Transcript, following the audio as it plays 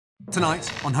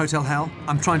Tonight, on Hotel Hell,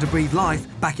 I'm trying to breathe life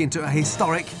back into a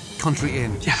historic country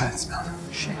inn. Yeah, that smelled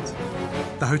shit.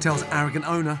 The hotel's arrogant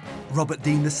owner, Robert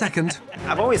Dean II,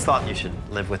 I've always thought you should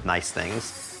live with nice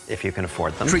things if you can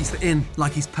afford them. treats the inn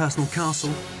like his personal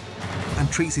castle and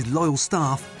treats his loyal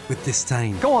staff with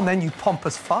disdain. Go on then, you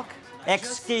pompous fuck.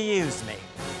 Excuse me.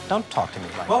 Don't talk to me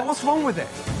like Well, that. what's wrong with it?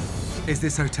 Is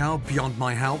this hotel beyond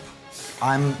my help?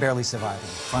 I'm barely surviving,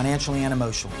 financially and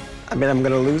emotionally. I mean, I'm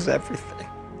gonna lose everything.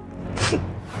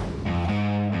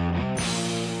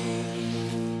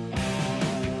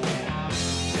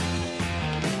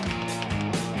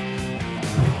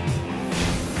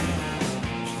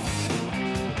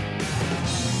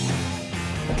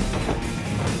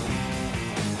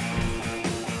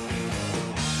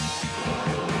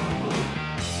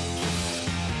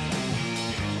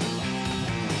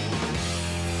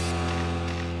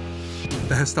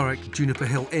 The historic Juniper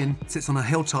Hill Inn sits on a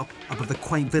hilltop above the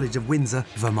quaint village of Windsor,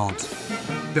 Vermont.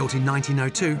 Built in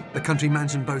 1902, the country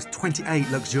mansion boasts 28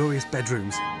 luxurious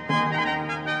bedrooms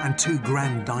and 2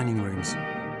 grand dining rooms.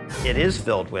 It is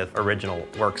filled with original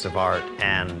works of art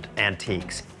and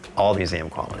antiques, all museum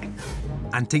quality.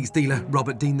 Antiques dealer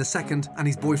Robert Dean II and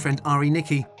his boyfriend Ari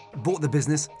Nicky bought the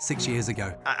business 6 years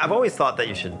ago. I've always thought that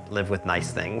you should live with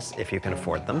nice things if you can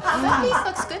afford them. That piece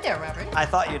looks good there, Robert. I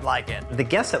thought you'd like it. The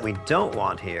guests that we don't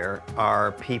want here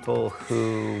are people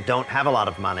who don't have a lot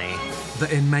of money.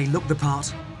 The inn may look the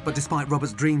part, but despite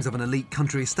Robert's dreams of an elite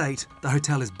country estate, the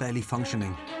hotel is barely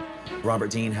functioning. Robert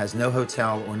Dean has no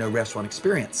hotel or no restaurant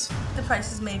experience. The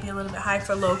prices may be a little bit high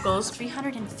for locals.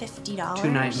 $350.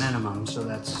 2-night minimum, so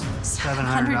that's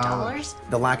 $700.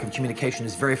 The lack of communication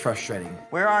is very frustrating.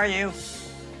 Where are you?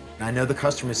 And I know the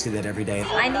customers see that every day.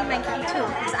 I need my key too,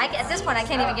 because at this point I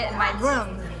can't even get in my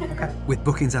room. With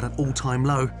bookings at an all-time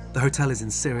low, the hotel is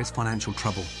in serious financial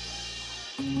trouble.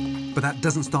 But that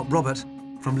doesn't stop Robert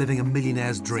from living a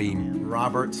millionaire's dream.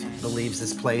 Robert believes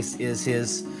this place is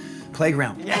his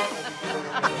playground. Yeah.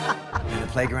 And a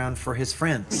playground for his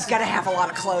friends. He's got to have a lot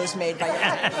of clothes made by you.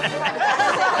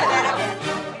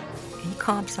 He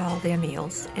comps all their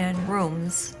meals and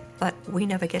rooms, but we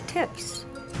never get tips.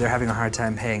 They're having a hard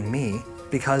time paying me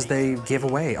because they give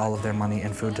away all of their money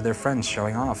and food to their friends,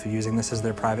 showing off, using this as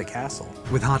their private castle.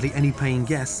 With hardly any paying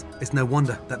guests, it's no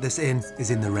wonder that this inn is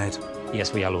in the red.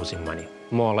 Yes, we are losing money.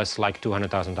 More or less like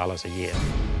 $200,000 a year.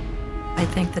 I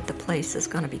think that the place is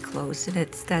going to be closed, and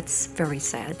that's very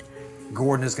sad.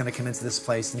 Gordon is going to come into this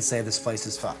place and say this place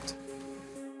is fucked.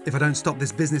 If I don't stop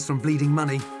this business from bleeding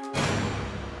money,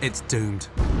 it's doomed.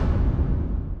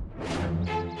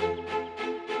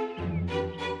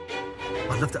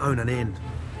 I'd love to own an inn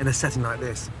in a setting like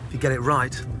this. If you get it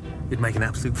right, you'd make an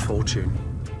absolute fortune.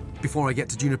 Before I get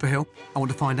to Juniper Hill, I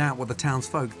want to find out what the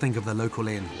townsfolk think of the local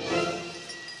inn.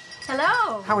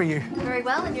 Hello. How are you? Very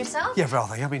well, and yourself? Yeah,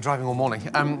 rather. I've been driving all morning.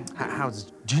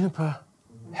 How's Juniper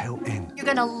Hill Inn? You're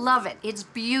gonna love it. It's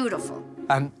beautiful.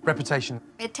 Reputation.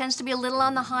 It tends to be a little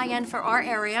on the high end for our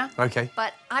area. Okay.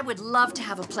 But I would love to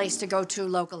have a place to go to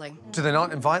locally. Do they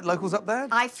not invite locals up there?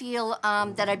 I feel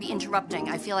that I'd be interrupting.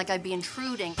 I feel like I'd be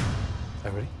intruding. Oh,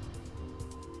 really?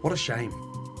 What a shame.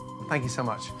 Thank you so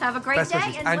much. Have a great Best day,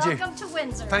 wishes. and you. welcome to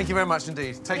Windsor. Thank you very much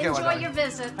indeed. Take care. Enjoy your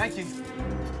visit. Thank you.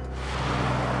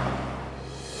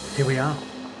 Here we are,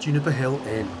 Juniper Hill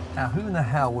Inn. Now, who in the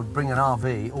hell would bring an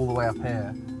RV all the way up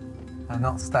here and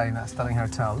not stay in that stunning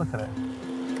hotel? Look at it.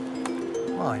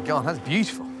 My God, that's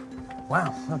beautiful.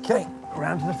 Wow, okay,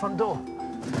 around to the front door.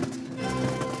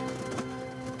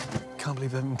 Can't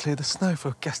believe they haven't cleared the snow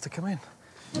for guests to come in.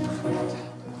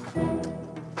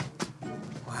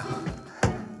 Wow.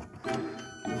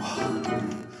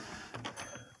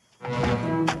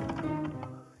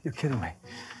 You're kidding me.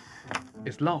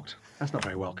 It's locked. That's not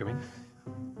very welcoming.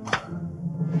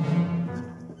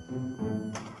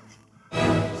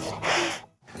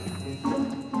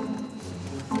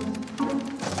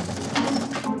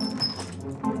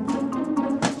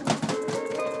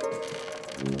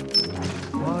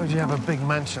 Why would you have a big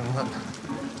mansion that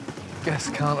guests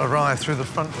can't arrive through the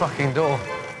front fucking door?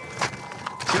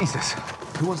 Jesus.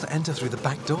 Who wants to enter through the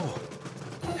back door?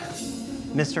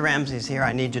 Mr. Ramsay's here.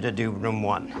 I need you to do room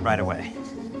 1 right away.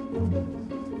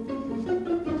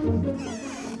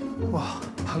 Well,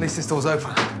 at least this door's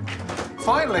open.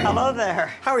 Finally! Hello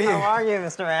there. How are you? How are you,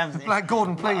 Mr. Ramsay? Like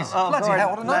Gordon, please. Oh, Bloody Gordon. hell,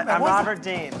 what a nightmare. I'm What is Robert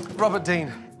Dean. Robert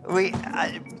Dean.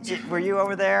 Were you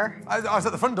over there? I was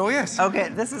at the front door, yes. Okay,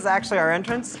 this is actually our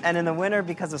entrance, and in the winter,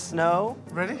 because of snow,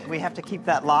 Ready? we have to keep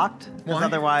that locked, because Why?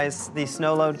 otherwise the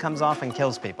snow load comes off and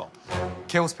kills people.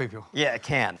 Kills people. Yeah, it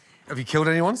can. Have you killed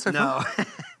anyone so far?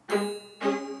 No.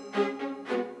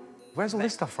 Where's all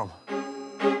this stuff from?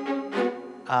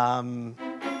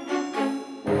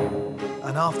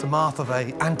 An aftermath of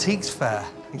a antiques fair.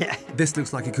 Yeah. This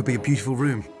looks like it could be a beautiful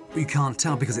room, but you can't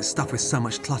tell because it's stuffed with so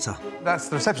much clutter. That's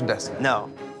the reception desk.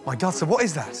 No. My God, so what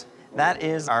is that? That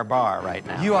is our bar right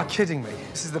now. You are kidding me.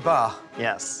 This is the bar.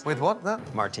 Yes. With what,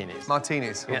 that? Martinis.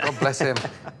 Martinis. Oh, Yeah. God bless him.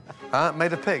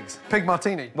 Made of pigs. Pig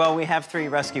martini. Well, we have 3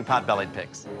 rescue pot-bellied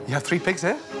pigs. You have 3 pigs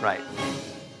here? Right.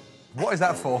 What is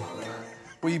that for?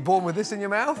 Were you born with this in your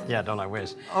mouth? Yeah, don't I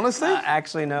wish. Honestly?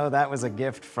 Actually, no, that was a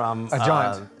gift from... A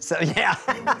giant? So, yeah.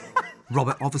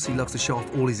 Robert obviously loves to show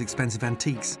off all his expensive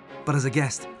antiques, but as a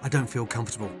guest, I don't feel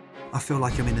comfortable. I feel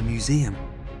like I'm in a museum.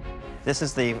 This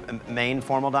is the main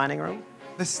formal dining room.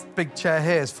 This big chair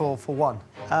here is for one.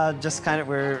 Just kind of,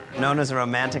 we're known as a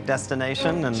romantic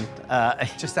destination, and...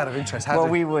 Just out of interest, well,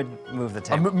 we would move the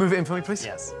table. Move it in for me, please?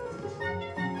 Yes.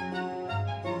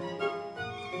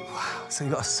 Wow, so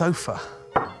you've got a sofa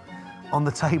on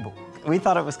the table. We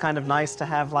thought it was kind of nice to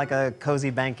have, like, a cozy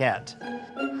banquette.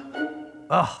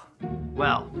 Oh.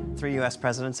 Well, 3 U.S.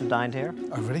 presidents have dined here.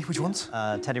 Oh, really? Which ones?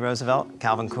 Teddy Roosevelt,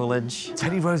 Calvin Coolidge.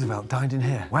 Teddy Roosevelt dined in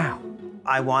here. Wow.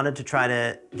 I wanted to try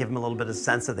to give him a little bit of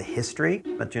sense of the history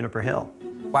at Juniper Hill.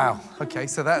 Wow. OK,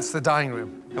 so that's the dining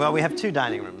room. Well, we have 2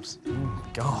 dining rooms.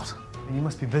 God. You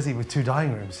must be busy with 2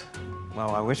 dining rooms.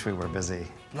 Well, I wish we were busy.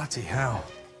 Bloody hell.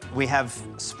 We have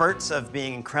spurts of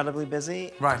being incredibly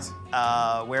busy. Right.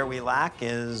 Where we lack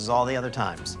is all the other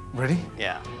times. Really?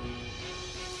 Yeah.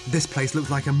 This place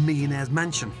looks like a millionaire's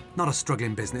mansion, not a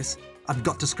struggling business. I've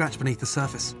got to scratch beneath the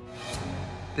surface.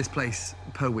 This place,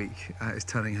 per week, is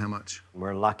turning how much?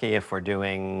 We're lucky if we're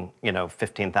doing, you know,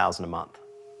 $15,000 a month.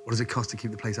 What does it cost to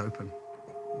keep the place open?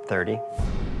 30.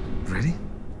 Really?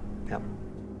 Yep.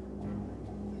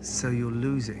 So you're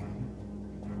losing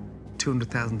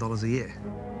 $200,000 a year?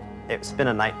 It's been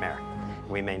a nightmare.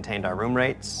 We maintained our room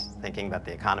rates, thinking that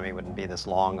the economy wouldn't be this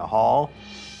long a haul.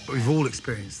 But we've all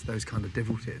experienced those kind of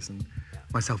difficulties, and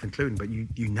myself included, but you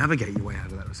navigate your way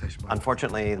out of that recession.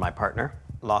 Unfortunately, my partner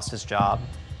lost his job.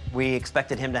 We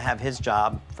expected him to have his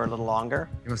job for a little longer.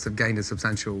 You must have gained a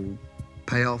substantial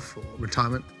payoff or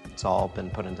retirement. It's all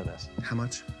been put into this. How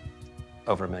much?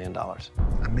 Over $1 million.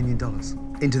 $1 million?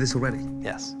 Into this already?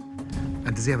 Yes.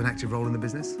 And does he have an active role in the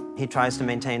business? He tries to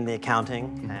maintain the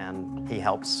accounting, and he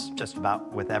helps just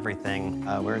about with everything.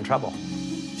 We're in trouble.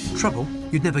 Trouble?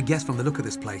 You'd never guess from the look of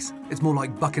this place. It's more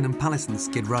like Buckingham Palace than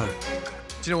Skid Row.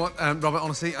 Do you know what, Robert,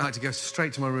 honestly, I had to go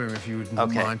straight to my room if you wouldn't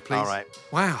mind, please. All right.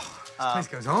 Wow, this place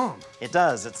goes on. It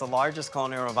does. It's the largest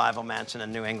culinary revival mansion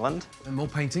in New England. And more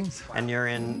paintings? And you're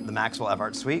in the Maxwell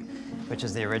Everett Suite, which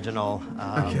is the original...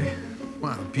 OK.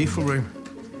 Wow, beautiful room.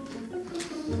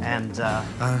 And,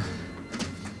 I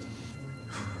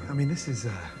mean, this is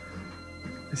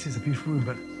a beautiful room,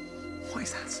 but what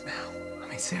is that smell? I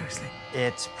mean, seriously.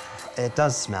 It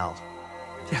does smell.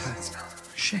 Yeah, that smells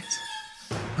shit.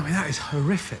 I mean, that is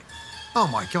horrific. Oh,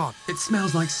 my God. It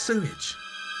smells like sewage.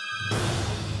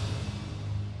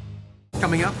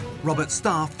 Coming up, Robert's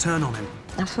staff turn on him.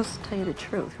 I'm supposed to tell you the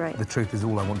truth, right? The truth is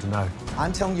all I want to know.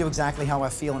 I'm telling you exactly how I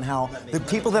feel and how the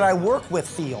people that I work with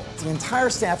feel. The entire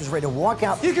staff is ready to walk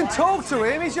out. You can talk to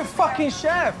him. He's your fucking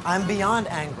chef. I'm beyond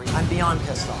angry. I'm beyond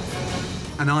pissed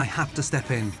off. And I have to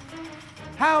step in.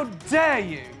 How dare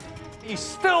you? You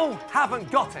still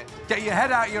haven't got it. Get your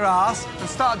head out your ass and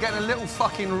start getting a little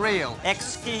fucking real.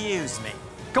 Excuse me.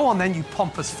 Go on then, you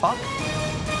pompous fuck.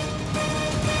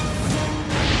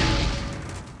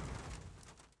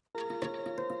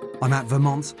 I'm at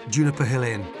Vermont's Juniper Hill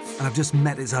Inn, and I've just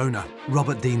met its owner,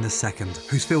 Robert Dean II,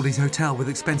 who's filled his hotel with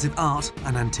expensive art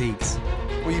and antiques.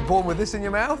 Were you born with this in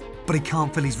your mouth? But he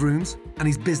can't fill his rooms, and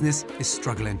his business is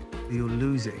struggling. You're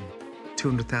losing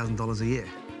 $200,000 a year.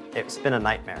 It's been a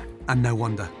nightmare. And no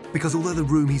wonder, because although the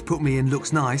room he's put me in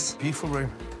looks nice, beautiful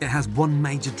room, it has one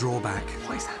major drawback.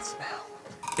 What is that smell?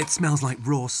 It smells like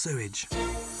raw sewage.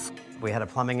 We had a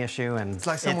plumbing issue, and it's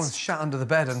like someone's shut under the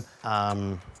bed and...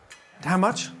 How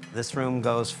much? This room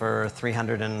goes for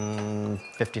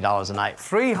 $350 a night.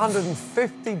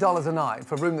 $350 a night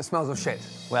for a room that smells of shit?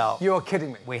 Well... You're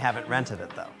kidding me. We haven't rented it,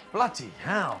 though. Bloody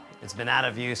hell. It's been out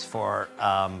of use for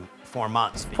 4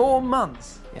 months. 4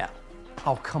 months? Yeah.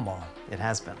 Oh, come on. It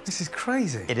has been. This is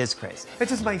crazy. It is crazy. It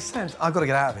doesn't make sense. I've got to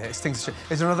get out of here. It stinks of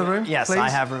shit. Is there another room? Yes, please? I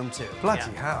have room too.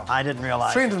 Bloody hell. I didn't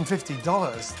realize.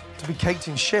 $350 to be caked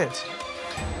in shit.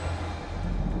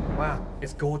 Wow.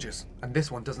 It's gorgeous, and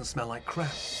this one doesn't smell like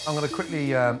crap. I'm going to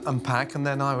quickly unpack, and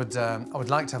then I would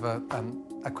like to have a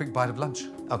quick bite of lunch.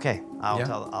 Okay,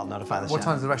 I'll notify the chef. What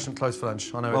time does the restaurant close for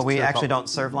lunch? I know well, it's we 2 actually o'clock. don't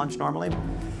serve lunch normally,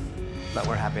 but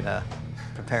we're happy to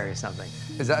prepare you something.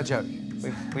 Is that a joke?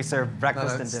 We serve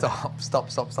breakfast and dinner.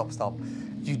 Stop.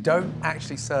 You don't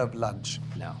actually serve lunch.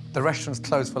 No. The restaurant's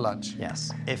closed for lunch?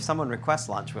 Yes. If someone requests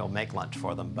lunch, we'll make lunch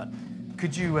for them, but...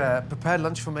 Could you prepare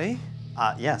lunch for me?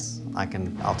 Yes,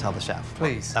 I'll tell the chef.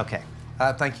 Please. Okay.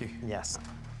 Thank you. Yes.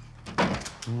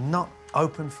 Not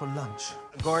open for lunch.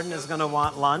 Gordon is gonna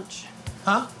want lunch.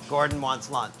 Huh? Gordon wants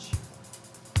lunch.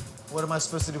 What am I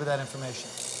supposed to do with that information?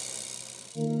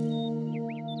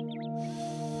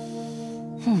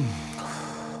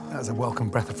 That was a welcome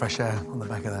breath of fresh air on the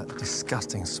back of that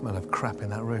disgusting smell of crap in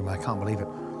that room. I can't believe it.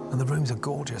 And the rooms are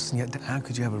gorgeous, and yet how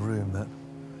could you have a room that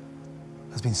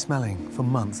has been smelling for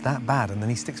months that bad, and then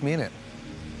he sticks me in it?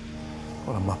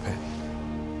 What a muppet.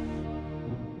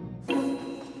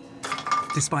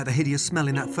 Despite the hideous smell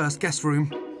in that first guest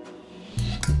room,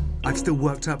 I've still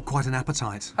worked up quite an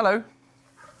appetite. Hello.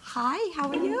 Hi, how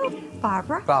are you?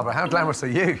 Barbara. Barbara, how glamorous are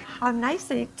you? How nice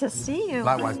to see you.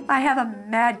 Likewise. I have a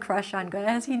mad crush on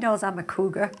Gordon, as he knows I'm a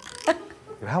cougar.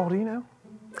 How old are you now?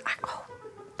 Oh,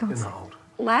 don't You're say. not old.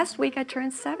 Last week I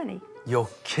turned 70. You're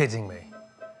kidding me.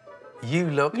 You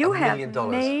look You $1 have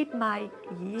million. made my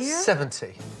year.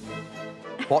 70.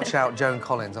 Watch out, Joan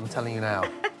Collins, I'm telling you now.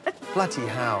 Bloody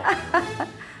hell.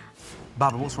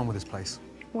 Barbara, what's wrong with this place?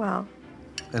 Well,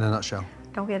 In a nutshell.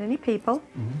 don't get any people.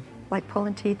 Like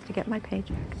pulling teeth to get my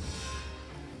paycheck.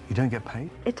 You don't get paid?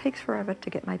 It takes forever to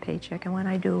get my paycheck, and when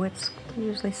I do, it's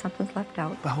usually something's left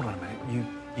out. But hold on a minute.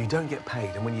 You don't get paid,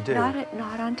 and when you do...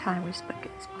 Not on time. We're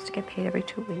supposed to get paid every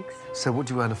 2 weeks. So what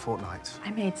do you earn a fortnight?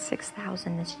 I made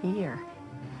 $6,000 this year.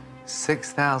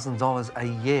 $6,000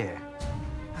 a year?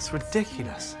 That's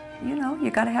ridiculous. You know,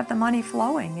 you got to have the money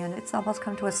flowing, and it's almost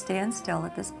come to a standstill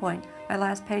at this point. My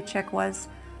last paycheck was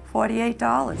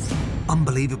 $48.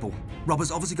 Unbelievable.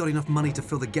 Robert's obviously got enough money to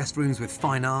fill the guest rooms with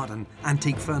fine art and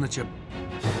antique furniture,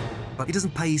 but he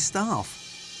doesn't pay his staff.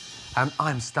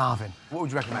 I'm starving. What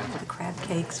would you recommend? The crab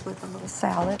cakes with a little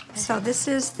salad. So this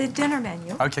is the dinner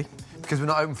menu. OK, because we're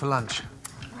not open for lunch.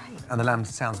 Right. And the lamb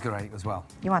sounds great as well.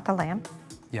 You want the lamb?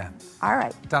 Yeah. All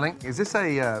right. Darling, is this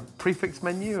a prefix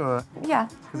menu, or...? Yeah.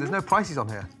 Because there's no prices on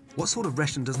here. What sort of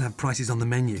restaurant doesn't have prices on the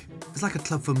menu? It's like a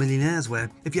club for millionaires where,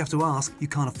 if you have to ask, you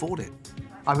can't afford it.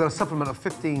 I've got a supplement of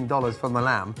 $15 from the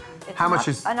lamb. It's How much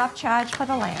is... Enough charge for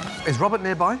the lamb. Is Robert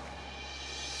nearby?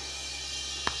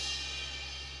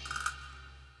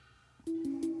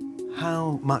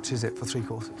 How much is it for 3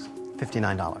 courses?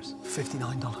 $59.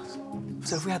 $59.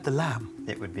 So if we had the lamb...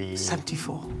 It would be...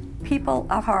 74. People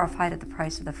are horrified at the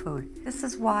price of the food. This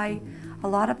is why a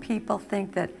lot of people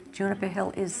think that Juniper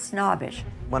Hill is snobbish.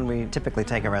 When we typically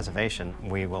take a reservation,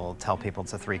 we will tell people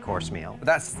it's a 3-course meal. But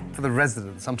that's for the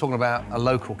residents. I'm talking about a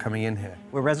local coming in here.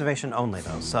 We're reservation only,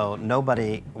 though, so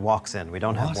nobody walks in. We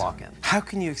don't have walk-in. How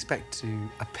can you expect to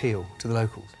appeal to the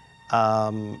locals?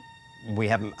 We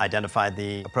haven't identified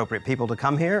the appropriate people to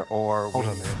come here, or... Hold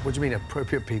on a minute. What do you mean,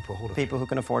 appropriate people? Hold on. People who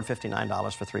can afford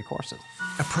 $59 for 3 courses.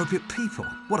 Appropriate people?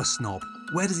 What a snob.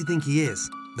 Where does he think he is?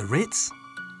 The Ritz?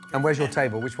 And where's your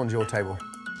table? Which one's your table?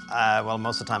 Well,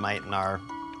 most of the time I eat in our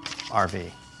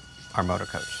RV, our motor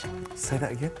coach. Say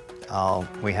that again?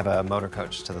 We have a motor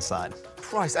coach to the side.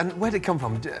 Christ, and where'd it come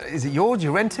from? Is it yours?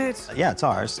 You rent it? Yeah, it's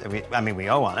ours. I mean, we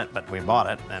owe on it, but we bought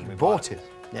it, and we bought it?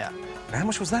 Yeah. How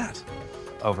much was that?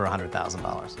 Over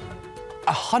 $100,000.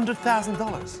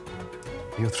 $100,000?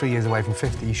 You're 3 years away from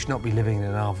 50. You should not be living in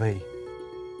an RV.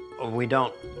 We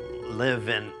don't live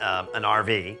in an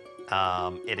RV.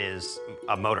 It is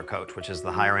a motor coach, which is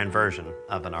the higher-end version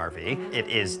of an RV. It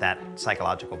is that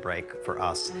psychological break for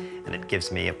us, and it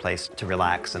gives me a place to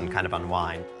relax and kind of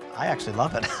unwind. I actually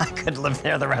love it. I could live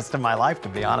there the rest of my life, to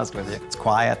be honest with you. It's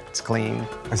quiet, it's clean.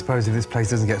 I suppose if this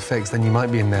place doesn't get fixed, then you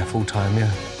might be in there full-time,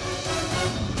 yeah.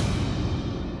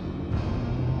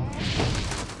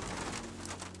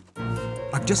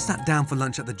 I've just sat down for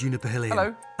lunch at the Juniper Hill Inn.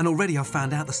 Hello. And already I've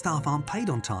found out the staff aren't paid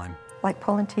on time. Like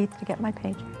pulling teeth to get my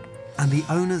paycheck. And the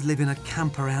owners live in a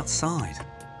camper outside.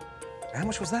 How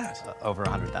much was that? Over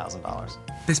 $100,000.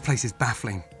 This place is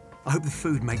baffling. I hope the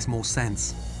food makes more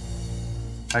sense.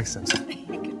 Excellent.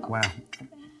 Wow.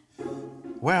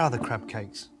 Where are the crab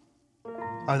cakes?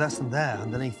 Oh, that's them there,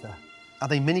 underneath there. Are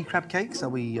they mini crab cakes? Are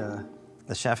we...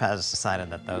 The chef has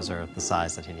decided that those are the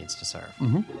size that he needs to serve.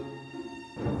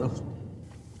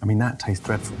 I mean, that tastes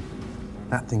dreadful.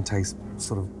 That thing tastes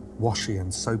sort of washy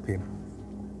and soapy.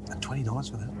 And $20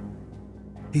 for that?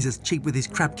 He's as cheap with his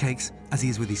crab cakes as he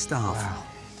is with his staff. Wow.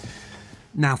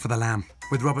 Now for the lamb,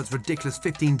 with Robert's ridiculous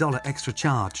 $15 extra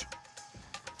charge.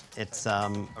 It's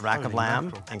a rack of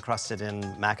lamb encrusted in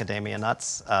macadamia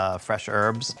nuts, fresh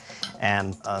herbs,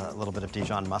 and a little bit of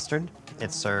Dijon mustard.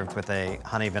 It's served with a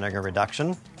honey vinegar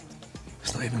reduction.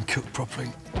 It's not even cooked properly.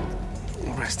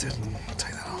 Rest it and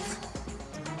take that off.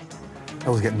 I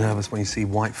always get nervous when you see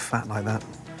white fat like that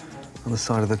on the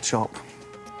side of the chop.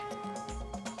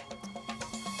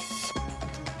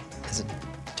 Is it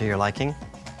to your liking?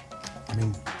 I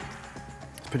mean,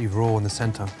 it's pretty raw in the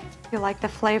centre. You like the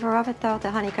flavour of it, though, the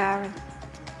honey gar?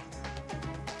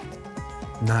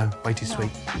 No, way too sweet.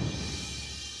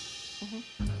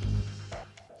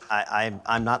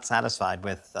 I'm not satisfied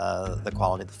with the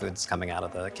quality of the food that's coming out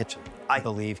of the kitchen. I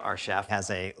believe our chef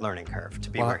has a learning curve to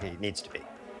be where he needs to be.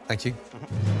 Thank you.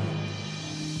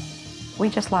 We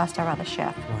just lost our other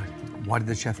chef. Right. Why did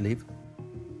the chef leave?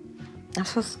 I'm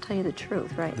supposed to tell you the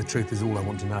truth, right? The truth is all I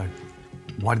want to know.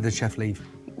 Why did the chef leave?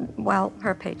 Well,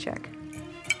 her paycheck.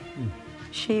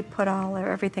 She put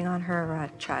everything on her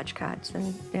charge cards,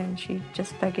 and she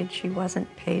just figured she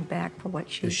wasn't paid back for what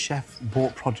she... The chef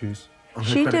bought produce on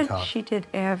her credit card? She did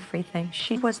everything.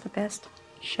 She was the best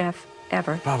chef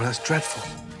ever. Barbara, that's dreadful.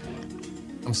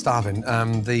 I'm starving.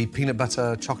 The peanut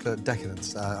butter chocolate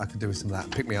decadence, I could do with some of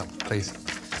that. Pick me up, please.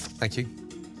 Thank you.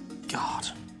 God.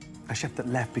 A chef that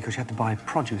left because she had to buy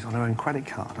produce on her own credit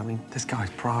card. I mean, this guy's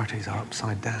priorities are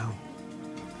upside down.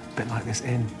 A bit like this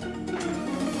inn.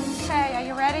 Okay, are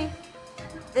you ready?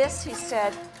 This, he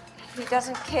said, he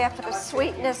doesn't care for the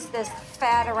sweetness, there's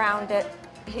fat around it.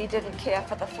 He didn't care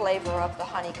for the flavor of the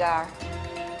honey gar.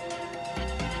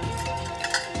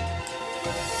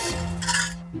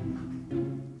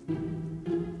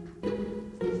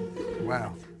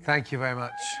 Wow. Thank you very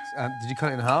much. Did you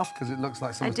cut it in half? Because it looks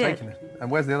like someone's taken it. And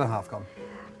where's the other half gone?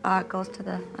 It goes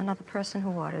to another person who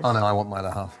orders. Oh, no, I want my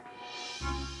other half.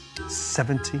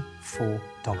 $74.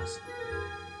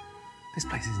 This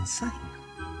place is insane.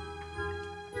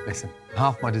 Listen,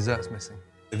 half my dessert's missing.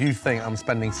 If you think I'm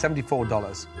spending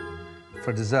 $74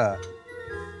 for a dessert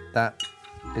that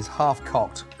is half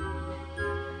cooked,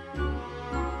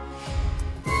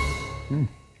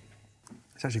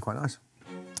 it's actually quite nice.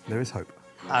 There is hope.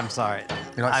 I'm sorry.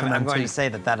 I'm going to say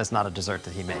that that is not a dessert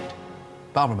that he made.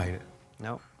 Barbara made it.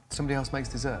 No. Somebody else makes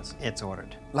desserts. It's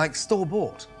ordered. Like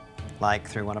store-bought? Like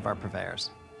through one of our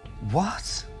purveyors.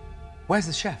 What? Where's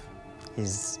the chef?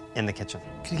 He's in the kitchen.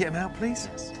 Can you get him out, please?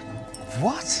 Yes.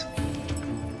 What?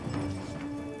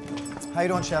 How you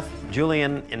doing, Chef?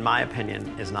 Julian, in my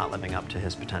opinion, is not living up to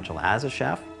his potential as a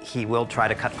chef. He will try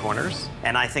to cut corners,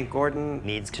 and I think Gordon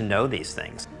needs to know these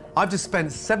things. I've just spent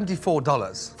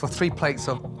 $74 for 3 plates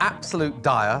of absolute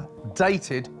dire,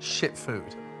 dated shit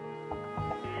food.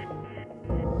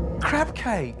 Crab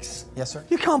cakes? Yes, sir.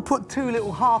 You can't put 2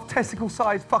 little half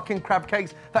testicle-sized fucking crab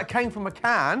cakes that came from a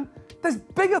can. There's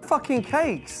bigger fucking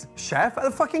cakes, chef, at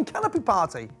the fucking canopy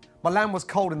party. My lamb was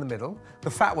cold in the middle, the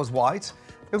fat was white,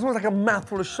 it was almost like a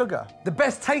mouthful of sugar. The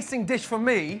best tasting dish for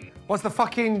me was the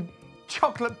fucking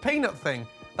chocolate peanut thing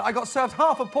that I got served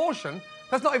half a portion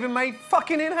that's not even made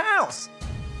fucking in-house.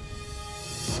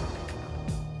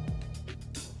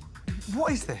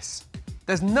 What is this?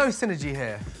 There's no synergy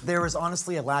here. There is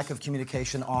honestly a lack of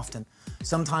communication often.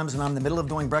 Sometimes when I'm in the middle of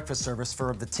doing breakfast service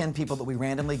for the 10 people that we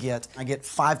randomly get, I get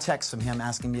 5 texts from him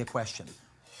asking me a question.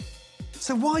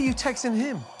 So why are you texting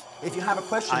him? If you have a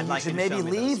question, you should maybe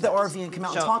leave the RV and come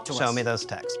out and talk to us. Show me those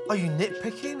texts. Are you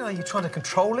nitpicking? Are you trying to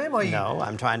control him? Are you... No,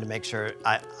 I'm trying to make sure.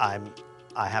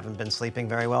 I haven't been sleeping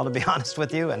very well, to be honest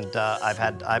with you, and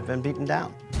I've been beaten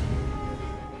down.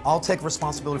 I'll take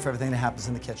responsibility for everything that happens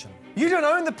in the kitchen. You don't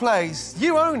own the place.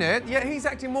 You own it, yet he's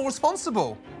acting more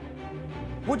responsible.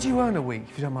 What do you earn a week,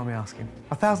 if you don't mind me asking?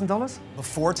 $1,000?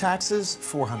 Before taxes,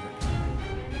 $400.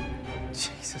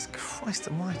 Jesus Christ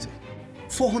almighty.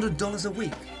 $400 a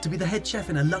week to be the head chef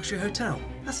in a luxury hotel?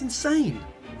 That's insane.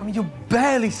 I mean, you're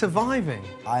barely surviving.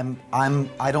 I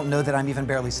don't know that I'm even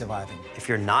barely surviving. If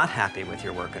you're not happy with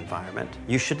your work environment,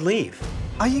 you should leave.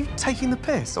 Are you taking the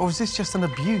piss, or is this just an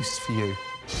abuse for you?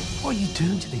 What are you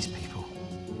doing to these people?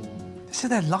 This is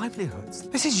their livelihoods.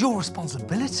 This is your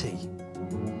responsibility.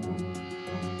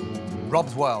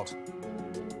 Rob's World.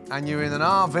 And you're in an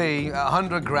RV at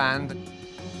 100 grand.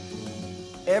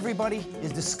 Everybody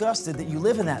is disgusted that you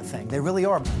live in that thing. They really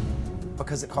are.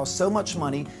 Because it costs so much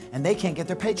money and they can't get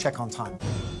their paycheck on time.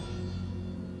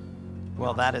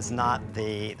 Well, that is not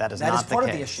the That is part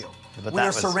of the issue. But we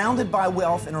are surrounded by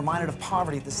wealth and reminded of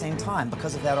poverty at the same time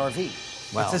because of that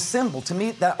RV. Well, it's a symbol. To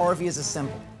me, that RV is a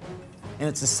symbol. And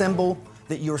it's a symbol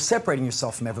that you're separating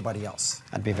yourself from everybody else.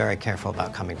 I'd be very careful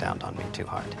about coming down on me too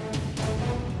hard.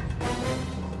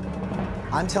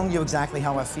 I'm telling you exactly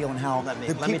how I feel and how the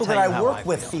people that I work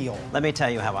with feel. Let me tell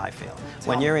you how I feel.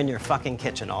 When you're in your fucking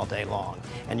kitchen all day long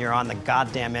and you're on the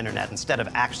goddamn internet instead of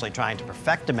actually trying to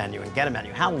perfect a menu and get a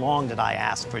menu, how long did I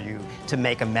ask for you to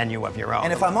make a menu of your own?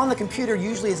 And if I'm on the computer,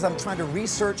 usually as I'm trying to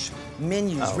research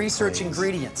menus, research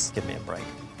ingredients. Give me a break.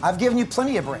 I've given you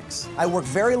plenty of breaks. I work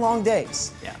very long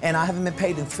days, Yeah. and I haven't been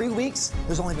paid in 3 weeks.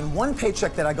 There's only been one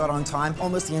paycheck that I got on time.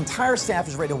 Almost the entire staff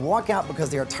is ready to walk out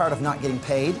because they are tired of not getting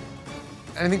paid.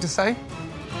 Anything to say?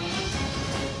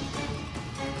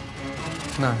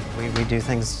 No. We do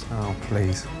things. Oh,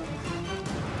 please.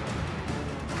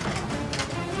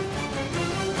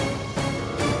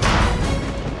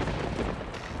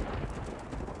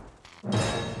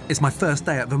 It's my first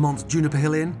day at Vermont's Juniper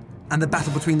Hill Inn, and the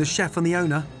battle between the chef and the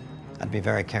owner I'd be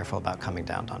very careful about coming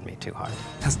down on me too hard.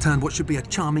 has turned what should be a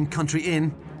charming country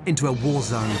inn into a war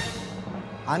zone.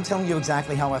 I'm telling you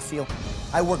exactly how I feel.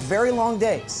 I work very long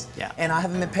days, Yeah. and I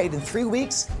haven't been paid in 3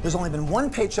 weeks. There's only been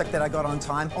one paycheck that I got on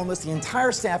time. Almost the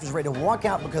entire staff is ready to walk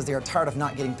out because they are tired of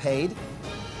not getting paid.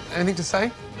 Anything to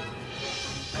say?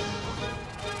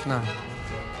 No.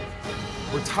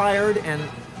 We're tired, and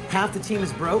half the team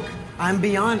is broke. I'm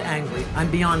beyond angry.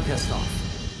 I'm beyond pissed off.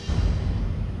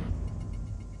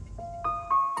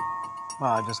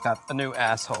 Well, I just got a new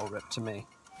asshole ripped to me.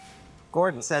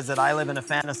 Gordon says that I live in a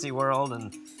fantasy world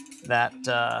and that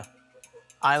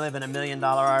I live in $1 million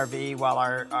RV while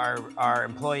our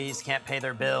employees can't pay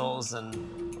their bills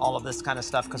and all of this kind of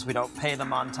stuff because we don't pay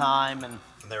them on time. And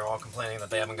they're all complaining that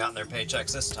they haven't gotten their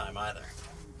paychecks this time either.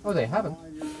 Oh, they haven't?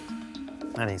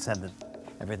 And he said that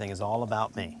everything is all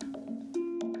about me.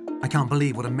 I can't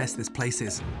believe what a mess this place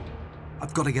is.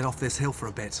 I've got to get off this hill for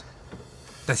a bit.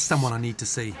 There's someone I need to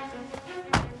see.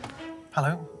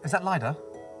 Hello, is that Lyda?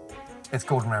 It's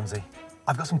Gordon Ramsay.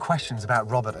 I've got some questions about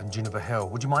Robert and Juniper Hill.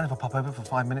 Would you mind if I pop over for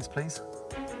 5 minutes, please?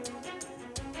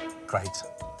 Great.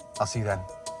 I'll see you then.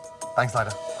 Thanks,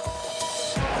 Lyda.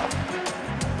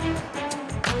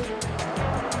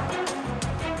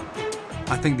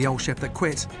 I think the old chef that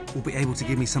quit will be able to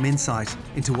give me some insight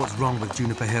into what's wrong with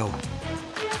Juniper Hill.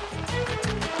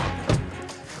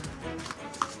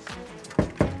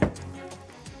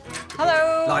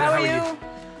 Hello, Lyda, how are you?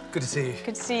 Good to see you.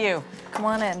 Good to see you. Come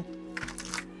on in.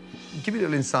 Give me a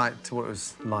little insight to what it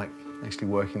was like actually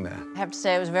working there. I have to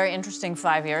say it was a very interesting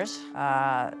 5 years.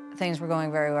 Things were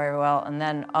going very, very well, and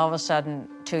then all of a sudden,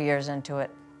 2 years into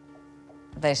it,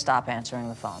 they stopped answering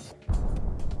the phone.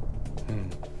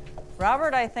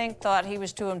 Robert, I think, thought he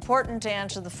was too important to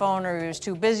answer the phone, or he was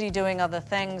too busy doing other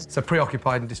things. So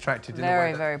preoccupied and distracted in a way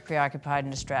Very, that... very preoccupied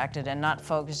and distracted, and not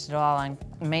focused at all on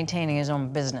maintaining his own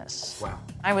business. Wow.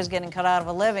 I was getting cut out of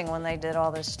a living when they did all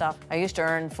this stuff. I used to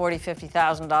earn $40,000,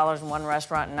 $50,000 in one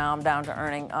restaurant, and now I'm down to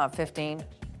earning 15.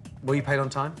 Were you paid on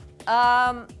time?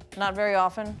 Not very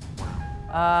often.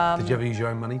 Did you ever use your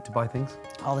own money to buy things?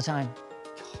 All the time.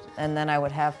 And then I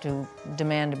would have to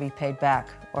demand to be paid back,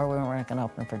 or we weren't going to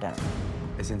open for dinner.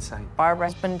 It's insane.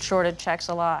 Barbara's been shorted checks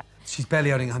a lot. She's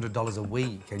barely earning $100 a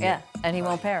week. And Yeah, and he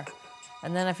won't pay her.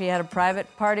 And then if he had a private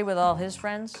party with all his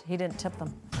friends, he didn't tip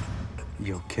them.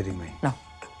 You're kidding me. No.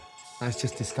 That's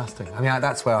just disgusting. I mean,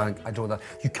 that's where I draw that.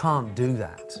 You can't do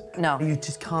that. No. You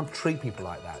just can't treat people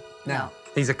like that. Now, No.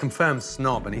 he's a confirmed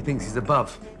snob and he thinks he's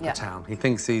above Yeah. the town. He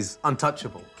thinks he's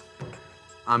untouchable.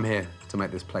 I'm here to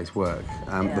make this place work.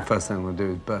 Yeah. The first thing I'm going to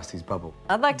do is burst his bubble.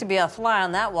 I'd like to be a fly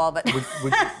on that wall, but...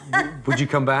 Would you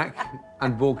come back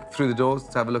and walk through the doors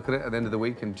to have a look at it at the end of the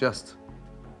week and just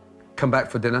come back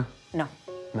for dinner? No.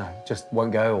 No, just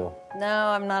won't go, or? No,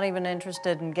 I'm not even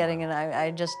interested in getting in.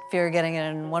 I just fear getting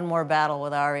in one more battle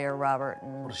with Ari or Robert.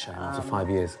 And, What a shame, after 5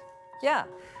 years. Yeah. Do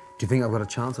you think I've got a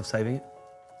chance of saving it?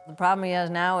 The problem he has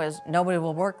now is nobody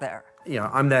will work there. You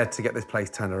know, I'm there to get this place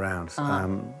turned around.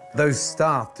 Those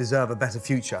staff deserve a better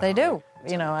future. They do.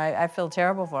 You know, I feel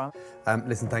terrible for them.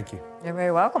 Listen, thank you. You're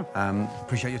very welcome.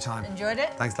 Appreciate your time. Enjoyed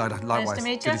it? Thanks, Lyda. Likewise. Nice to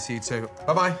meet Good you. to see you too.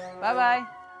 Bye-bye. Bye-bye.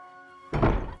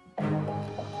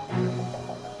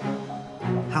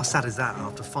 How sad is that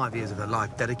after 5 years of her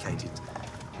life dedicated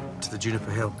to the Juniper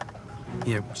Hill?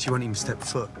 You know, she won't even step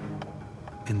foot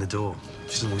in the door.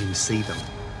 She doesn't even see them.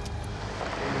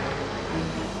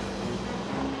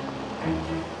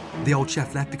 The old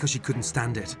chef left because she couldn't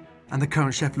stand it, and the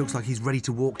current chef looks like he's ready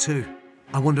to walk too.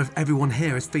 I wonder if everyone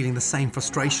here is feeling the same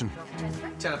frustration.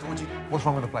 Jennifer, what's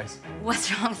wrong with the place?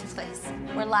 What's wrong with the place?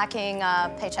 We're lacking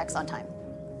paychecks on time.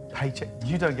 Paycheck?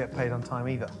 You don't get paid on time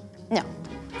either. No.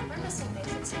 We're missing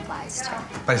basic supplies, too.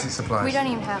 Basic supplies? We don't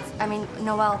even have, I mean,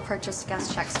 Noelle purchased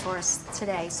guest checks for us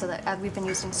today, so that we've been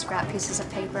using scrap pieces of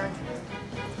paper.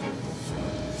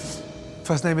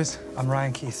 First name is? I'm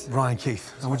Ryan Keith. Ryan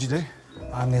Keith. And what'd you do?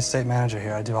 I'm the estate manager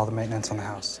here. I do all the maintenance on the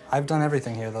house. I've done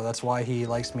everything here, though. That's why he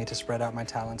likes me to spread out my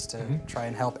talents to try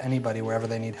and help anybody wherever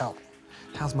they need help.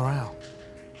 How's morale?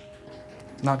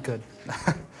 Not good.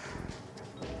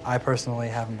 I personally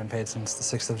haven't been paid since the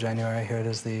 6th of January. Here it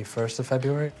is the 1st of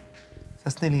February.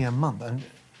 That's nearly a month. And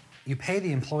You pay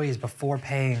the employees before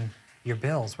paying your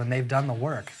bills when they've done the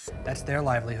work. That's their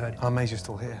livelihood. I'm amazed you're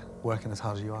still here, working as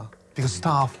hard as you are. Because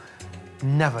staff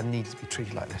never need to be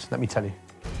treated like this, let me tell you.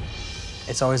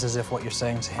 It's always as if what you're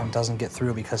saying to him doesn't get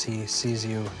through because he sees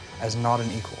you as not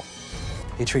an equal.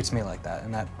 He treats me like that,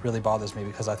 and that really bothers me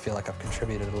because I feel like I've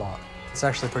contributed a lot. It's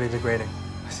actually pretty degrading.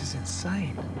 This is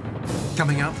insane.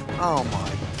 Coming up, oh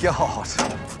my God.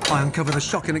 I uncover the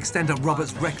shocking extent of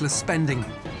Robert's reckless spending.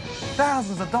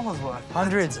 Thousands of dollars worth.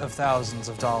 Hundreds of thousands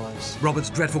of dollars. Robert's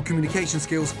dreadful communication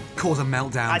skills cause a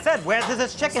meltdown. I said, where does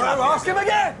this chicken Ask him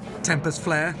again! Tempers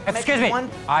flare, Excuse me,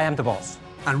 I am the boss.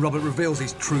 and Robert reveals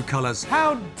his true colours.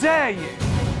 How dare you!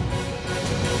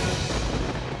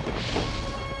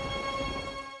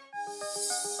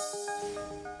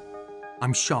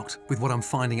 I'm shocked with what I'm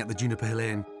finding at the Juniper Hill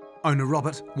Inn. Owner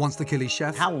Robert wants to kill his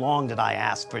chef. How long did I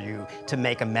ask for you to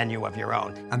make a menu of your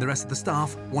own? And the rest of the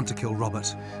staff want to kill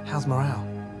Robert. How's morale?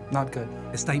 Not good.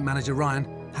 Estate manager Ryan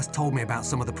has told me about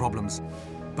some of the problems.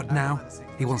 But now,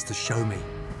 he wants to show me.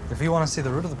 If you want to see the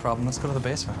root of the problem, let's go to the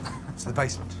basement. To the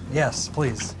basement? Yes,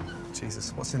 please.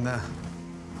 Jesus, what's in there?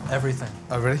 Everything.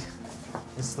 Oh, really?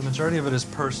 It's the majority of it is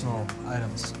personal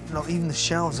items. Not even the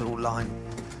shelves are all lined.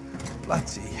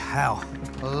 Bloody hell.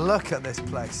 Look at this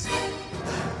place.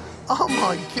 Oh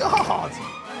my God!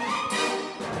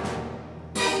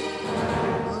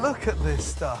 Look at this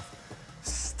stuff.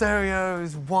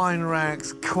 Stereos, wine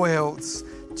racks, quilts,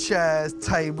 chairs,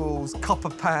 tables, copper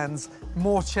pans,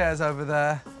 more chairs over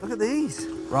there. Look at these.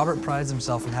 Robert prides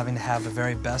himself in having to have the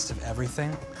very best of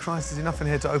everything. Christ, there's enough in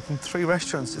here to open 3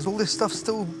 restaurants. Is all this stuff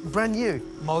still brand new?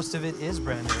 Most of it is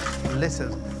brand new.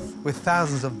 Littered with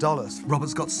thousands of dollars.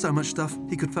 Robert's got so much stuff,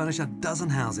 he could furnish a dozen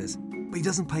houses. But he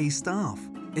doesn't pay his staff.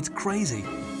 It's crazy.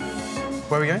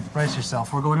 Where are we going? Brace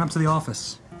yourself. We're going up to the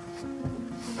office.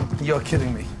 You're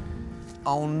kidding me.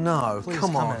 Oh, no. Please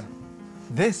come on. in.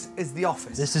 This is the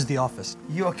office. This is the office.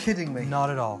 You're kidding me. Not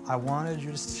at all. I wanted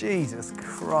you to... Jesus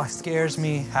Christ. Scares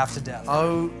me half to death.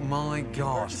 Oh, my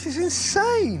God. This is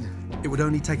insane. It would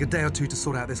only take a day or two to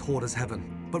sort out this hoarder's heaven.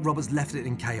 But Robert's left it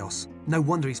in chaos. No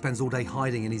wonder he spends all day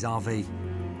hiding in his RV.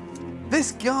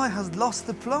 This guy has lost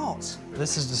the plot.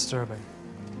 This is disturbing.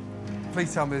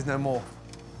 Please tell me there's no more.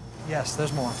 Yes,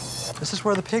 there's more. This is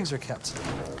where the pigs are kept.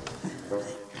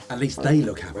 At least they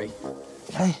look happy.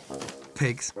 Hey.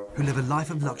 Pigs who live a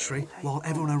life of luxury while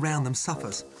everyone around them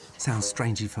suffers. Sounds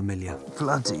strangely familiar.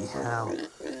 Bloody hell.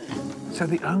 So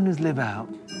the owners live out,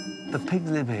 the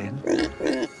pigs live in.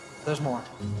 There's more.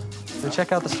 We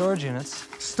check out the storage units.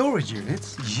 Storage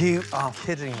units? You are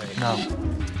kidding me. No.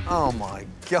 Oh, my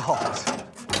God.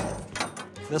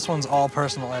 This one's all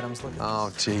personal items. Look at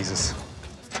Oh, Jesus.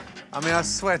 I mean, I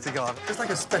swear to God. It's like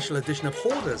a special edition of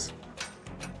hoarders.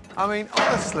 I mean,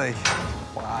 honestly.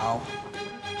 Wow.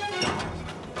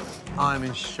 I'm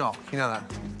in shock. You know that?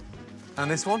 And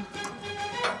this one?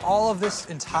 All of this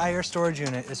entire storage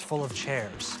unit is full of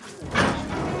chairs.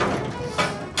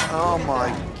 Oh,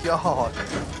 my God.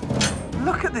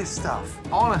 Look at this stuff,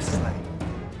 honestly.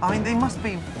 I mean, they must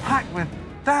be packed with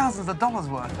thousands of dollars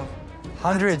worth of...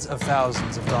 Hundreds of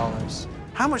thousands of dollars.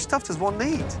 How much stuff does one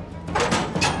need?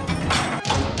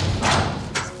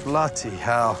 Bloody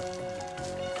hell.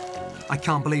 I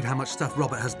can't believe how much stuff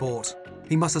Robert has bought.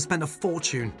 He must have spent a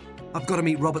fortune. I've got to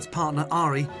meet Robert's partner,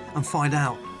 Ari, and find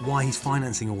out why he's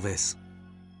financing all this.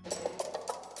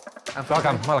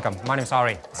 Welcome, welcome. My name's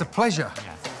Ari. It's a pleasure.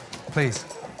 Yeah. Please.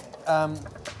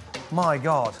 My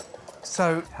God.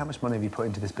 So, how much money have you put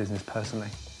into this business personally?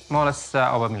 More or less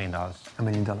over $1 million. $1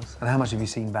 million. And how much have you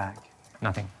seen back?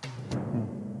 Nothing.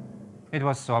 It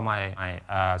was all my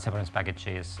severance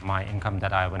packages, my income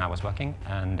that when I was working,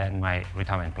 and then my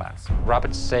retirement plans.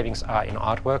 Robert's savings are in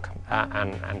artwork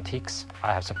and antiques.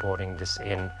 I have supporting this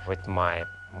in with my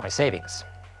savings.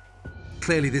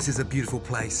 Clearly, this is a beautiful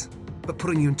place, but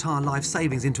putting your entire life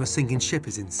savings into a sinking ship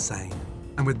is insane.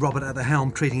 And with Robert at the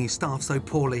helm treating his staff so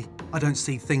poorly, I don't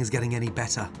see things getting any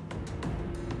better.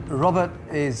 Robert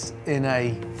is in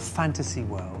a fantasy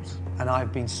world, and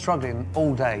I've been struggling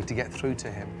all day to get through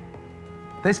to him.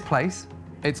 This place,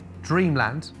 it's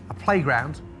dreamland, a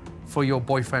playground for your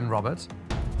boyfriend, Robert.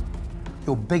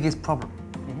 Your biggest problem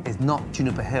is not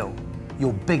Juniper Hill.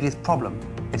 Your biggest problem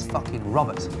is fucking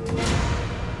Robert.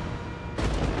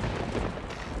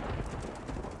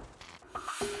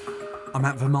 I'm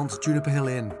at Vermont's Juniper Hill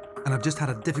Inn, and I've just had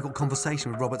a difficult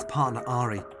conversation with Robert's partner,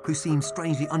 Ari, who seems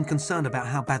strangely unconcerned about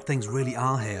how bad things really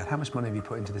are here. How much money have you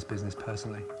put into this business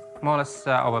personally? More or less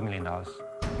over $1 million.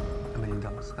 $1 million.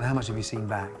 And how much have you seen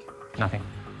back? Nothing.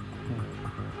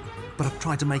 But I've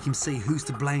tried to make him see who's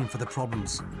to blame for the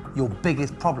problems. Your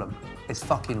biggest problem is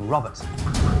fucking Robert.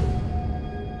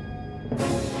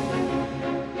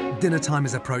 Dinner time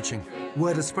is approaching.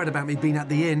 Word has spread about me being at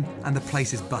the inn, and the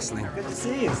place is bustling. Good to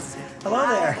see you. Hello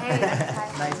there.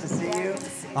 Nice to see you.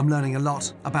 I'm learning a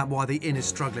lot about why the inn is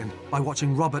struggling by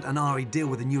watching Robert and Ari deal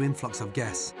with the new influx of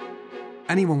guests.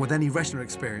 Anyone with any restaurant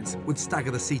experience would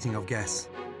stagger the seating of guests.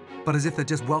 But as if they're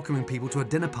just welcoming people to a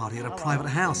dinner party at a private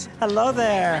house. Hello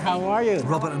there. How are you?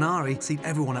 Robert and Ari seat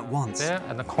everyone at once. There,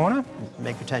 in the corner.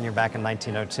 Make pretend you're back in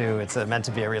 1902. It's meant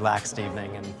to be a relaxed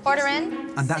evening. Order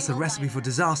in. And that's a recipe for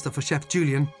disaster for Chef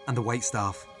Julian and the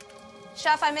waitstaff.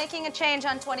 Chef, I'm making a change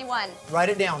on 21. Write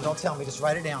it down. Don't tell me. Just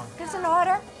write it down. There's an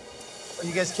order. Are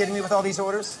you guys kidding me with all these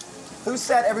orders? Who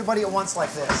sat everybody at once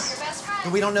like this? Your best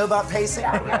friend. We don't know about pacing?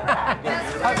 How's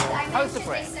the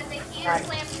bread?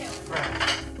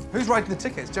 Who's writing the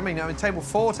tickets? Do you mean table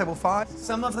 4, table 5?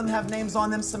 Some of them have names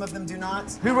on them, some of them do not.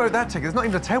 Who wrote that ticket? There's not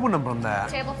even a table number on there.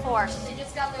 Table 4. They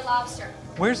just got their lobster.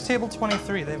 Where's table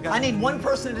 23? They've got. I need one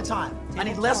person at a time. I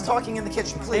need less talking in the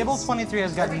kitchen, please. Table 23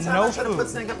 has got Every time no I try to put food.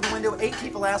 something up the window, 8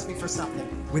 people ask me for something.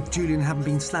 With Julian having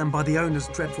been slammed by the owner's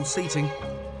dreadful seating,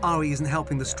 Ari isn't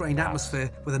helping the strained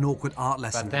atmosphere with an awkward art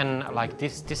lesson. But then, like,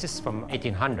 this is from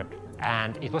 1800,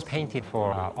 and it was painted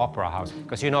for opera house,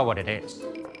 because you know what it is.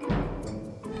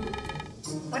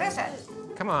 What is it?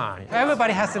 Come on,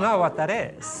 everybody has to know what that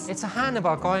is. It's a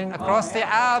Hannibal going across the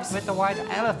Alps with the white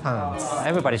elephants.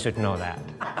 Everybody should know that.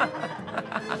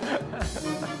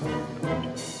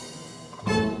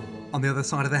 On the other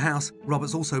side of the house,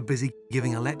 Robert's also busy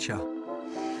giving a lecture.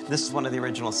 This is one of the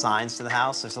original signs to the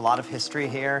house. There's a lot of history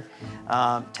here.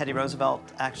 Teddy Roosevelt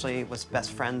actually was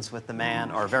best friends with the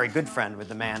man, or a very good friend with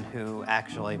the man who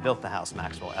actually built the house,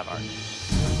 Maxwell Everett.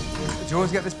 Do you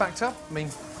always get this backed up? I mean,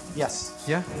 yes.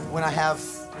 Yeah? When I have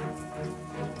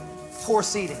poor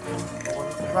seating.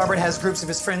 Robert has groups of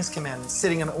his friends come in,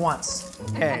 sitting them at once.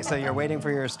 Okay, so you're waiting for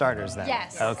your starters then?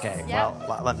 Yes. Okay, Yep.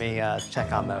 well, let me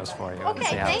check on those for you. and Okay,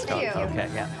 see how it's thank going. you. Okay,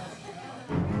 yeah.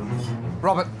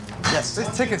 Robert. Yes.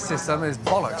 This ticket system is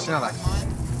bollocks, you know that?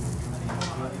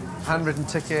 Handwritten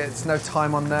tickets, no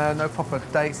time on there, no proper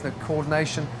dates, no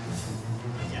coordination.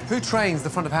 Who trains the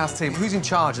front of house team? Who's in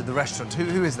charge of the restaurant?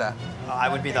 Who is that? I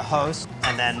would be the host,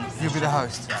 and then... You'll be the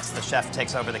host? Yes, the chef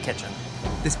takes over the kitchen.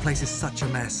 This place is such a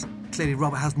mess. Clearly,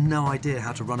 Robert has no idea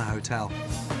how to run a hotel.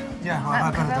 Yeah,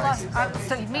 I've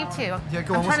So me too. Yeah,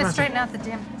 go on, I'm what's trying the to straighten out the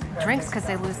damn drinks because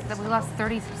we lost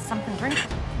 30-something drinks.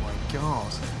 Oh, my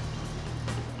God.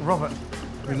 Robert,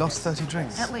 we lost 30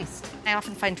 drinks. At least. I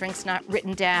often find drinks not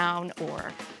written down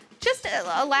or just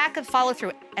a lack of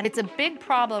follow-through. And it's a big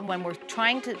problem when we're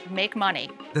trying to make money.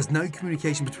 There's no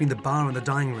communication between the bar and the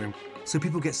dining room, so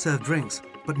people get served drinks,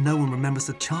 but no one remembers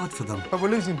to charge for them. But we're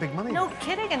losing big money. No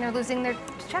kidding, and they're losing their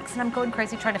checks, and I'm going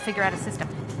crazy trying to figure out a system.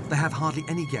 They have hardly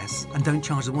any guests and don't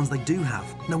charge the ones they do have.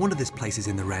 No wonder this place is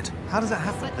in the red. How does that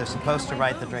happen? They're supposed to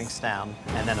write the drinks down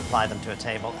and then apply them to a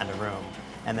table and a room,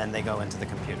 and then they go into the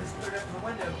computer.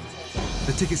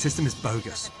 The ticket system is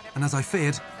bogus, and as I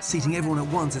feared, seating everyone at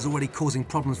once is already causing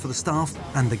problems for the staff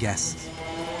and the guests.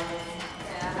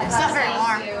 It's not very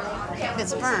warm.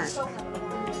 It's burnt.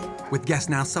 With guests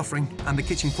now suffering and the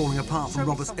kitchen falling apart from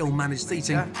Robert's ill-managed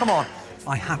seating, Yeah, come on.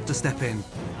 I have to step in.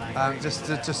 Just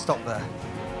stop there.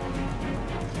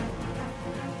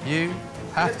 You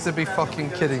have to be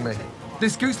fucking kidding me.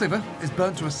 This goose liver is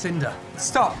burnt to a cinder.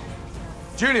 Stop.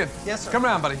 Julian. Yes, sir. Come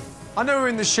round, buddy. I know we're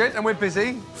in the shit and we're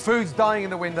busy. Food's dying in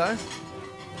the window.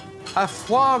 A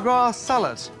foie gras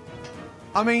salad.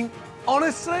 I mean,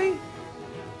 honestly,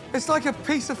 it's like a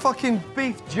piece of fucking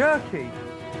beef jerky.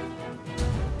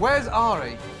 Where's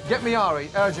Ari? Get me Ari,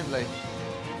 urgently.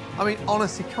 I mean,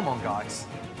 honestly, come on, guys.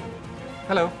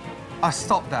 Hello. I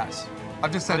stopped that.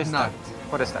 I've just said What is no. that?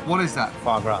 What is that? What is that?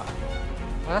 Foie gras.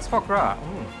 Well, that's foie gras.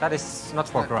 That is not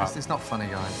foie gras. It's not funny,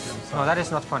 guys. No, that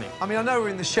is not funny. I mean, I know we're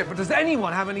in the shit, but does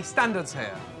anyone have any standards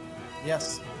here?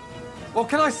 Yes. Well,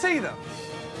 can I see them?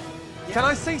 Yeah. Can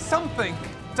I see something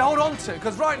to hold on to?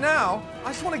 Because right now, I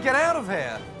just want to get out of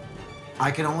here.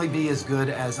 I can only be as good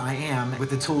as I am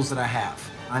with the tools that I have.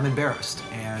 I'm embarrassed,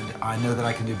 and I know that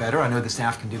I can do better. I know the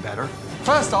staff can do better.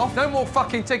 First off, no more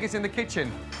fucking tickets in the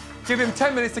kitchen. Give him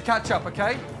 10 minutes to catch up,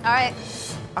 okay? All right.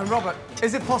 And Robert,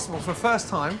 is it possible for the first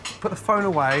time, put the phone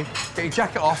away, get your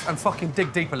jacket off, and fucking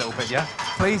dig deep a little bit, yeah?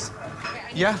 Please?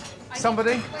 Yeah?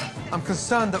 Somebody? I'm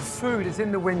concerned that food is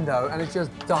in the window and it's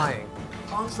just dying.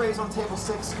 Entrees on table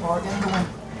 6 are in the window.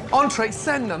 Entree,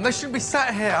 send them. They shouldn't be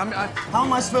sat here. How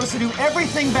am I supposed to do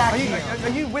everything back here? Are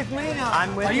you with me?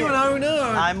 I'm with you. you. Are you an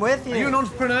owner? I'm with you. Are you an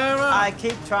entrepreneur? I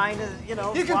keep trying to, you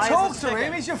know. You can talk to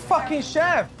him. He's your fucking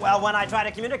chef. Well, when I try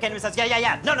to communicate, he says,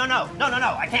 yeah. No,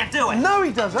 I can't do it. No,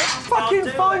 he doesn't. Fucking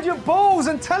find your balls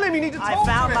and tell him you need to talk to him. I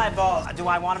found my balls. Do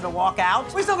I want him to walk out?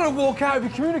 Well, he's not going to walk out if you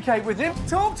communicate with him.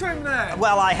 Talk to him then.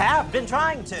 Well, I have been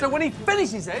trying to. So when he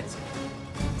finishes it,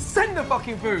 send the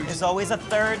fucking food. There's always a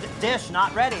third dish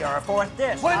not ready or a fourth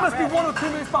dish. Well, it must be 1 or 2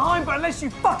 minutes behind, but unless you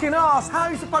fucking ask, how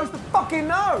are you supposed to fucking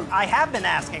know? I have been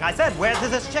asking. I said, where's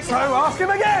this chicken? So ask him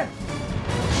again.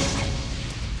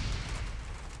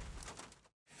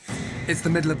 It's the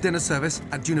middle of dinner service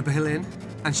at Juniper Hill Inn,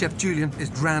 and Chef Julian is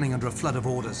drowning under a flood of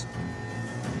orders.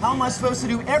 How am I supposed to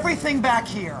do everything back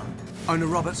here? Owner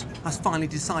Robert has finally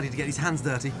decided to get his hands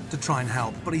dirty to try and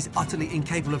help, but he's utterly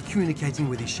incapable of communicating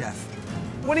with his chef.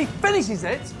 When he finishes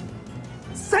it,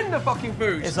 send the fucking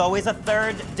food. There's always a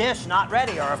third dish not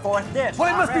ready or a fourth dish.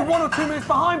 Well, it must be 1 or 2 minutes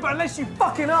behind, but unless you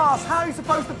fucking ask, how are you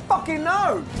supposed to fucking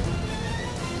know?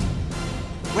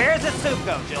 Where does the soup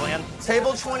go, Julian?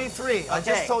 Table 23. Okay. I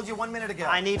just told you 1 minute ago.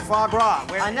 I need foie gras.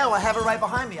 I know, I have it right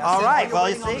behind me. All right, well,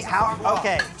 you see,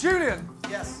 okay. Julian.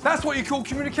 Yes. That's what you call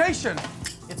communication.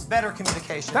 It's better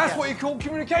communication. That's what you call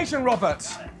communication, Robert.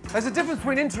 There's a difference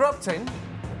between interrupting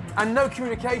and no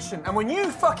communication. And when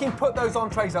you fucking put those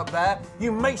entrees up there,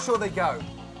 you make sure they go.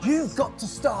 You've got to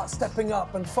start stepping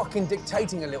up and fucking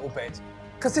dictating a little bit.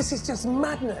 Because this is just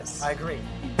madness. I agree.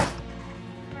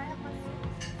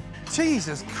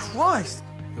 Jesus Christ.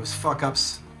 It was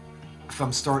fuck-ups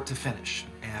from start to finish,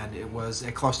 and it was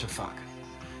a clusterfuck.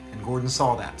 And Gordon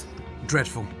saw that.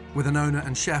 Dreadful. With an owner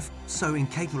and chef so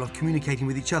incapable of communicating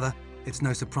with each other, it's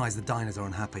no surprise the diners are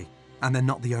unhappy. And they're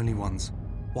not the only ones.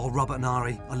 While Robert and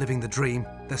Ari are living the dream,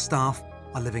 their staff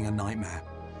are living a nightmare.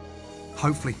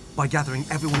 Hopefully, by gathering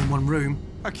everyone in one room,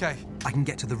 okay, I can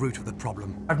get to the root of the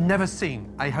problem. I've never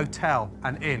seen a hotel,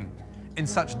 an inn, in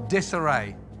such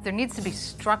disarray. There needs to be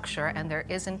structure, and there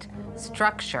isn't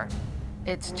structure.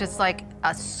 It's just like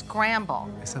a scramble.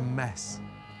 It's a mess.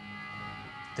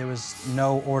 There was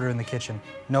no order in the kitchen.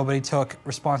 Nobody took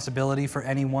responsibility for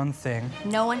any one thing.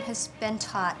 No one has been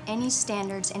taught any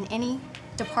standards in any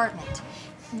department.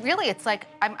 Really, it's like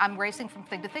I'm racing from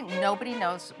thing to thing. Nobody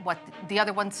knows what the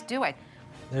other one's doing.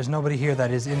 There's nobody here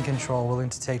that is in control, willing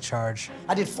to take charge.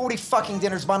 I did 40 fucking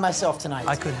dinners by myself tonight.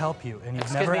 I could help you, and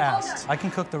you've never asked. I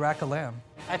can cook the rack of lamb.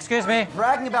 Excuse me.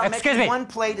 Bragging about making one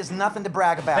plate is nothing to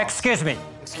brag about. Excuse me.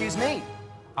 Excuse me.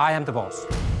 I am the boss.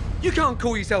 You can't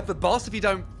call yourself the boss if you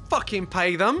don't fucking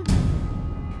pay them.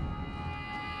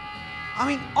 I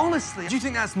mean, honestly, do you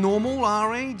think that's normal,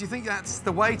 Ari? Do you think that's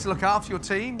the way to look after your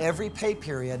team? Every pay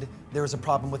period, there is a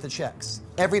problem with the checks.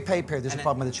 Every pay period, there's a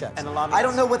problem with the checks. And a lot of I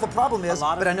don't know what the problem is,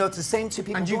 but I know it's the same two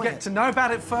people And you doing get to know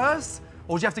about it first,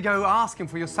 or do you have to go ask him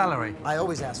for your salary? I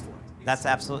always ask for it. That's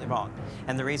absolutely wrong.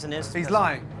 And the reason is... He's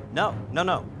lying. No,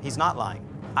 he's not lying.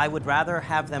 I would rather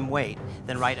have them wait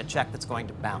than write a check that's going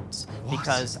to bounce. What?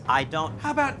 Because I don't...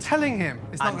 How about telling him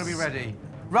it's not going to be ready?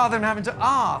 Rather than having to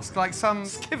ask, like some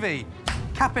skivvy.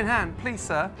 Cap in hand, please,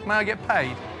 sir, may I get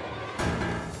paid?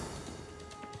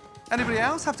 Anybody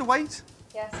else have to wait?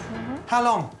 Yes. How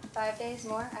long? 5 days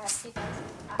more. I have 2 days.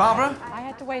 Barbara? I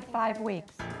had to wait 5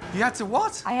 weeks. You had to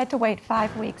what? I had to wait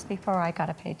 5 weeks before I got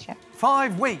a paycheck.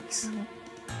 5 weeks?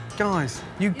 Guys,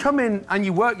 you come in and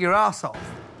you work your ass off.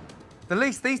 The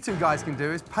least these two guys can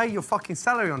do is pay your fucking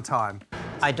salary on time.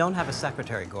 I don't have a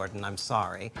secretary, Gordon, I'm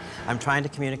sorry. I'm trying to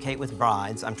communicate with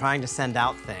brides. I'm trying to send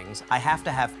out things. I have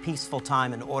to have peaceful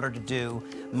time in order to do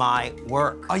my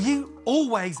work. Are you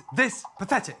always this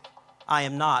pathetic? I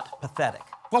am not pathetic.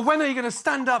 Well, when are you going to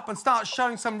stand up and start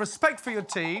showing some respect for your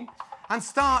team and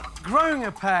start growing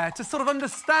a pair to sort of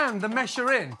understand the mess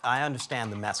you're in? I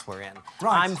understand the mess we're in.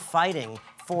 Right. I'm fighting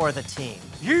for the team.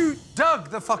 You dug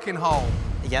the fucking hole.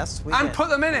 Yes, we and did. Put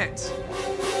them in it.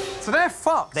 So they're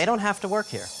fucked. They don't have to work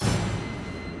here.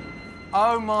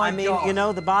 Oh, my God. I mean, you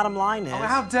know, the bottom line is... Oh,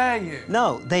 how dare you?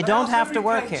 No, they don't have to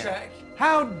work here.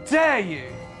 How dare you?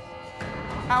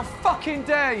 How fucking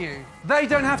dare you? They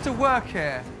don't have to work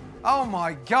here. Oh,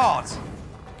 my God.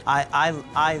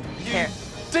 I care.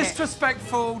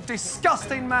 Disrespectful,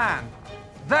 disgusting man.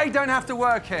 They don't have to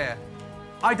work here.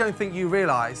 I don't think you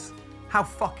realise how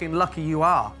fucking lucky you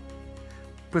are.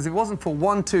 Because if it wasn't for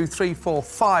 1, 2, 3, 4,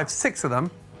 5, 6 of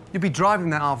them, you'd be driving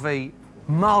that RV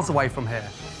miles away from here.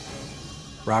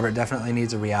 Robert definitely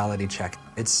needs a reality check.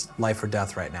 It's life or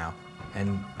death right now.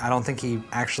 And I don't think he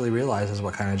actually realizes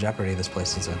what kind of jeopardy this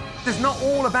place is in. It's not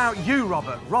all about you,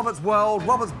 Robert. Robert's world,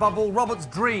 Robert's bubble, Robert's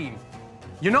dream.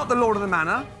 You're not the Lord of the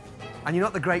Manor, and you're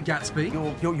not the Great Gatsby.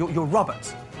 You're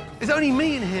Robert. It's only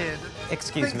me in here.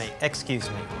 Excuse me, excuse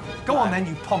me. Go on then,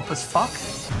 you pompous fuck.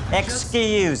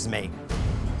 Excuse me.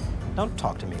 Don't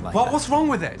talk to me like that. What's wrong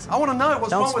with it? I want to know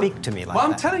what's wrong with it. Don't speak to me like that.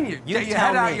 that. I'm telling you, get your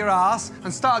head out your ass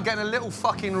and start getting a little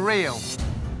fucking real.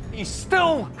 You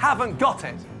still haven't got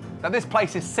it, that this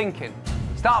place is sinking.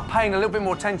 Start paying a little bit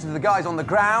more attention to the guys on the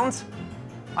ground.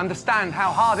 Understand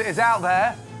how hard it is out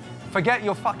there. Forget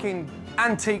your fucking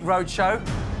antique roadshow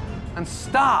and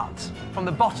start from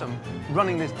the bottom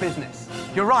running this business.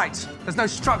 You're right, there's no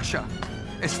structure.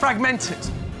 It's fragmented.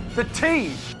 The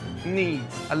team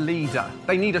needs a leader.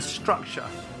 They need a structure.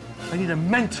 They need a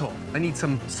mentor. They need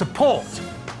some support.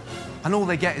 And all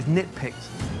they get is nitpicked.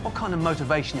 What kind of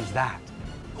motivation is that?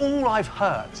 All I've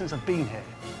heard since I've been here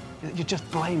is that you're just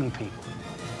blaming people.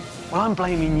 Well, I'm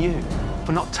blaming you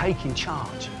for not taking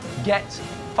charge. Get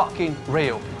fucking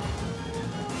real.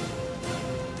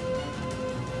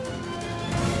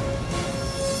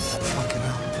 Fucking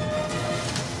hell.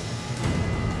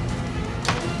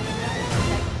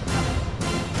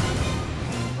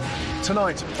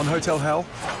 Tonight on Hotel Hell,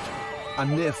 a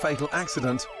near-fatal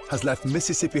accident has left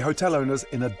Mississippi hotel owners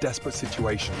in a desperate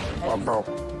situation. I broke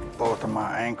both of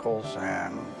my ankles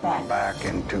and my back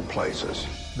in 2 places.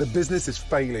 The business is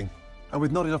failing, and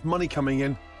with not enough money coming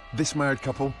in, this married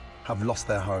couple have lost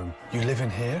their home. You live in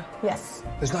here? Yes.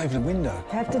 There's not even a window.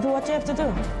 You have to do what you have to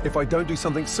do. If I don't do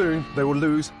something soon, they will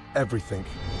lose everything.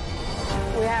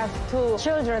 We have 2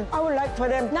 children. I would like for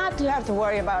them not to have to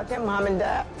worry about their mom and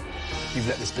dad. You've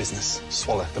let this business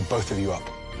swallow the both of you up.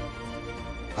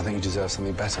 I think you deserve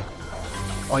something better.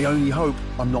 I only hope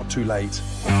I'm not too late.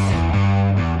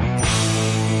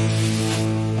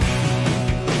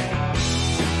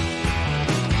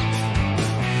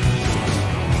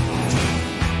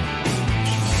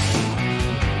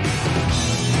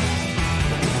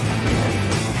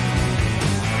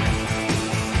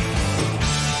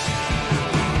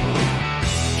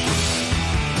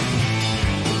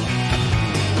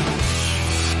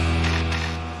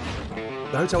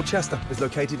 The Hotel Chester is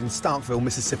located in Starkville,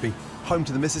 Mississippi, home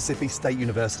to the Mississippi State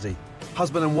University.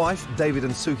 Husband and wife, David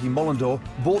and Sukie Mollendor,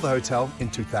 bought the hotel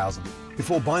in 2000.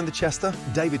 Before buying the Chester,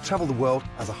 David travelled the world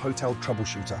as a hotel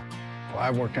troubleshooter. Well,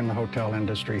 I've worked in the hotel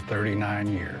industry 39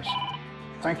 years.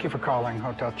 Thank you for calling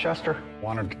Hotel Chester.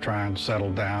 Wanted to try and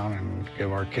settle down and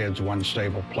give our kids one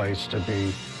stable place to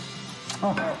be.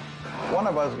 Oh, one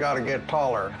of us got to get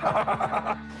taller.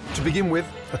 To begin with,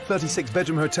 the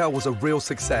 36-bedroom hotel was a real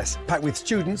success, packed with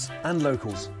students and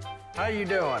locals. How you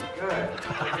doing? Good.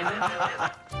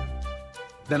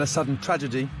 Then a sudden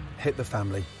tragedy hit the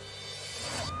family.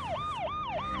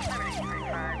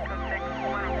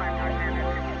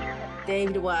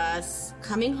 David was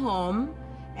coming home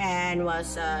and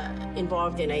was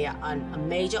involved in a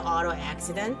major auto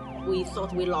accident. We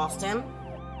thought we lost him.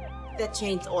 That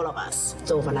changed all of us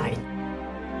overnight.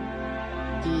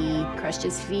 He crushed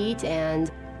his feet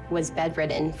and was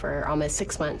bedridden for almost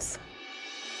 6 months.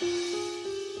 It's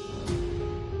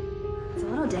a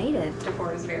little dated.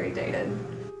 Decor is very dated.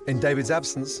 In David's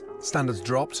absence, standards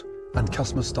dropped and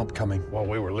customers stopped coming. Well,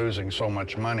 we were losing so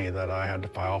much money that I had to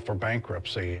file for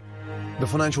bankruptcy. The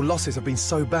financial losses have been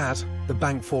so bad, the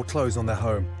bank foreclosed on their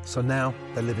home. So now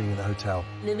they're living in the hotel.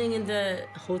 Living in the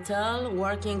hotel,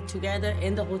 working together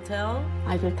in the hotel,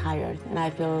 I feel tired and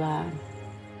I feel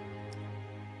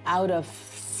out of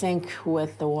sync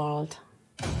with the world.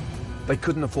 They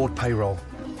couldn't afford payroll,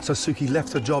 so Sukie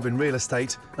left her job in real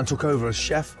estate and took over as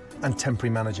chef and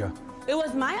temporary manager. It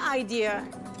was my idea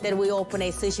that we open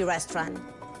a sushi restaurant.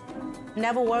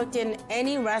 Never worked in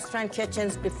any restaurant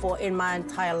kitchens before in my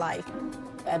entire life,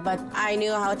 but I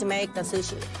knew how to make the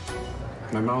sushi.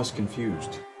 My mouth's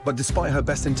confused. But despite her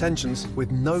best intentions,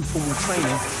 with no formal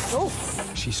training,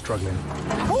 she's struggling.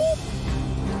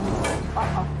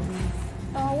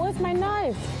 Oh, where's my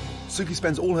knife? Sukie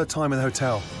spends all her time in the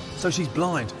hotel, so she's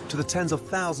blind to the tens of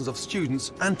thousands of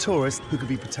students and tourists who could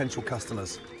be potential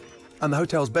customers. And the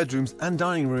hotel's bedrooms and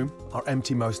dining room are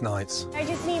empty most nights. I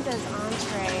just need those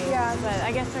entrees. Yeah, but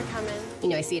I guess they're coming. You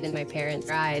know, I see it in my parents'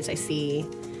 eyes. I see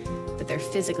that they're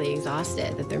physically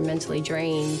exhausted, that they're mentally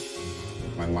drained.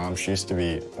 My mom, she used to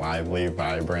be lively,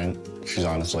 vibrant. She's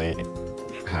honestly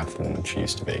half the woman she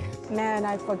used to be. Man,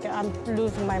 I forget. I'm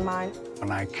losing my mind.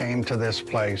 When I came to this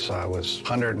place, I was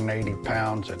 180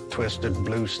 pounds at twisted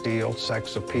blue steel,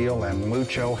 sex appeal, and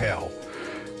mucho hell.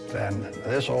 Then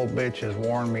this old bitch has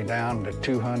worn me down to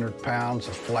 200 pounds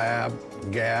of flab,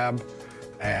 gab,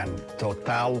 and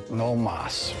total no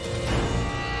mas.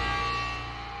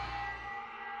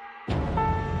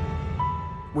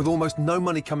 With almost no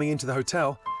money coming into the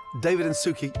hotel, David and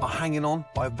Sukie are hanging on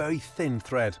by a very thin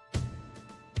thread.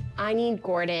 I need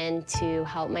Gordon to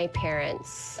help my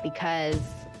parents because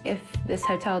if this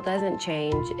hotel doesn't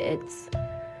change,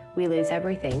 we lose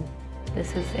everything.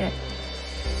 This is it.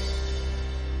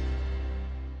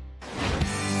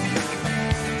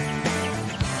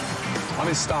 I'm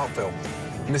in Starkville,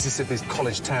 Mississippi's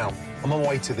college town. I'm on my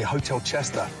way to the Hotel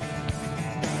Chester,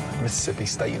 Mississippi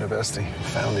State University,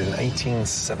 founded in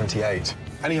 1878.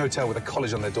 Any hotel with a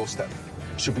college on their doorstep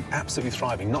should be absolutely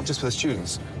thriving, not just for the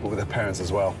students, but with their parents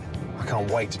as well. I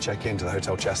can't wait to check into the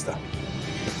Hotel Chester.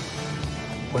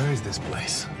 Where is this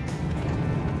place?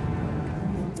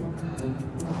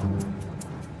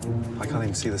 I can't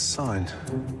even see the sign.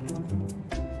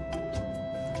 Okay,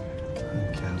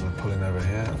 I'm gonna pull in over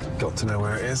here. Got to know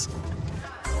where it is.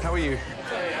 How are you?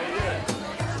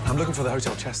 I'm looking for the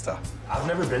Hotel Chester. I've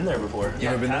never been there before. You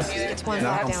never been there? It's one No,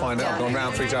 block I'll down. find it. I've gone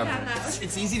round 3 times.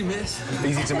 It's easy to miss.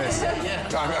 Easy to miss.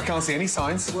 Yeah. I can't see any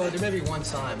signs. Well, there may be one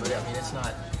sign, but I mean, it's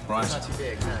not. Right. It's not too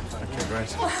big. No. Okay,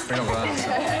 great. Bring on that.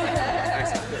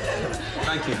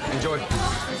 Thank you. Enjoy.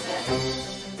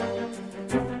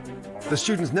 The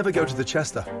students never go to the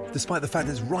Chester, despite the fact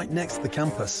it's right next to the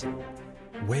campus.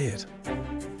 Weird.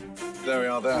 There we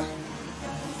are there.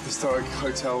 Historic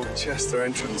Hotel Chester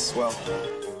entrance. Well,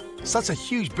 such a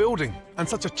huge building and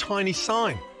such a tiny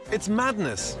sign. It's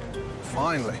madness.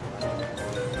 Finally.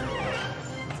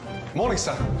 Morning,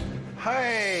 sir.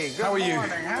 Hey, good How are you?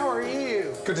 morning. How are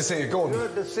you? Good to see you, Gordon.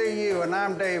 Good to see you, and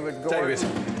I'm David Gordon.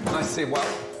 David, nice to see you.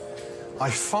 Well,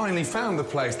 I finally found the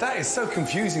place. That is so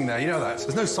confusing there, you know that?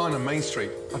 There's no sign on Main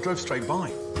Street. I drove straight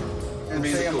by. And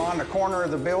see him on the corner of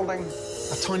the building?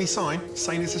 A tiny sign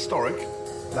saying it's historic.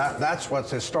 That's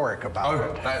what's historic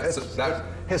about it. That's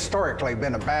historically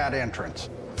been a bad entrance.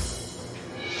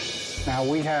 Now,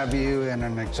 we have you in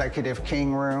an executive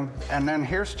king room, and then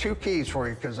here's 2 keys for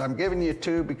you, because I'm giving you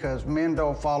 2 because men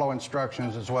don't follow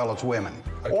instructions as well as women.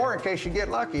 Okay. Or in case you get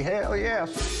lucky, hell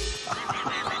yes.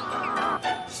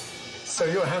 So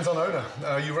you're a hands-on owner.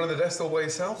 You run the desk all by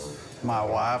yourself? My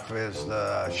wife is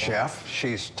the chef.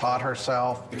 She's taught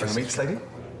herself. You can meet lady?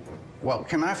 Well,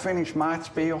 can I finish my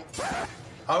spiel?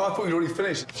 Oh, I thought you'd already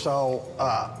finished. So,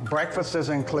 breakfast is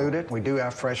included. We do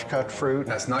have fresh cut fruit.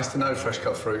 That's nice to know, fresh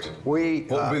cut fruit. What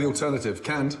would be the alternative?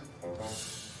 Canned?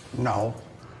 No.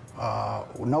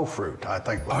 No fruit, I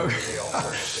think. I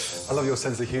love your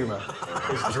sense of humour.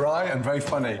 It's dry and very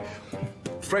funny.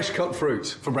 Fresh cut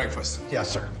fruit for breakfast? Yes,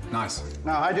 sir. Nice.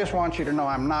 Now, I just want you to know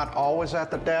I'm not always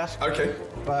at the desk. Okay.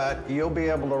 But you'll be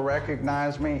able to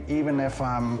recognize me even if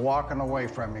I'm walking away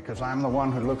from you, because I'm the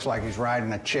one who looks like he's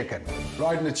riding a chicken.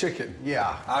 Riding a chicken?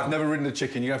 Yeah. I've never ridden a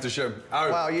chicken. You have to show me.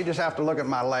 Oh. Well, you just have to look at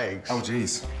my legs. Oh,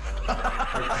 jeez.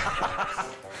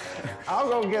 I'll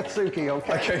go get Sukie,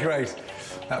 okay? Okay, great.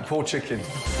 That poor chicken.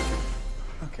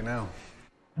 Okay, now.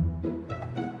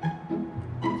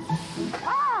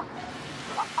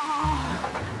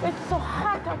 It's so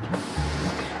hot up here.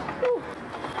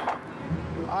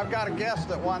 I've got a guest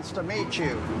that wants to meet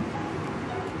you.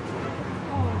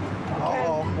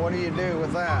 Uh-oh, what do you do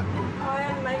with that? I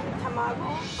am making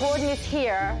tamago. Gordon is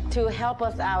here to help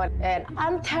us out, and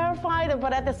I'm terrified,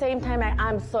 but at the same time,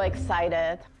 I'm so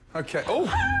excited. Okay. Oh!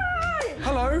 Hi!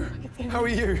 Hello. How are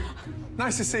you?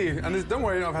 Nice to see you. And don't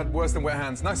worry, I've had worse than wet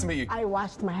hands. Nice to meet you. I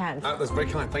washed my hands. That's very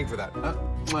kind. Thank you for that.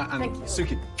 And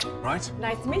Sukie, right?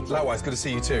 Nice to meet you. Likewise, good to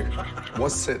see you too.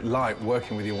 What's it like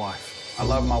working with your wife? I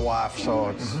love my wife, so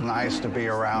it's nice to be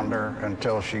around her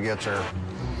until she gets her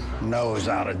nose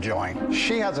out of joint.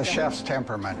 She has a chef's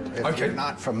temperament. If you're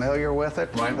not familiar with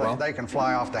it, they can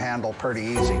fly off the handle pretty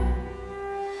easy.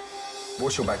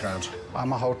 What's your background?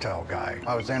 I'm a hotel guy.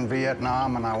 I was in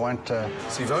Vietnam and I went to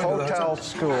hotel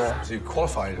school. So you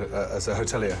qualified as a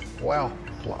hotelier? Well,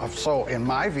 so in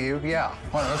my view, yeah.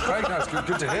 Well, that's great. That's good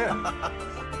to hear.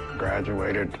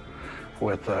 Graduated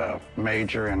with a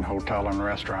major in hotel and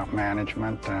restaurant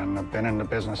management, and I've been in the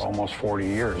business almost 40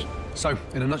 years. So,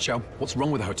 in a nutshell, what's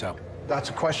wrong with the hotel? That's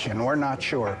a question. We're not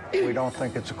sure. We don't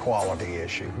think it's a quality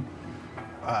issue.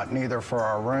 Neither for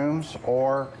our rooms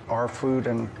or our food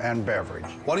and beverage.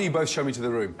 Why don't you both show me to the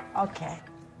room? Okay.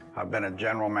 I've been a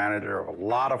general manager of a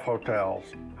lot of hotels.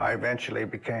 I eventually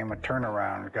became a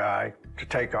turnaround guy to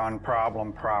take on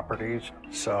problem properties.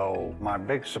 So my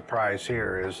big surprise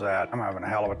here is that I'm having a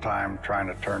hell of a time trying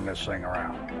to turn this thing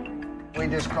around. We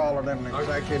just call it an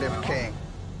executive king.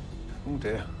 Oh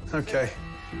dear. Okay.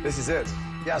 This is it?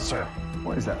 Yes, sir.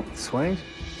 What is that? Suede?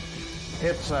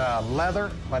 It's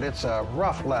leather, but it's a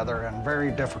rough leather and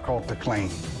very difficult to clean.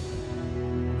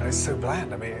 And it's so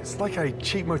bland. I mean, it's like a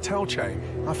cheap motel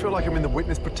chain. I feel like I'm in the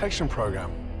witness protection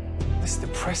program. This is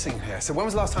depressing here. So when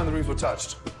was the last time the rooms were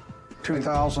touched?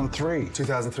 2003.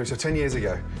 2003, so 10 years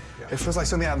ago. It feels like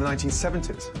something out of the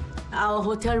 1970s. Our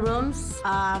hotel rooms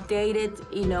are dated,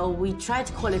 you know, we try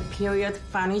to call it period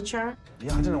furniture.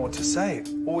 Yeah, I don't know what to say. It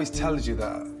always tells you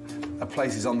that a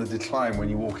place is on the decline when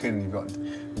you walk in. You've got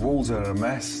walls that are a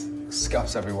mess,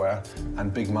 scuffs everywhere,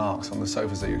 and big marks on the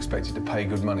sofas that you're expected to pay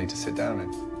good money to sit down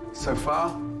in. So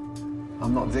far,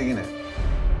 I'm not digging it.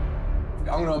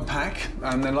 I'm going to unpack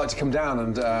and then like to come down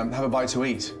and have a bite to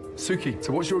eat. Sukie,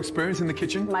 so what's your experience in the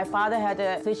kitchen? My father had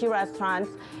a sushi restaurant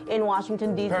in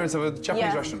Washington, D.C. Parents have a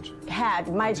Japanese restaurant? Had.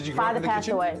 My father passed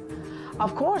away.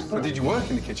 Of course. So did you work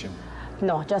in the kitchen?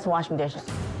 No, just washing dishes.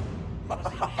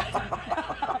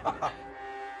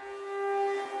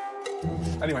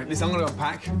 Anyway, listen, I'm going to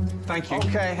unpack. Thank you.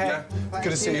 Okay, hey. Yeah.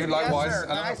 Good to see you, likewise. Yes, sir.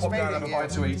 And I'll pop down and have a bite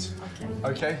to eat.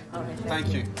 Okay?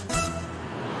 Thank you.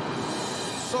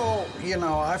 So, you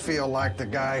know, I feel like the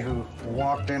guy who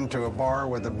walked into a bar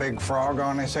with a big frog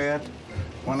on his head,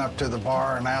 went up to the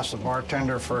bar and asked the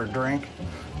bartender for a drink.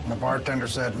 And the bartender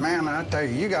said, "Man, I tell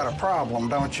you, you got a problem,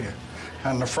 don't you?"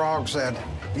 And the frog said,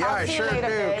 "Yeah, I sure do.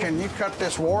 Babe. Can you cut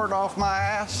this wart off my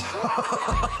ass?"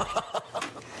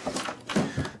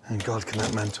 And God, can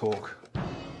that man talk?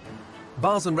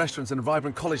 Bars and restaurants in a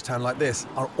vibrant college town like this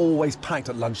are always packed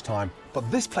at lunchtime. But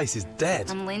this place is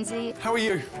dead. I'm Lindsay. How are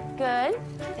you? Good.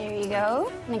 There you go.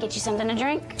 I'm gonna get you something to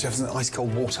drink. Do you have some ice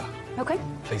cold water? Okay.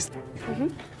 Please.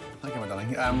 Thank you, my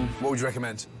darling. What would you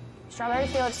recommend? Strawberry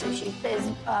field sushi is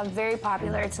very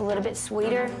popular. It's a little bit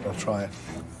sweeter. I'll try it.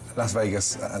 Las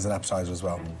Vegas as an appetizer as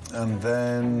well. And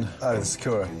then, oh, the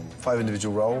Sakura. 5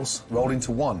 individual rolls, rolled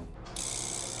into one.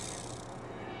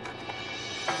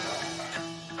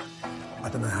 I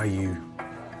don't know how you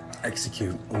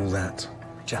execute all that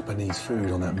Japanese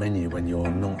food on that menu when you're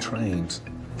not trained.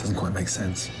 Doesn't quite make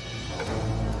sense.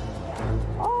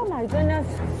 Oh my goodness.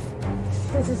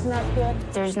 This is not good.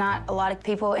 There's not a lot of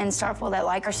people in Starkville that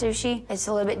like our sushi. It's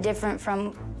a little bit different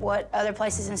from what other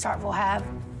places in Starkville have.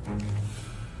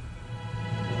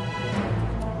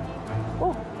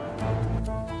 Oh.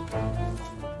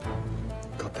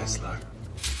 God, they're slow.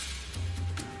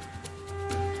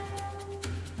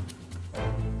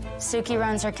 Sukie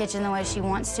runs her kitchen the way she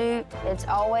wants to. It's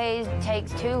always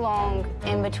takes too long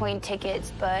in between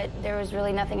tickets, but there was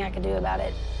really nothing I could do about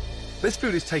it. This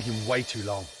food is taking way too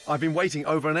long. I've been waiting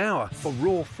over an hour for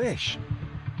raw fish.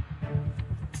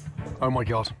 Oh my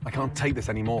God, I can't take this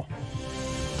anymore.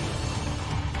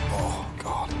 Oh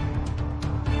God.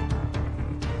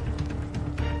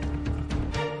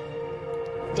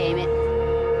 Damn it.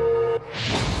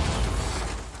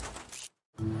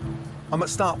 I'm at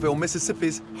Starkville,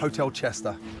 Mississippi's Hotel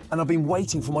Chester, and I've been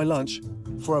waiting for my lunch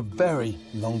for a very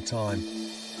long time.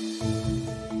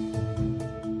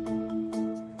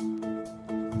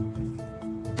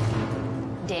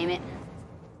 Damn it.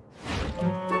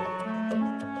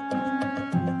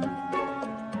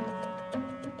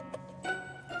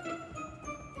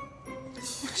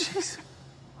 Jeez.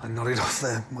 I nodded off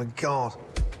there, my God.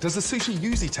 Does the sushi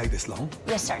usually take this long?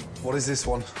 Yes, sir. What is this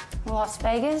one? Las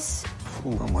Vegas.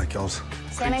 Ooh, oh my God.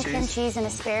 Salmon, cream cheese, and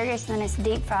asparagus, and then it's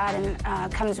deep fried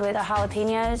and comes with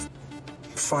jalapenos.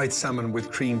 Fried salmon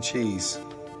with cream cheese.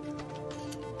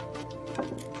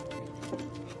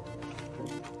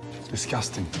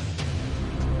 Disgusting.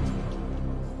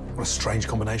 What a strange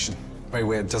combination. Very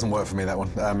weird. Doesn't work for me, that one.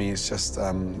 I mean, it's just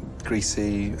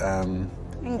greasy. We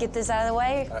can get this out of the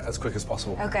way? As quick as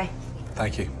possible. Okay.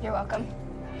 Thank you. You're welcome.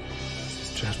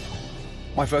 It's dreadful.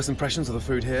 My first impressions of the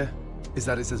food here is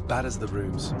that it's as bad as the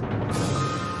rooms.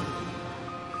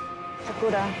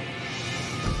 Sakura.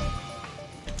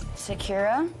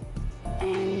 Sakura.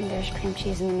 And there's cream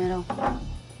cheese in the middle.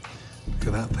 Look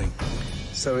at that thing.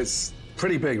 So it's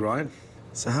pretty big, right?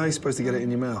 So how are you supposed to get it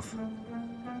in your mouth?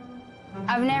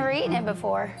 I've never eaten it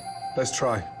before. Let's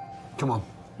try. Come on.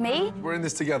 Me? We're in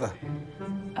this together.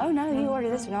 Oh, no, you order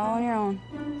this one all on your own.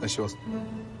 That's yours.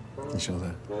 It's yours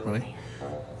there. Ready?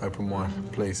 Open wide,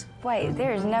 please. Wait,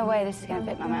 there is no way this is going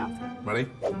to fit my mouth. Ready?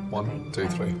 1, 2,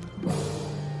 3.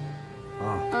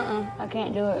 Oh. I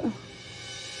can't do it.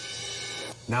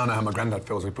 Now I know how my granddad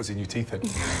feels when he puts his new teeth in.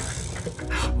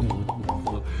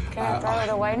 Can I throw it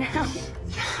away now?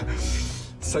 Yeah.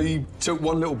 So you took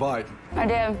one little bite? I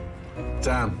did.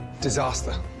 Damn.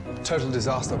 Disaster. Total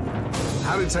disaster.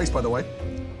 How did it taste, by the way?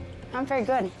 I'm very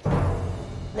good.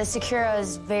 The Sakura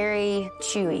is very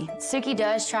chewy. Sukie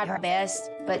does try her best,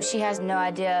 but she has no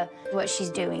idea what she's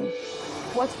doing.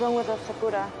 What's wrong with the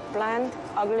Sakura? Bland?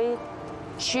 Ugly?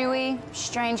 Chewy,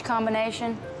 strange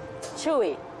combination.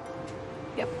 Chewy?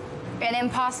 Yep. And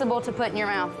impossible to put in your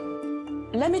mouth.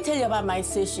 Let me tell you about my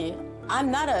sushi.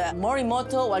 I'm not a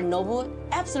Morimoto or Nobu.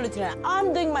 Absolutely not.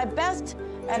 I'm doing my best,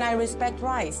 and I respect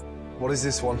rice. What is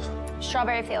this one?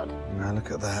 Strawberry field. Now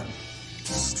look at that.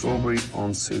 Strawberry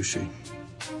on sushi.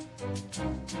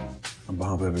 On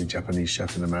behalf of every Japanese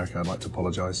chef in America, I'd like to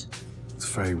apologise. It's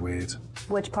very weird.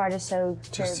 Which part is so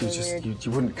terribly weird?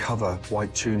 You wouldn't cover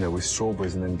white tuna with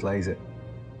strawberries and then glaze it.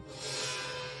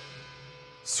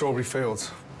 Strawberry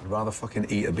fields. I'd rather fucking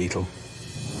eat a beetle.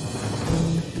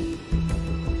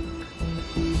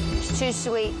 It's too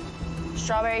sweet.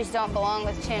 Strawberries don't belong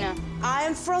with tuna. I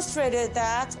am frustrated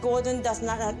that Gordon does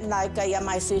not like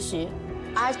my sushi.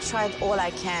 I've tried all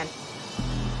I can.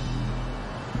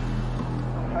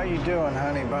 How you doing,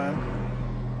 honey bun?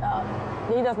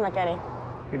 He doesn't like any.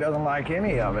 He doesn't like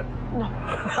any of it.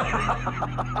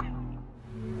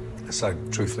 So,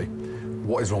 truthfully,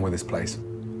 what is wrong with this place?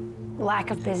 Lack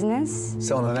of business.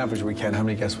 So on an average weekend, how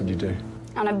many guests would you do?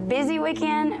 On a busy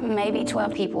weekend, maybe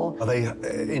 12 people. Are they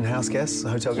in-house guests,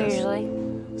 hotel guests? Usually.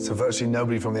 So virtually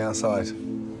nobody from the outside?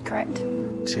 Correct.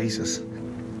 Jesus.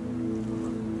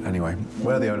 Anyway,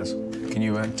 where are the owners? Can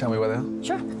you tell me where they are?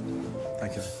 Sure.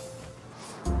 Thank you.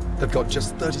 They've got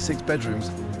just 36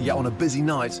 bedrooms, yet on a busy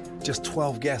night, just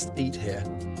 12 guests eat here.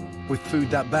 With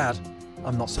food that bad,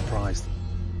 I'm not surprised.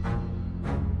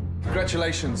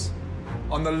 Congratulations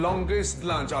on the longest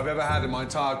lunch I've ever had in my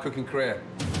entire cooking career.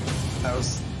 That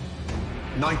was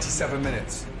 97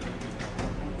 minutes.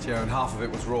 You know, and half of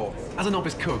it was raw. As a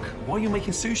novice cook, why are you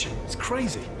making sushi? It's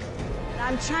crazy.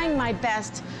 I'm trying my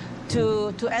best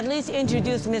to at least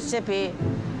introduce Mississippi.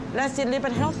 Let's eat a little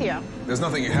bit healthier. There's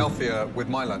nothing healthier with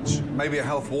my lunch. Maybe a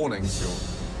health warning.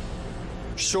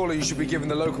 Surely you should be giving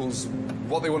the locals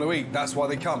what they want to eat. That's why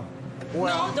they come.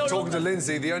 Well, no, talking to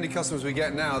Lindsay, the only customers we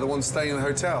get now are the ones staying in the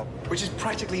hotel, which is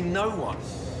practically no one.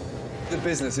 The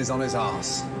business is on its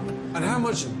arse. And how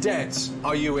much debt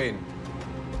are you in?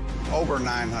 Over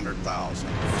 $900,000.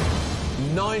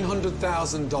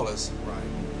 $900,000. Right.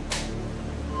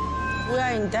 We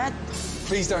are in debt.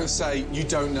 Please don't say you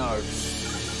don't know.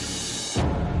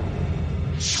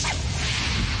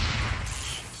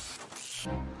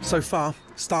 So far,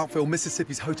 Starkville,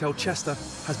 Mississippi's Hotel Chester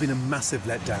has been a massive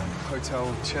letdown.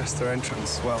 Hotel Chester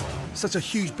entrance, well, such a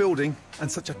huge building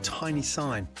and such a tiny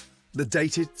sign. The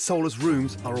dated, soulless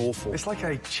rooms are awful. It's like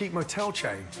a cheap motel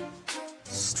chain.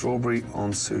 Strawberry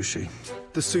on sushi.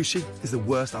 The sushi is the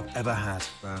worst I've ever had.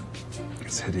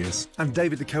 It's hideous. And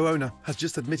David, the co-owner, has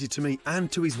just admitted to me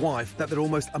and to his wife that they're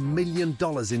almost $1 million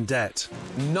in debt.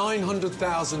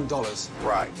 $900,000.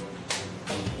 Right.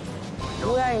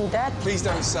 We are in debt. Please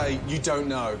don't say you don't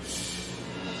know.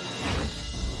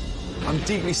 I'm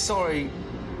deeply sorry,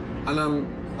 and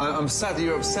I'm sad that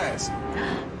you're upset.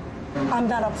 I'm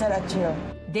not upset at you.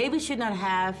 David should not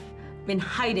have been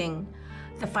hiding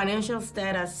the financial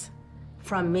status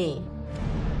from me.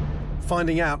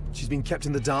 Finding out she's been kept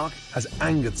in the dark has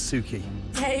angered Sukie.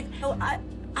 Dave, I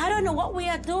don't know what we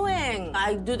are doing.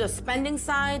 I do the spending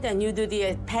side and you do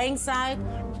the paying side.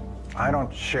 I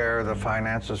don't share the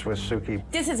finances with Sukie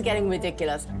This is getting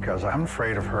ridiculous. because I'm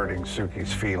afraid of hurting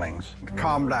Sukie's feelings.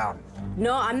 Calm down.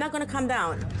 No, I'm not going to come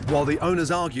down. While the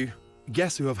owners argue,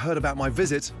 guests who have heard about my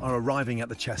visit are arriving at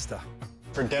the Chester.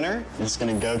 For dinner, I'm just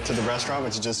gonna go to the restaurant,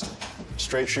 which is just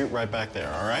straight shoot right back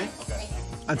there, all right? Okay.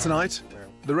 And tonight,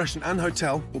 the restaurant and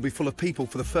hotel will be full of people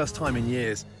for the first time in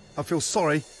years. I feel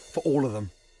sorry for all of them.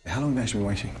 How long have you actually been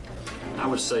waiting? I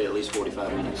would say at least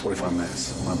 45 minutes. 45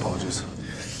 minutes. My apologies.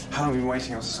 How long have you been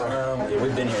waiting? I'm sorry. Yeah,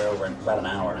 we've been here over about an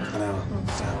hour. An hour.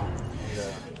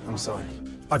 I'm sorry.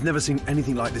 I've never seen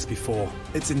anything like this before.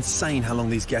 It's insane how long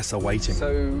these guests are waiting.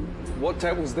 So, what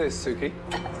table's this, Sukie?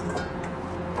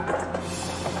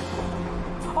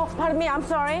 Oh, pardon me, I'm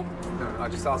sorry. No, I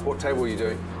just asked what table are you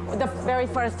doing? The very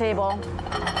first table.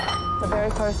 The very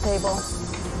first table.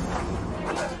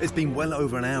 It's been well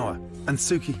over an hour, and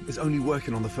Sukie is only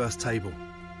working on the first table.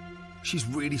 She's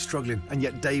really struggling, and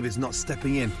yet David's not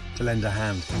stepping in to lend a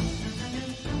hand.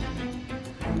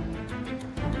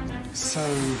 So,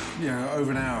 you know,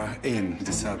 over an hour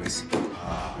into service.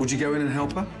 Would you go in and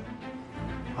help her?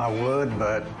 I would,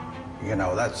 but, you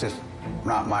know, that's just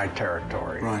not my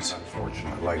territory. Right.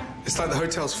 Unfortunately. It's like the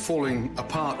hotel's falling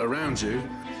apart around you.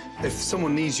 If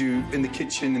someone needs you in the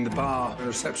kitchen, in the bar, the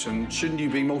reception, shouldn't you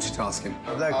be multitasking?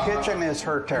 The kitchen is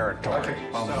her territory. Okay,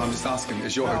 well, I'm just asking,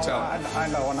 it's your hotel. I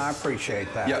know, and I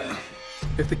appreciate that. Yeah.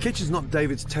 If the kitchen's not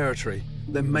David's territory,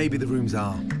 then maybe the rooms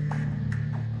are.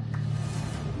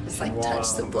 Just like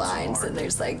touch the blinds and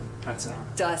there's like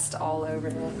dust all over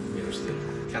it. Yeah, there's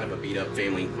kind of a beat up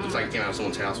family. Looks like it came out of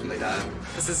someone's house when they died.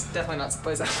 This is definitely not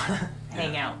supposed to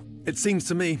hang out. It seems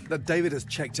to me that David has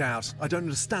checked out. I don't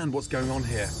understand what's going on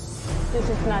here. This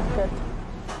is not good.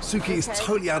 Sukie is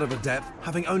totally out of her depth,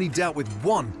 having only dealt with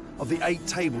one of the 8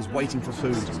 tables waiting for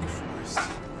food.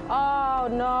 Oh,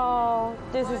 no.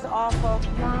 This is awful.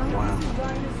 Mom? Wow.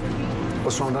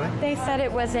 What's wrong, Danny? They said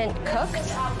it wasn't cooked.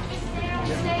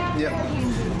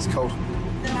 Yeah, it's cold.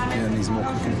 Yeah, it needs more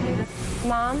cooking.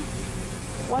 Mom?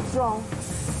 What's wrong?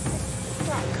 It's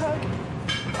not cooked.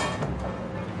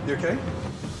 You okay?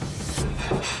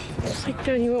 I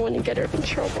don't even want to get her in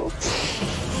trouble.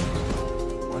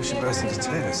 Why is she bursting into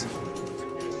tears?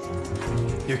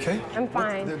 You okay? I'm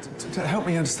fine. Help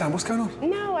me understand. What's going on?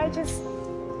 No, I just...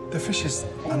 The fish is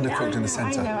undercooked in the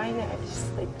centre. I know. I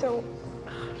just, like, don't...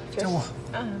 Don't what?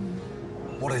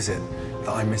 What is it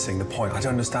that I'm missing? The point? I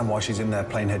don't understand why she's in there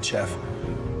playing head chef.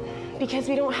 Because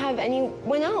we don't have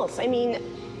anyone else. I mean,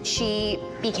 she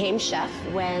became chef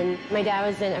when my dad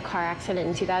was in a car accident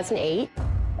in 2008.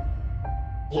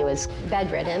 He was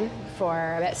bedridden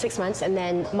for about 6 months, and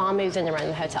then Mom moved in to run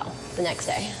the hotel the next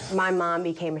day. My mom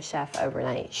became a chef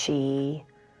overnight. She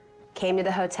came to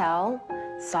the hotel,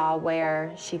 saw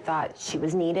where she thought she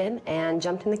was needed, and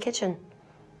jumped in the kitchen.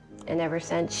 And ever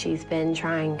since, she's been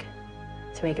trying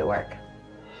to make it work.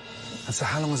 And so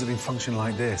how long has it been functioning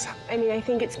like this? I mean, I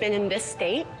think it's been in this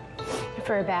state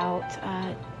for about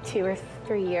 2 or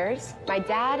 3 years. My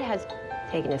dad has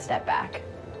taken a step back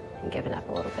and given up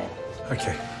a little bit.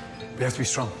 Okay, we have to be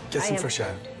strong. Get some fresh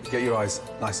air. Get your eyes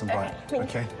nice and bright,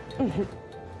 okay?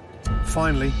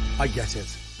 Finally, I get it.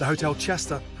 The Hotel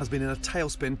Chester has been in a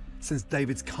tailspin since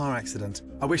David's car accident.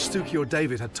 I wish Sukie or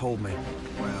David had told me.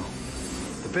 Wow.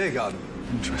 The beer garden.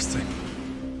 Interesting.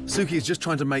 Sukie is just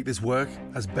trying to make this work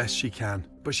as best she can,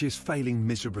 but she is failing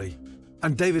miserably.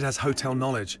 And David has hotel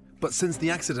knowledge, but since the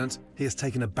accident, he has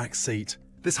taken a back seat.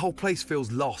 This whole place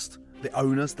feels lost. The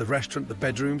owners, the restaurant, the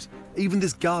bedrooms, even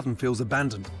this garden feels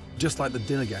abandoned, just like the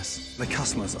dinner guests. The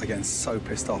customers are getting so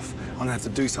pissed off. I'm gonna have to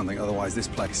do something, otherwise this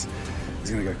place is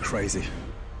gonna go crazy.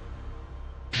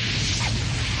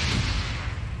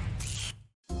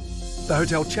 The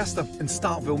Hotel Chester in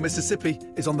Starkville, Mississippi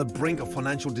is on the brink of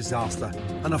financial disaster,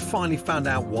 and I finally found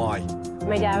out why.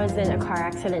 My dad was in a car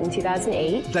accident in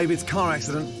 2008. David's car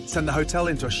accident sent the hotel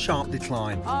into a sharp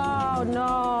decline. Oh,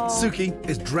 no. Sukie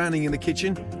is drowning in the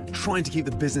kitchen, trying to keep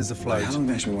the business afloat. How long have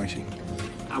you actually been waiting?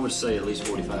 I would say at least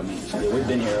 45 minutes. We've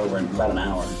been here over about an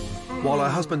hour. While her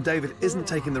husband David isn't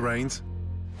taking the reins,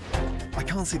 I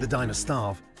can't see the diner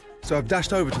starve, so I've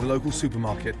dashed over to the local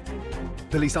supermarket.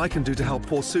 The least I can do to help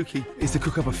poor Sukie is to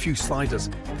cook up a few sliders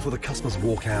before the customers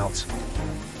walk out.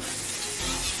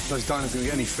 Those diners don't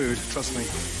get any food, trust me.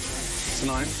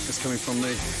 Tonight, it's coming from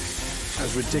me.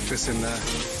 That's ridiculous in there.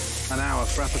 An hour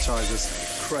for appetizers.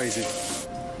 Crazy.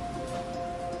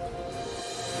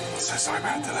 So sorry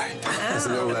about the delay. There's a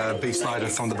little beef slider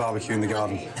from the barbecue in the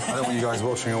garden. I don't want you guys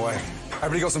washing away.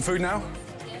 Everybody got some food now?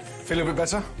 Feel a little bit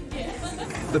better?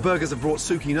 The burgers have brought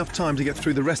Sukie enough time to get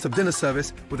through the rest of dinner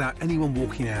service without anyone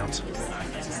walking out.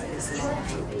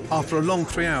 After a long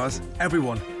 3 hours,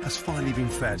 everyone has finally been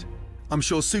fed. I'm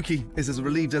sure Sukie is as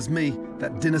relieved as me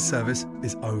that dinner service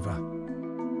is over.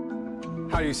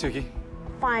 How are you, Sukie?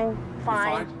 Fine.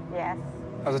 Fine? Yes.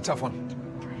 That was a tough one.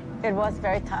 It was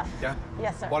very tough. Yeah?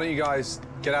 Yes, sir. Why don't you guys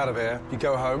get out of here, you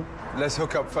go home, let's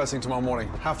hook up first thing tomorrow morning.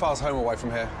 How far's home away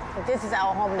from here? This is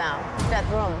our home now, that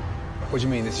room. What do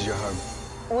you mean this is your home?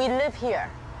 We live here.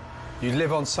 You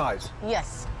live on site?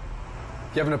 Yes.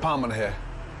 You have an apartment here?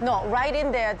 No, right in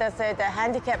there, there's the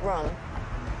handicap room.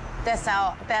 That's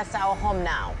our home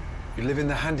now. You live in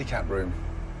the handicap room?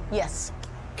 Yes.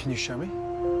 Can you show me?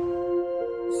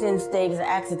 Since Dave's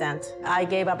accident, I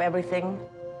gave up everything.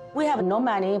 We have no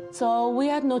money, so we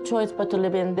had no choice but to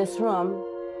live in this room.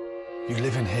 You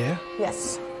live in here?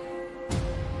 Yes.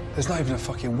 There's not even a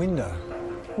fucking window.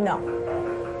 No.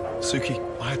 Sukie,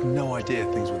 I had no idea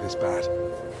things were this bad.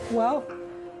 Well,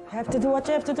 you have to do what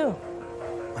you have to do.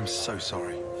 I'm so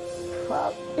sorry.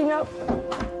 Well, you know,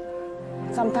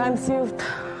 sometimes you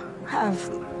have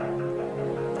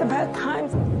the bad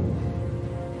times.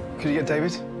 Could you get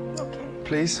David? Okay.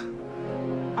 Please?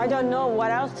 I don't know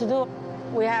what else to do.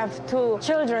 We have 2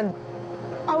 children.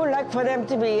 I would like for them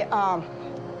to be,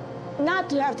 not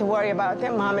to have to worry about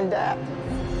their mom and dad.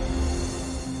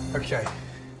 Okay.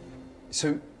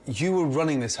 So you were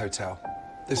running this hotel.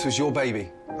 This was your baby.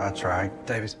 That's right.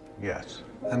 David? Yes.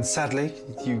 And sadly,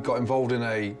 you got involved in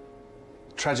a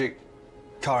tragic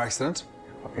car accident.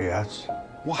 Yes.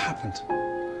 What happened?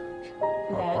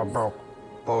 I broke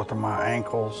both of my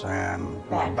ankles and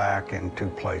my back in 2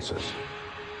 places.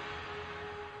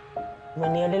 We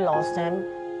nearly lost him.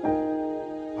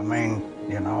 I mean,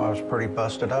 you know, I was pretty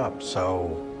busted up, so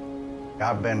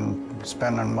I've been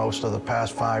spending most of the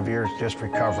past 5 years just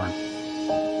recovering.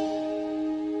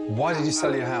 Why did you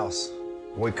sell your house?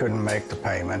 We couldn't make the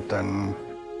payment, and...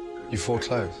 You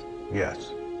foreclosed?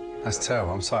 Yes. That's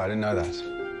terrible. I'm sorry, I didn't know that.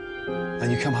 And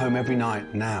you come home every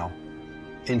night now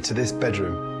into this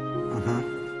bedroom.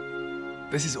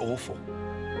 This is awful.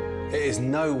 It is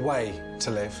no way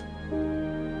to live.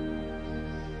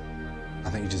 I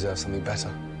think you deserve something better.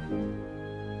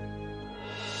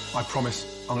 I promise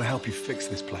I'm going to help you fix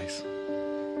this place.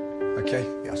 Okay?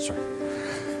 Yes, sir.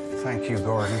 Thank you,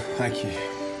 Gordon. Thank you.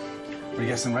 Will you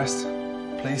get some rest,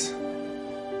 please?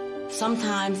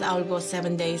 Sometimes I'll go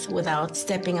 7 days without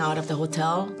stepping out of the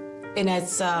hotel, and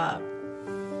it's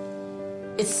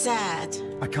sad.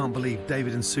 I can't believe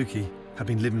David and Sukie have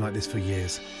been living like this for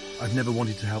years. I've never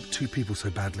wanted to help two people so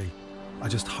badly. I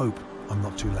just hope I'm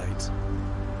not too late.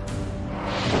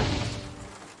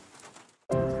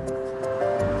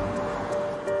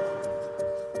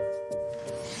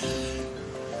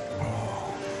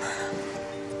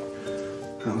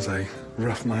 That was a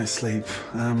rough night's sleep.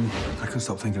 I couldn't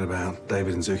stop thinking about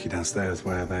David and Sukie downstairs,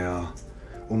 where they are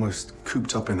almost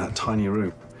cooped up in that tiny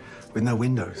room with no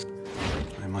windows.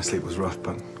 And my sleep was rough,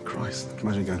 but Christ, can you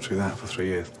imagine going through that for 3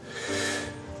 years?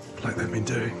 Like they've been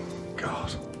doing.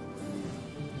 God.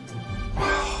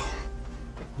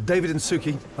 David and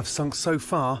Sukie have sunk so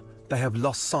far, they have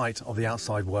lost sight of the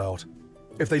outside world.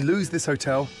 If they lose this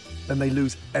hotel, then they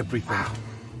lose everything.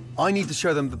 I need to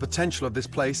show them the potential of this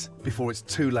place before it's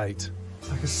too late. It's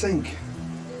like a sink.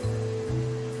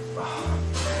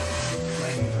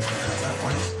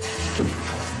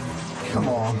 Come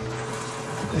on.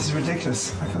 This is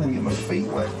ridiculous. I can't even get my feet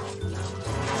wet.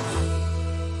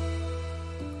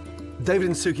 David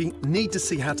and Sukie need to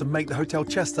see how to make the Hotel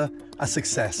Chester a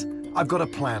success. I've got a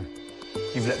plan.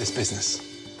 You've let this business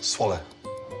swallow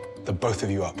the both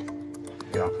of you up.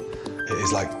 Yeah. It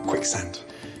is like quicksand.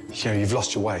 You know, you've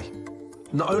lost your way.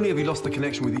 Not only have you lost the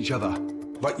connection with each other,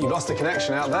 but you've lost the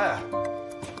connection out there.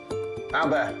 Out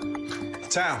there. The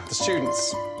town, the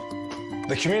students,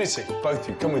 the community. Both of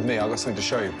you, come with me, I've got something to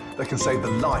show you. That can save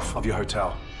the life of your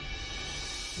hotel.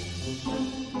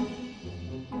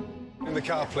 In the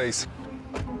car, please.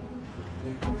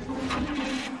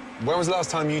 When was the last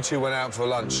time you two went out for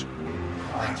lunch?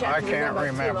 I can't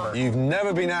remember. You've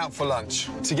never been out for lunch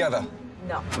together?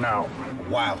 No. No.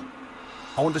 Wow.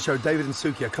 I want to show David and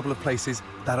Sukie a couple of places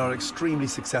that are extremely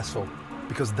successful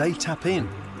because they tap in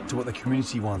to what the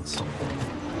community wants.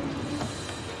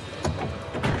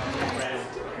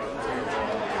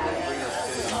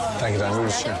 Thank you, Dan.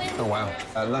 Oh,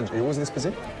 wow. Lunch, was this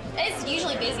busy? It's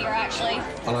usually busier, actually.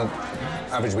 On an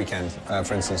average weekend,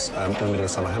 for instance, in the middle of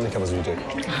summer, how many covers do you do?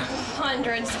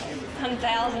 Hundreds,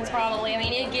 thousands, probably. I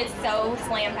mean, it gets so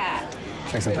slam-packed.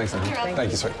 Thanks, Dan. Thanks, Dan.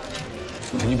 Thank you, sweet.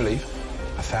 Can you believe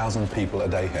 1,000 people a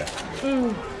day here?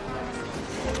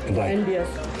 A day. Envious.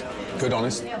 Good,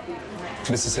 honest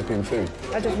Mississippian food.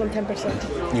 I just want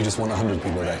 10%. You just want 100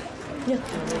 people a day? Yeah.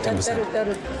 10%. That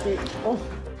would be... Oh.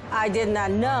 I did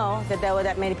not know that there were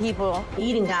that many people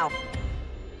eating out.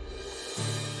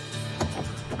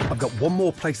 I've got one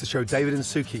more place to show David and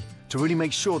Sukie to really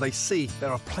make sure they see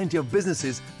there are plenty of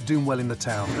businesses doing well in the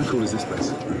town. How cool is this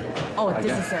place? Oh,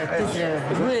 this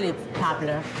is really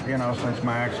popular. You know, since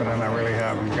my accident, I really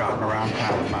haven't gotten around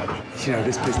town much. You know,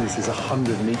 this business is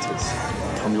 100 metres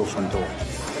from your front door.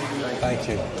 Thank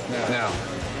you. Now,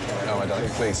 no, I don't.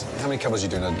 Please, how many covers are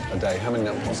you doing a day?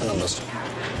 What's the numbers?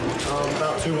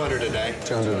 About 200 a day.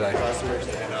 200 a day. Customers,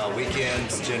 and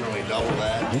weekends generally double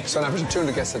that. So an average of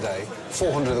 200 guests a day,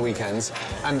 400 of the weekends,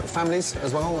 and families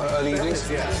as well, early evenings?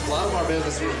 Yeah, a lot of our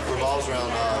business revolves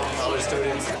around college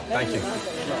students. Thank you.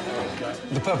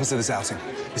 The purpose of this outing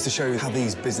is to show you how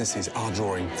these businesses are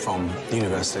drawing from the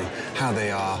university, how they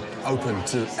are open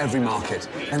to every market,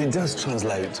 and it does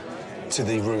translate to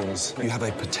the rooms. You have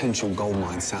a potential gold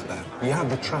mine sat there. You have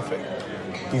the traffic.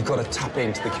 You've got to tap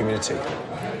into the community.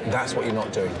 That's what you're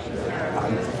not doing.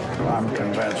 I'm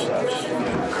convinced that's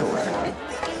correct.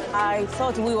 I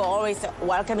thought we were always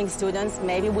welcoming students.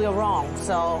 Maybe we're wrong.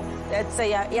 So that's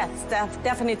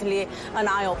definitely an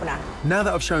eye-opener. Now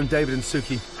that I've shown David and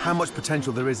Sukie how much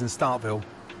potential there is in Starkville,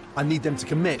 I need them to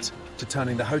commit to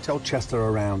turning the Hotel Chester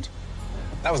around.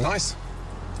 That was nice.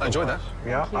 I enjoyed that.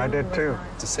 Yeah, I did too.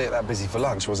 To see it that busy for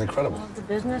lunch was incredible. The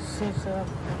business is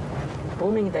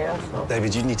booming there. So.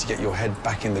 David, you need to get your head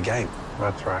back in the game.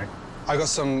 That's right. I got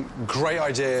some great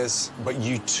ideas, but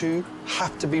you two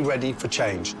have to be ready for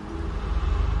change.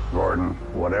 Gordon,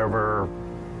 whatever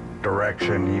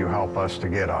direction you help us to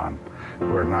get on,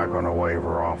 we're not going to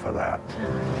waver off of that.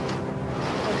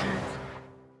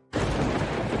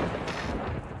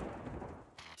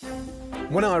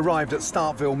 When I arrived at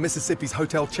Starkville, Mississippi's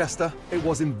Hotel Chester, it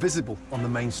was invisible on the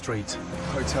main street.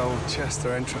 Hotel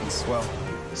Chester entrance. Well,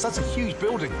 such a huge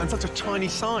building and such a tiny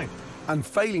sign. And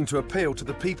failing to appeal to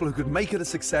the people who could make it a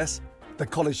success, the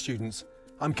college students.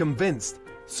 I'm convinced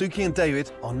Sukie and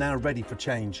David are now ready for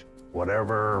change.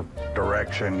 Whatever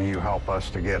direction you help us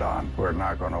to get on, we're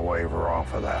not going to waver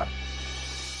off of that.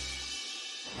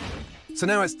 So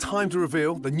now it's time to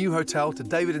reveal the new hotel to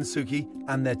David and Sukie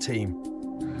and their team.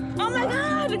 Oh my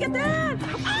God, look at that!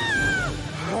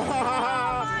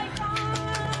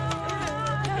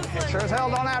 Sure as hell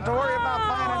don't have to worry about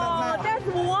finding it now. That's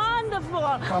wonderful.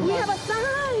 We have a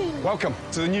sign. Welcome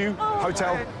to the new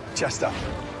Hotel Chester.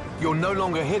 You're no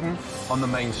longer hidden on the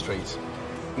main street.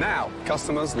 Now,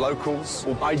 customers, locals,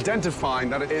 will identify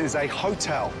that it is a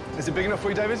hotel. Is it big enough for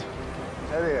you, David?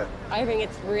 It is. I think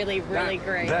it's really, really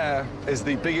great. There is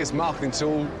the biggest marketing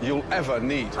tool you'll ever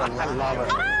need. I love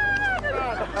it.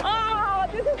 Oh,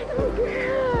 this is so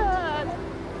good.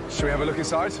 Should we have a look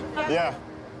inside? Yeah.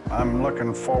 I'm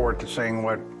looking forward to seeing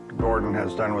what Gordon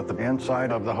has done with the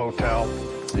inside of the hotel.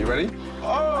 Are you ready?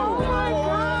 Oh my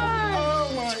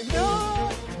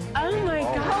God! Oh my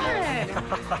God!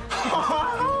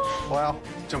 Well,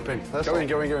 jump in. Go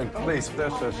in. Please.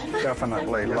 This is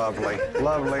definitely lovely.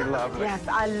 Lovely. Yes,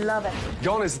 I love it.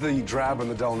 Gone is the drab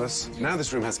and the dullness. Now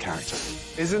this room has character.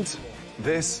 Isn't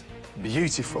this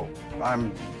beautiful?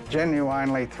 I'm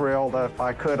genuinely thrilled. If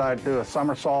I could, I'd do a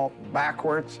somersault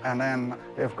backwards, and then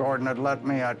if Gordon had let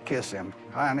me, I'd kiss him.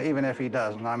 And even if he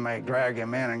doesn't, I may drag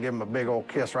him in and give him a big old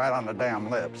kiss right on the damn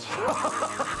lips.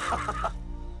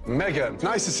 Megan,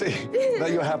 nice to see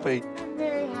that you're happy.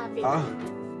 Very happy. Huh?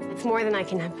 It's more than I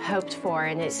can have hoped for,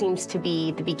 and it seems to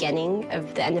be the beginning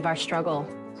of the end of our struggle.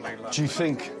 Do you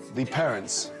think the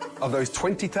parents of those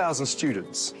 20,000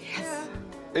 students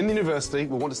in the university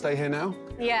will want to stay here now?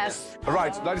 Yes. All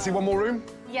right, like to see one more room?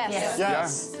 Yes. Yeah?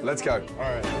 Let's go. All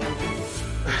right.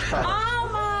 Oh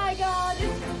my God!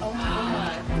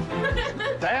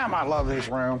 Damn, I love this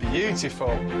room. Beautiful.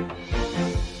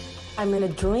 I'm in a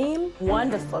dream.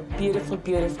 Wonderful, beautiful,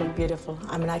 beautiful, beautiful.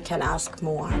 I mean, I can't ask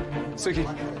more. Sukie,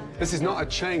 this is not a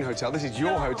chain hotel. This is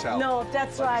your hotel. No,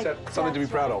 that's right. Something to be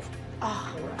proud of.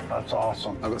 Oh. That's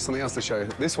awesome. I've got something else to show you.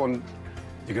 This one,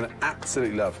 you're going to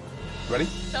absolutely love. Ready?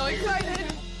 So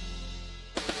excited.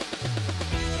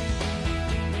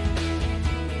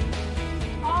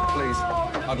 Please,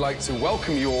 I'd like to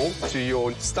welcome you all to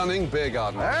your stunning beer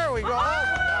garden. There we go.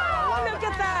 Oh, look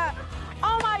at that.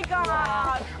 Oh my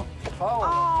God.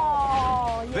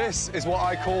 Oh, yes. This is what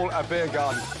I call a beer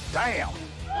garden. Damn.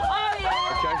 Oh,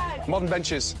 yeah. Okay. Modern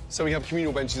benches. So we have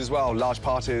communal benches as well, large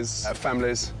parties,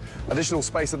 families. Additional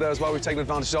space up there as well we've taken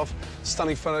advantage of.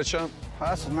 Stunning furniture.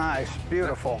 That's nice.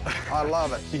 Beautiful. I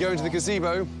love it. You go into the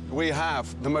gazebo, we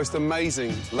have the most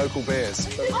amazing local beers.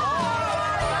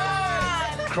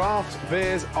 Craft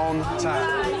beers on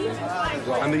tap.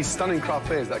 And these stunning craft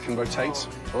beers that can rotate,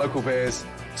 local beers,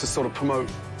 to sort of promote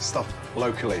stuff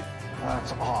locally.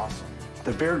 That's awesome.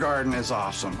 The beer garden is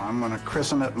awesome. I'm going to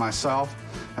christen it myself,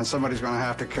 and somebody's going to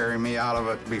have to carry me out of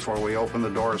it before we open the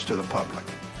doors to the public.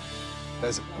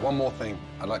 There's one more thing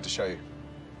I'd like to show you.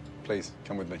 Please,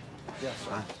 come with me. Yes,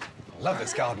 sir. Love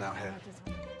this garden out here.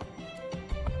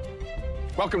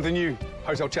 Welcome to the new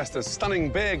Hotel Chester's stunning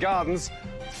beer gardens.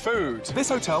 Food. This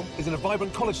hotel is in a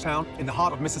vibrant college town in the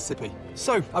heart of Mississippi.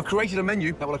 So I've created a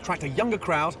menu that will attract a younger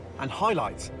crowd and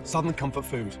highlight Southern comfort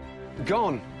food.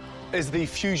 Gone is the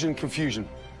fusion confusion.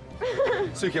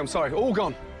 Sukie, I'm sorry, all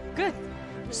gone. Good.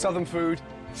 Southern food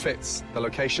fits the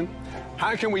location.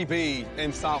 How can we be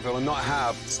in Starkville and not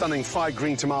have stunning fried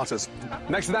green tomatoes?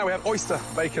 Next to that, we have oyster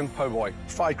bacon po' boy.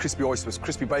 Fried crispy oysters,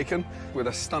 crispy bacon with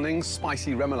a stunning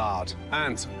spicy remoulade.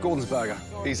 And Gordon's Burger.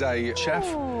 He's a chef,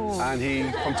 and he,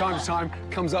 from time to time,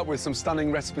 comes up with some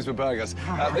stunning recipes for burgers.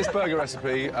 This burger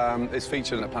recipe is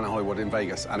featured at Planet Hollywood in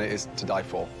Vegas, and it is to die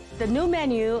for. The new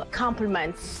menu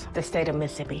complements the state of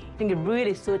Mississippi. I think it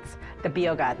really suits the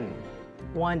beer garden.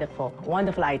 Wonderful,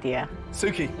 wonderful idea.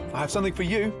 Sukie, I have something for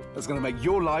you that's going to make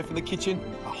your life in the kitchen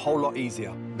a whole lot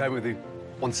easier. Bear with you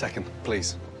 1 second,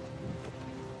 please.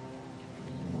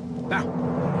 Now,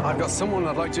 I've got someone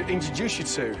I'd like to introduce you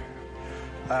to.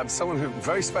 Someone who's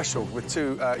very special with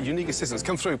two unique assistants.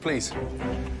 Come through, please.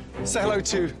 Say hello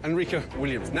to Enrica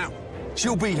Williams. Now,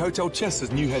 she'll be Hotel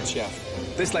Chester's new head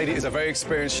chef. This lady is a very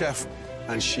experienced chef,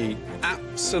 and she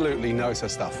absolutely knows her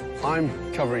stuff. I'm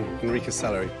covering Enrica's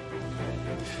salary.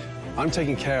 I'm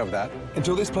taking care of that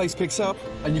until this place picks up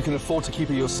and you can afford to keep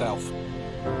it yourself.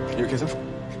 You a kisser?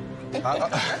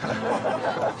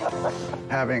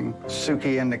 Having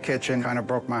Sukie in the kitchen kind of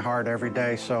broke my heart every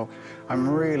day, so I'm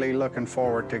really looking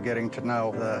forward to getting to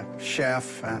know the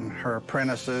chef and her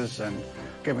apprentices and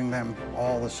giving them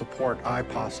all the support I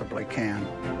possibly can.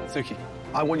 Sukie,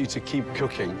 I want you to keep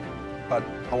cooking, but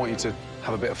I want you to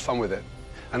have a bit of fun with it.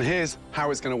 And here's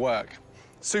how it's going to work.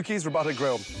 Sukie's Rubata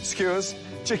Grill. Skewers,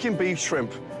 chicken, beef,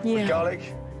 shrimp. With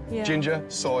garlic, ginger,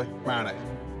 soy, marinade.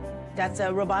 That's a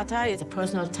Rubata. It's a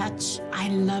personal touch. I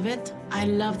love it. I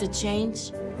love the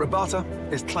change. Rubata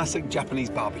is classic Japanese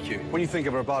barbecue. When you think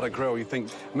of a Rubata grill, you think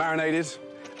marinated,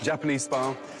 Japanese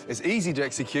style. It's easy to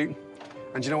execute.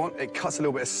 And you know what? It cuts a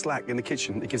little bit of slack in the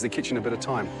kitchen. It gives the kitchen a bit of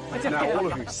time. Now,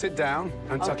 all of you, sit down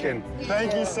and tuck in.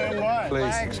 Thank you so much.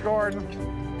 Please. Thanks, Gordon.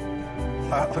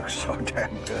 That looks so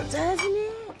damn good. Doesn't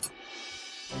it?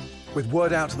 With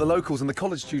word out to the locals and the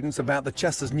college students about the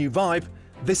Chester's new vibe,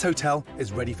 this hotel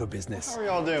is ready for business. How are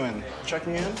y'all doing?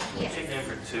 Checking in? Yes. Checking in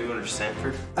for 2 under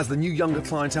Sanford. As the new younger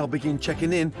clientele begin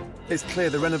checking in, it's clear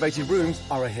the renovated rooms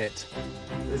are a hit.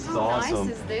 This is How awesome.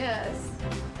 nice is this?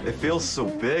 It feels so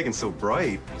big and so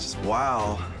bright. Just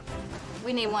wow.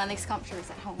 We need one of these comforters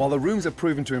at home. While the rooms are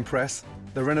proven to impress,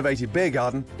 the renovated beer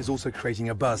garden is also creating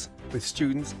a buzz with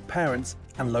students, parents,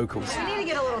 and locals. We need to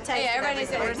get a little taste. Yeah, everybody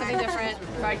needs to order something different.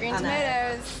 Fried green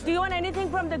tomatoes. Do you want anything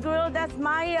from the grill? That's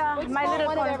my my little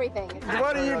one of everything.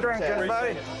 What are you drinking,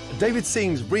 buddy? David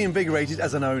seems reinvigorated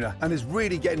as an owner and is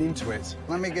really getting into it.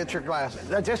 Let me get your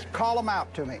glasses. Just call them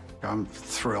out to me. I'm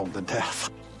thrilled to death.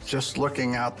 Just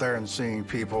looking out there and seeing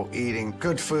people eating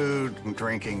good food and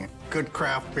drinking good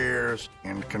craft beers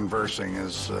and conversing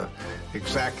is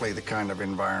exactly the kind of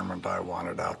environment I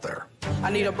wanted out there.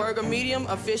 I need a burger medium,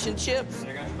 a fish and chips,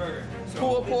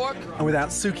 pulled pork. And without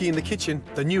Sukie in the kitchen,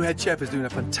 the new head chef is doing a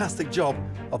fantastic job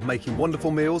of making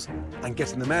wonderful meals and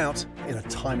getting them out in a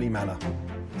timely manner.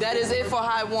 That is it for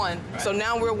high 1. So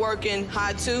now we're working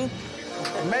high 2.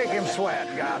 Make him sweat,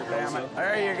 goddammit.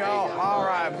 There you go. All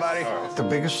right, buddy. The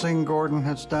biggest thing Gordon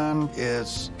has done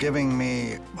is giving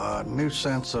me a new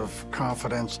sense of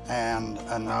confidence and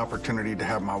an opportunity to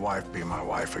have my wife be my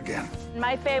wife again.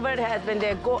 My favorite has been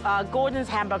the Gordon's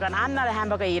hamburger, and I'm not a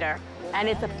hamburger eater. And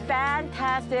it's a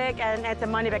fantastic, and it's a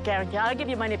money-back guarantee. I'll give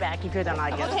you money back if you don't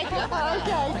like it. Okay,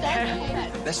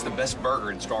 thank you. That's the best burger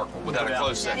in Starkville, without a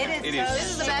close second. It is. This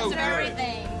is the best of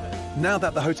everything. Now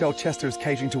that the Hotel Chester is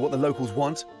catering to what the locals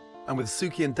want, and with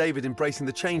Sukie and David embracing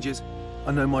the changes,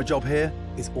 I know my job here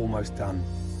is almost done.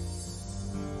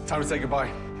 Time to say goodbye.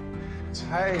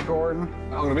 Hey, Gordon.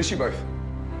 I'm going to miss you both.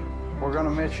 We're going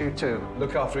to miss you, too.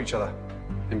 Look after each other.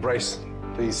 Embrace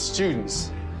these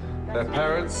students, their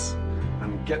parents,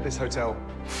 and get this hotel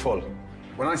full.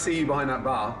 When I see you behind that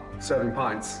bar, serving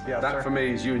pints, that for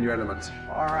me is you and your element.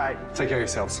 All right. Take care of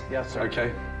yourselves. Yes, sir.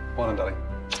 Okay? Well done, darling.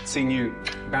 Seeing you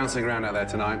bouncing around out there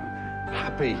tonight,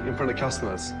 happy in front of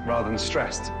customers rather than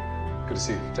stressed. Good to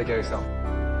see you. Take care of yourself.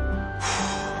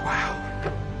 Wow.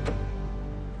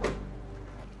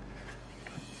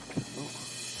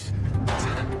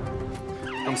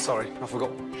 I'm sorry, I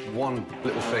forgot one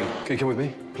little thing. Can you come with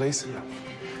me, please? Yeah.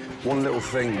 One little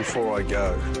thing before I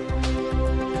go.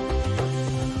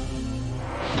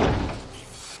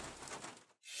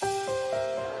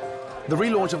 The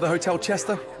relaunch of the Hotel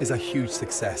Chester is a huge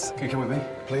success. Can you come with me,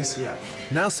 please? Yeah.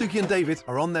 Now Sukie and David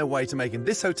are on their way to making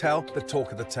this hotel the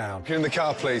talk of the town. Get in the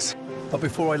car, please. But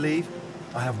before I leave,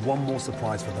 I have one more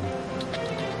surprise for them.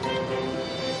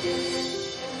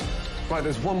 Right,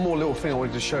 there's one more little thing I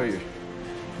wanted to show you.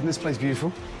 Isn't this place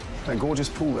beautiful? That gorgeous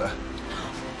pool there.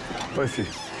 Both of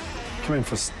you, come in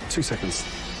for 2 seconds.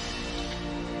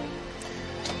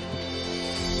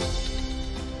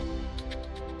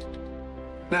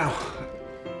 Now,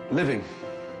 living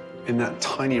in that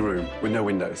tiny room with no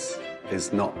windows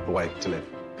is not the way to live.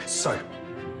 So,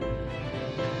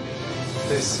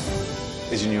 this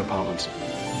is your new apartment.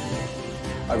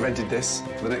 I rented this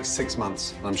for the next 6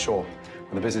 months, and I'm sure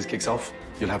when the business kicks off,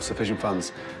 you'll have sufficient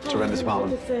funds to rent this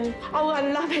apartment. Oh, I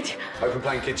love it. Open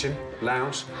plan kitchen,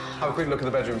 lounge. Have a quick look at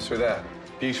the bedrooms through there.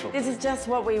 Beautiful. This is just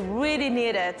what we really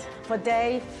needed for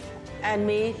Dave and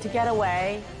me to get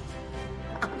away.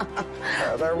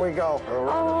 There we go.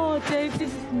 Oh, Dave,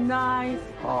 this is nice.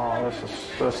 Oh,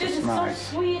 this is nice.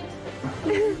 So sweet.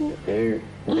 You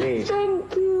need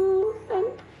Thank you. Thank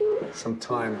you. some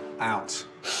time out.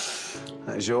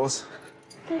 That is yours.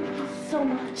 Thank you so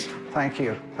much. Thank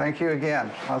you. Thank you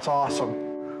again. That's awesome.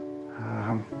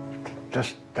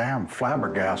 Just damn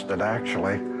flabbergasted,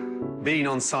 actually. Being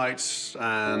on site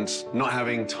and not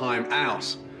having time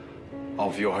out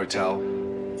of your hotel,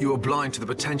 you were blind to the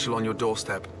potential on your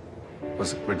doorstep,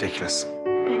 was ridiculous.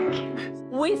 Thank you.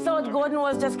 We thought Gordon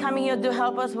was just coming here to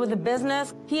help us with the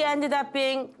business. He ended up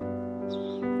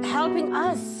helping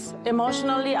us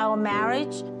emotionally, our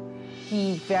marriage.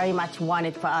 He very much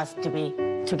wanted for us to be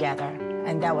together,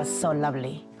 and that was so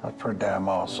lovely. That's pretty damn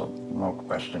awesome, no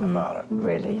question about it.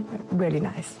 Really, really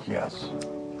nice. Yes.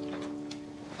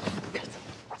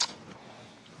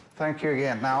 Thank you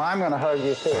again. Now I'm going to hug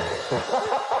you too.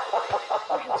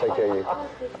 Take care of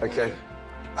you. Okay.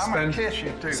 I'm going to kiss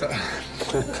you too.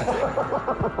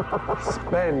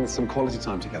 Spend some quality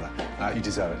time together. You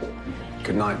deserve it.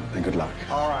 Good night and good luck.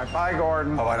 All right, bye,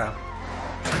 Gordon. Bye now.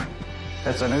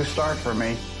 It's a new start for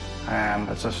me, and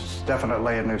it's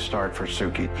definitely a new start for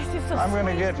Sukie. I'm going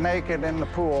to get naked in the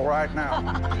pool right now.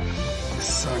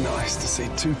 It's so nice to see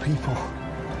two people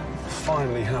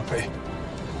finally happy.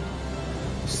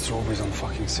 Strawberries on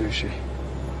fucking sushi.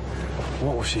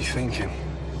 What was she thinking?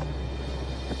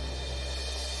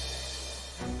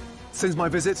 Since my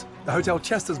visit, the Hotel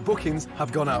Chester's bookings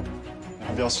have gone up.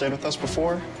 Have y'all stayed with us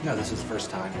before? No, this is the first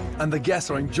time. And the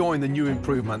guests are enjoying the new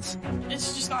improvements.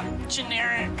 It's just not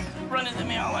generic,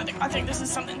 run-of-the-mill. I think this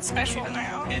is something special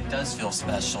now. It does feel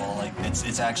special. Like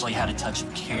it's actually had a touch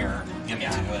of care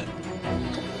given to it.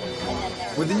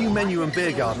 With the new menu and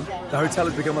beer garden, the hotel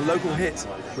has become a local hit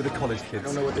with the college kids. I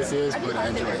don't know what this is, but I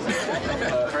enjoy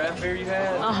it. Craft beer you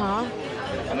had? Uh-huh.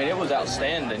 I mean, it was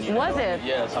outstanding. Was it?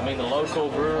 Yes. I mean, the local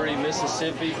brewery,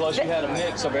 Mississippi, plus you had a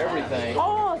mix of everything.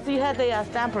 Oh, so you had the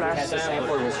sampler. The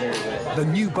sampler was very good. The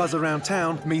new buzz around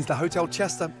town means the Hotel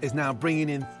Chester is now bringing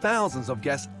in thousands of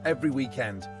guests every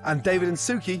weekend. And David and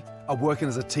Sukie are working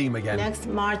as a team again. Next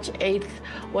March 8th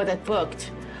was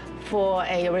booked for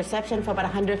a reception for about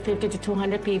 150 to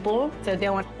 200 people. So they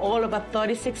want all about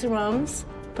 36 rooms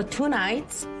for 2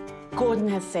 nights. Gordon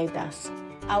has saved us.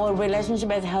 Our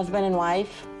relationship as husband and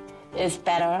wife is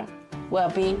better. We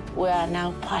are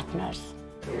now partners.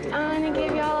 I want to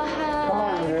give y'all a hug. Come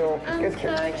on, Jill. I'm so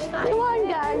excited. Come on,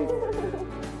 guys.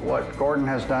 What Gordon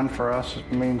has done for us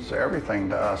means everything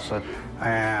to us.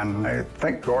 And I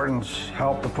think Gordon's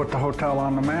helped to put the hotel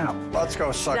on the map. Let's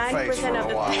go suck face for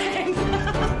a while.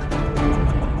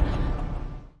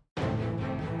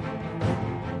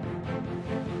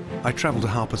 I travelled to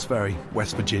Harper's Ferry,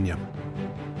 West Virginia.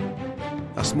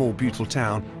 A small, beautiful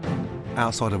town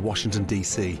outside of Washington,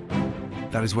 D.C.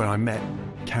 That is where I met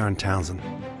Karan Townsend.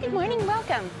 Good morning,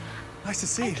 welcome. Nice to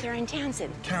see you. Karan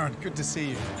Townsend. Karan, good to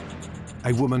see you.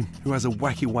 A woman who has a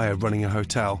wacky way of running a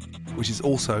hotel, which is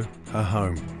also her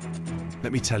home.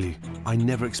 Let me tell you, I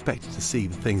never expected to see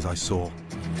the things I saw.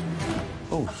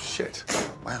 Oh, shit.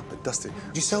 Wow, but dusty. Do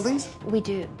you sell these? We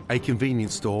do. A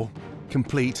convenience store,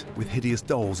 complete with hideous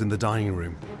dolls in the dining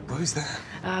room. Who's that?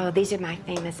 Oh, these are my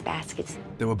famous baskets.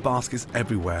 There were baskets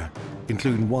everywhere,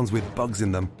 including ones with bugs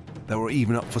in them that were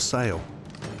even up for sale.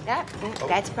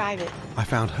 That's private. I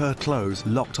found her clothes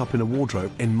locked up in a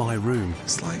wardrobe in my room.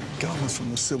 It's like garments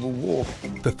from the Civil War.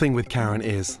 The thing with Karan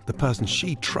is, the person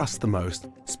she trusts the most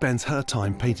spends her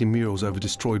time painting murals over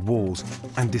destroyed walls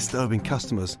and disturbing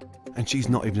customers, and she's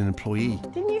not even an employee.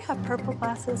 Didn't you have purple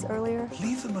glasses earlier?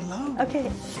 Leave them alone. Okay.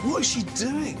 What is she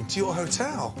doing to your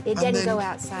hotel? It doesn't go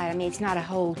outside. I mean, it's not a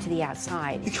hole to the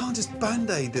outside. You can't just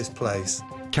band-aid this place.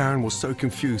 Karan was so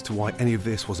confused to why any of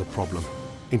this was a problem,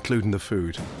 including the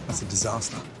food. That's a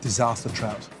disaster. Disaster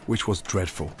trout. Which was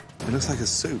dreadful. It looks like a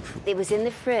soup. It was in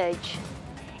the fridge,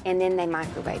 and then they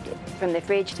microwaved it. From the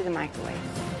fridge to the microwave.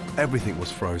 Everything was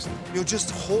frozen. You're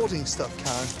just hoarding stuff,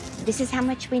 Karan. This is how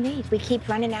much we need. We keep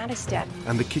running out of stuff.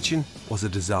 And the kitchen was a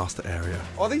disaster area.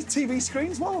 Are these TV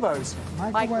screens? What are those?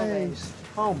 Microwaves.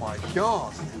 Oh, my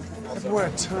God. Everywhere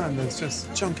I turn, there's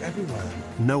just junk everywhere.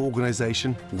 No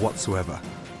organisation whatsoever.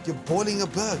 You're boiling a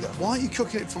burger. Why aren't you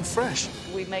cooking it from fresh?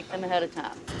 We make them ahead of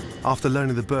time. After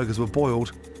learning the burgers were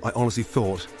boiled, I honestly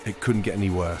thought it couldn't get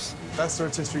any worse. That's the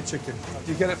rotisserie chicken.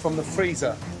 You get it from the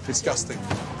freezer. Disgusting.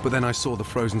 But then I saw the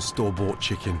frozen store-bought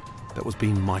chicken that was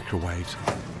being microwaved.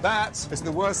 That is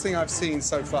the worst thing I've seen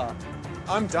so far.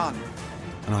 I'm done.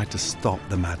 And I had to stop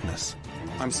the madness.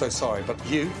 I'm so sorry, but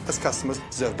you, as customers,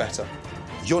 deserve better.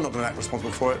 You're not going to act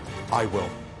responsible for it. I will.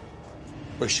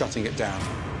 We're shutting it down.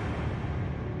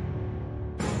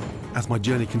 As my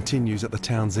journey continues at the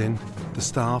town's inn, the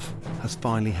staff has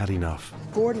finally had enough.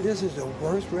 Gordon, this is the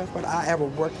worst restaurant I ever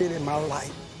worked in my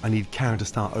life. I need Karan to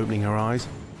start opening her eyes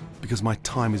because my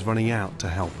time is running out to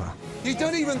help her. You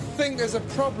don't even think there's a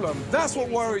problem. That's what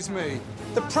worries me.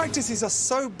 The practices are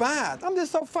so bad. I'm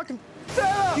just so fucking fed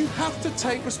up. You have to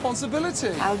take responsibility.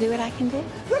 I'll do what I can do.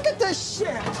 Look at this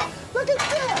shit. Look at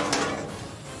this.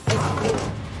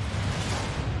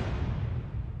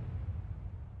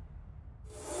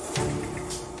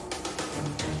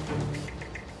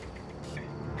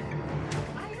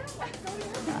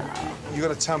 You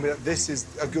got to tell me that this is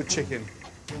a good chicken.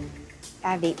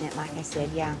 I've eaten it, like I said,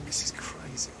 yeah. This is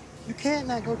crazy. You can't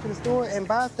not go to the store and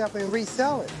buy stuff and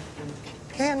resell it.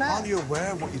 Can't not. Aren't you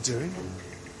aware of what you're doing?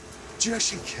 Do you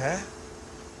actually care?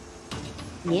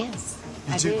 Yes,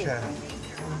 You I do do. care.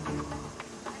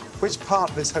 Which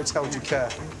part of this hotel do you care?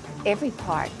 Every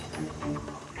part.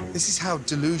 This is how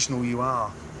delusional you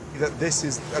are, that this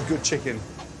is a good chicken.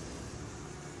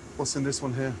 What's in this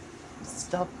one here?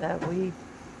 Stuff that we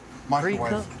Microwave.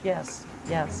 pre-cook. Yes,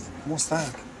 yes. What's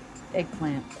that?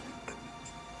 Eggplant.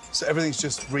 So everything's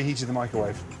just reheated in the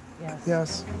microwave? Yes.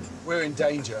 Yes. We're in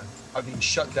danger of being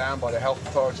shut down by the health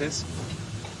authorities.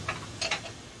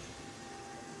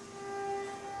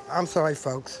 I'm sorry,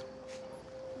 folks.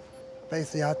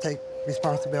 Basically, I take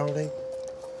responsibility.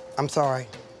 I'm sorry.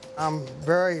 I'm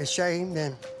very ashamed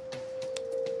and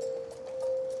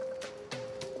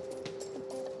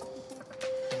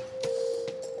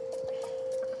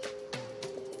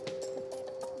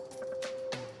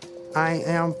I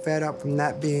am fed up from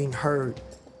not being heard.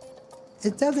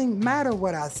 It doesn't matter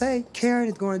what I say. Karan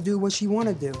is going to do what she want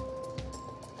to do.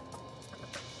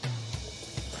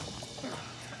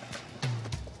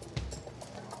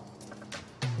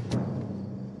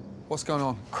 What's going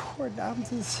on? Gordon,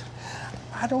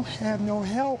 I don't have no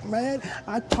help, man.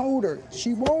 I told her.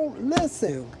 She won't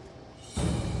listen.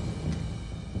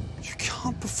 You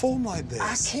can't perform like this.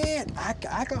 I can't. I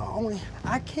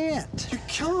can't. You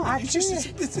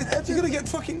can't. You're gonna get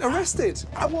fucking arrested.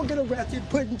 I won't get arrested,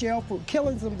 put in jail for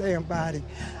killing some damn body.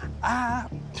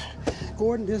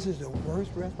 Gordon, this is the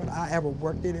worst restaurant I ever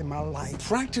worked in my life.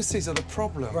 Practices are the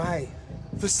problem. Right.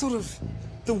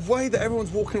 The way that everyone's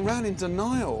walking around in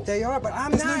denial. They are, but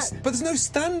I'm not. But there's no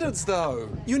standards, though.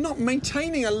 You're not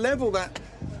maintaining a level that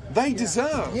they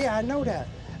deserve. Yeah, I know that.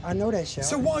 I know that, Chef.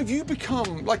 So why have you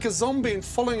become like a zombie and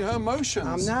following her motions?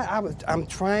 I'm not. I'm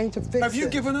trying to fix it. Have you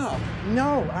given up?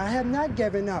 No, I have not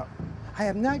given up. I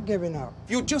have not given up.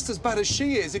 You're just as bad as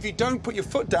she is if you don't put your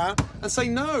foot down and say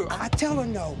no. I tell her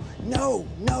no, no,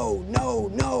 no, no,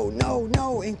 no, no,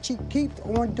 no, and she keeps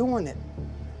on doing it.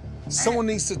 Someone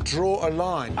needs to draw a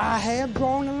line. I have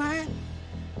drawn a line.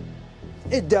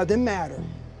 It doesn't matter.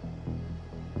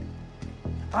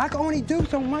 I can only do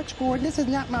so much, Gordon. This is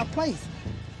not my place.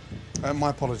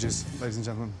 My apologies, ladies and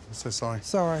gentlemen. I'm so sorry.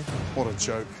 Sorry. What a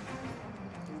joke.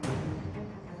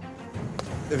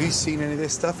 Have you seen any of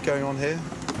this stuff going on here?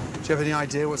 Do you have any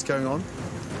idea what's going on?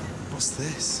 What's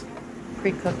this?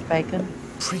 Pre-cooked bacon.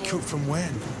 Pre-cooked from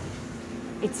when?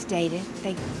 It's dated.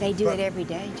 They do it every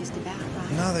day, just about,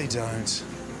 right? No, they don't.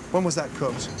 When was that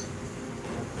cooked?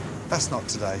 That's not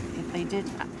today. If they did,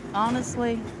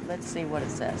 honestly, let's see what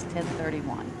it says,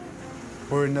 10/31.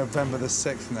 We're in November the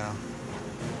 6th now.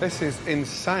 This is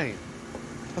insane.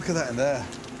 Look at that in there.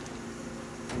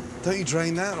 Don't you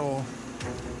drain that, or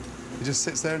it just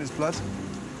sits there in its blood?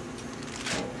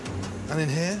 And in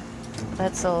here?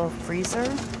 That's a freezer.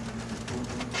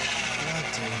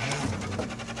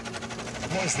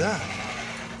 What is that?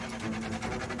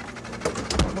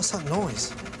 What's that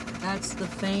noise? That's the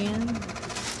fan.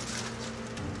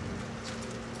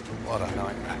 What a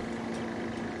nightmare.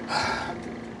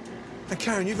 And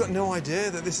Karen, you've got no idea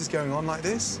that this is going on like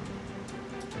this?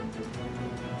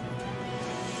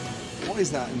 What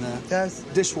is that in there? That's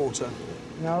dishwater.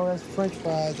 No, that's French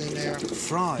fries in there.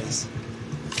 Fries?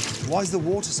 Why is the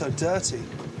water so dirty?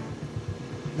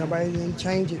 Nobody didn't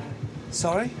change it.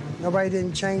 Sorry? Nobody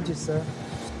didn't change it, sir.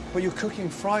 But you're cooking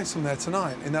fries from there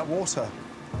tonight in that water.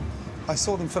 I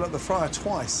saw them fill up the fryer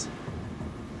twice.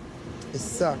 It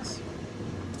sucks.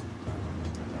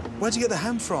 Where'd you get the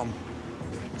ham from?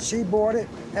 She bought it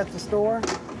at the store.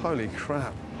 Holy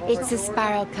crap. It's a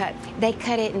spiral cut. They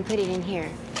cut it and put it in here,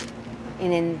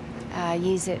 and then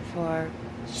use it for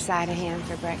side of ham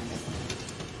for breakfast.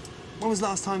 When was the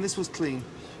last time this was clean?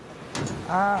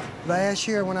 Last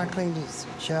year when I cleaned this,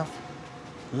 Chef.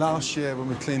 Last year when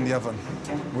we cleaned the oven.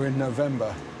 We're in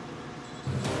November.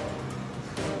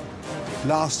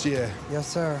 Last year. Yes,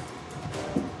 sir.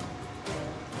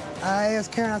 I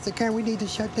asked Karen, I said, Karen, we need to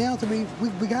shut down, so we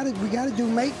gotta do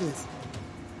maintenance.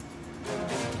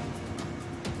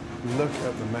 Look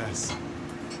at the mess.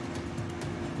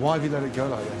 Why have you let it go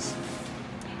like this?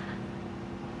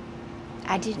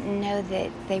 I didn't know that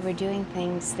they were doing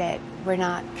things that were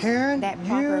not Karen, that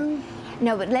proper.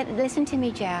 No, but listen to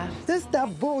me, Jeff. This stuff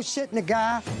bullshitting the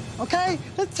guy, okay?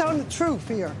 Let's tell him the truth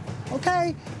here,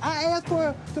 okay? I asked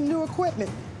for some new equipment.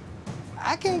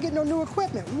 I can't get no new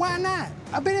equipment. Why not?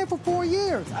 I've been here for 4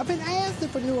 years. I've been asking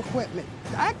for new equipment.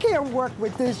 I can't work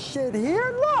with this shit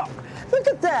here. Look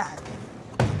at that.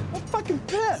 I'm fucking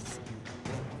pissed.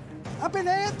 I've been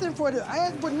asking for this. I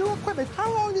asked for new equipment.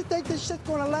 How long do you think this shit's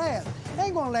gonna last? It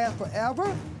ain't gonna last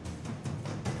forever.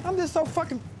 I'm just so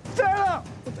fucking fed up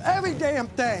with every damn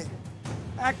thing.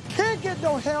 I can't get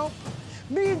no help.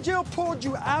 Me and Jill pulled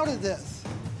you out of this.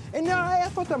 And now I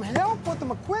ask for some help, for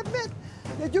some equipment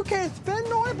that you can't spend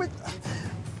on it, but...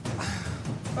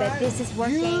 But this is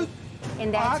working,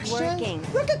 and that's working.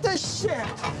 Look at this shit.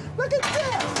 Look at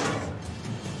this.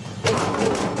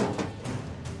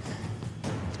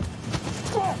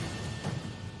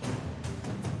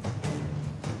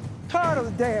 Tired of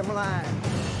the damn line.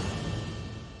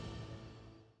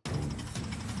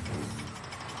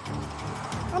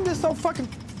 I'm just so fucking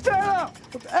fed up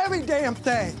with every damn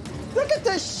thing. Look at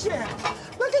this shit.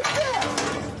 Look at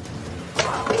this.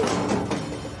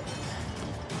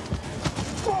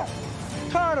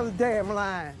 Tired of the damn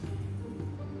line.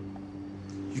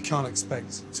 You can't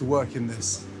expect to work in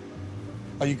this.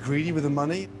 Are you greedy with the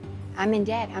money? I'm in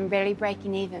debt. I'm barely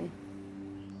breaking even.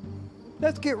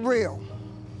 Let's get real.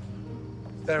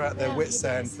 They're at their wits'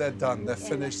 end. They're done. They're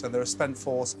finished, and they're a spent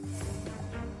force.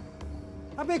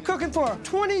 I've been cooking for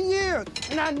 20 years,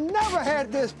 and I never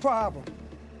had this problem.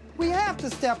 We have to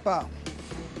step up.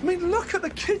 I mean, look at the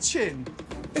kitchen.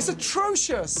 It's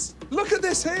atrocious. Look at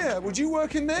this here. Would you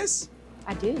work in this?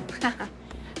 I do.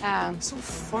 It's so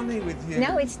funny with you.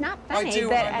 No, it's not funny. I do,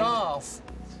 but I laugh.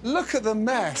 Look at the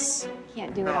mess.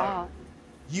 Can't do it all.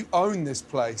 You own this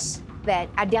place. But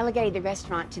I delegated the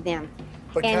restaurant to them.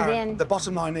 But and Karen, then the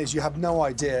bottom line is you have no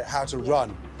idea how to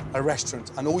run a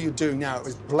restaurant, and all you're doing now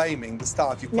is blaming the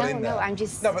staff you put in there. No, I'm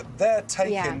just... No, but they're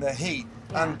taking the heat,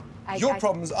 and your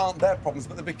problems aren't their problems,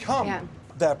 but they become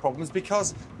their problems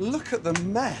because look at the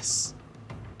mess.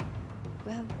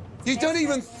 Well, you don't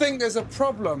even think there's a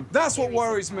problem. That's what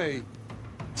worries me.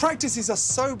 Practices are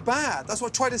so bad. That's what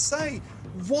I try to say.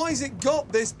 Why has it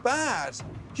got this bad?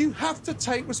 You have to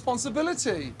take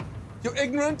responsibility. You're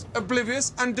ignorant,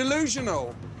 oblivious, and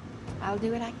delusional. I'll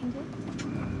do what I can do.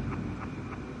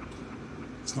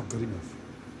 It's not good enough.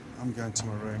 I'm going to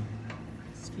my room.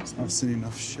 I've seen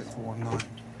enough shit for one night.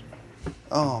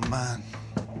 Oh, man.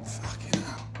 Fucking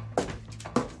hell.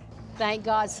 Thank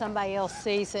God somebody else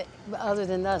sees it other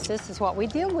than us. This is what we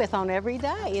deal with on every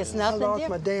day. It's nothing I lost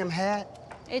different. my damn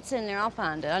hat. It's in there. I'll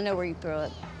find it. I know where you threw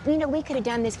it. You know, we could have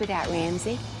done this without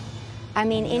Ramsay. I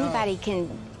mean, anybody can...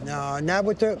 No, not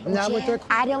with the...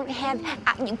 I don't have...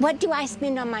 what do I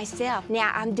spend on myself?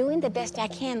 Now, I'm doing the best I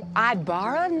can. I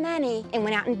borrowed money and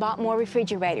went out and bought more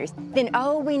refrigerators. Then,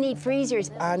 oh, we need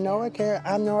freezers. I know it, Karen.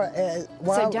 I know it.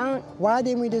 Why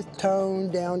didn't we just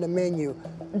tone down the menu?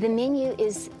 The menu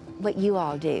is what you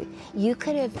all do. You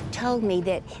could have told me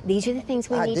that these are the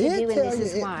things we need to do and this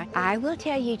is why. I will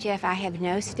tell you, Jeff, I have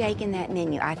no stake in that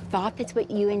menu. I thought that's what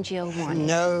you and Jill wanted.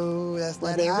 No, that's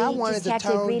not it. I wanted to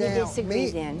tone down. Disagree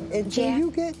then. Until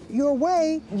you get your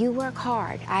way. You work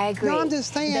hard, I agree. No, I'm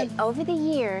just saying. But over the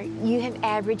year, you have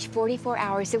averaged 44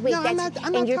 hours a week. No, I'm not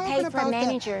and you're talking paid for a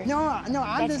manager. No,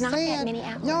 I'm just saying. That's not that many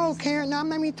hours. No, Karen, no, I'm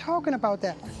not even talking about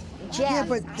that. Jeff. Yeah,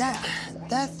 but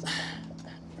that's...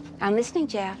 I'm listening,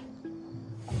 Jeff.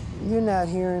 You're not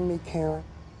hearing me, Karen.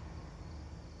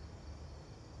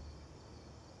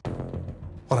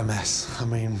 What a mess. I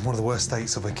mean, one of the worst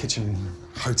states of a kitchen,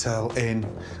 hotel, inn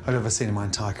I've ever seen in my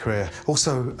entire career.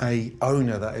 Also, a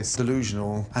owner that is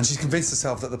delusional, and she's convinced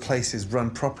herself that the place is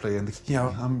run properly, and, you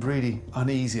know, I'm really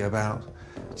uneasy about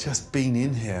just being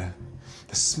in here.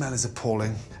 The smell is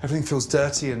appalling. Everything feels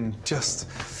dirty and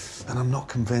I'm not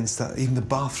convinced that even the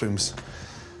bathrooms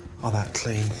are that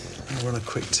clean. I'll run a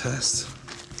quick test.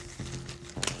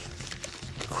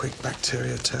 Quick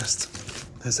bacteria test.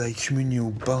 There's a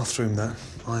communal bathroom that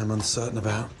I am uncertain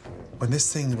about. When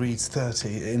this thing reads 30,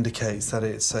 it indicates that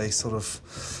it's a sort of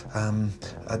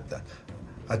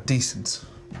a decent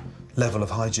level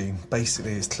of hygiene.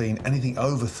 Basically, it's clean. Anything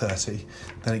over 30,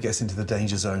 then it gets into the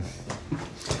danger zone.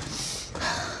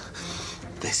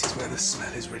 This is where the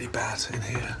smell is really bad in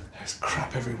here. There's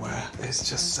crap everywhere. It's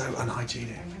just so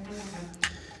unhygienic.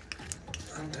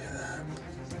 Undo that.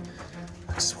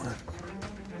 I just want to...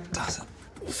 Doesn't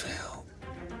feel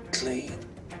clean.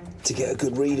 To get a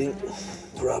good reading,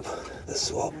 rub the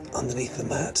swab underneath the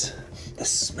mat. The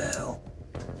smell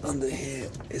under here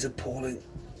is appalling.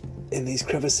 In these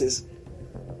crevices,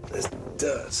 there's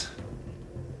dirt.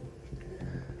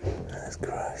 That's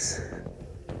gross.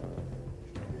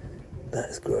 That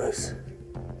is gross.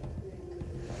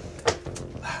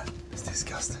 That is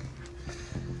disgusting.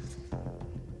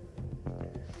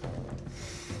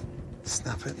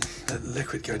 Snap it, let the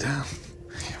liquid go down.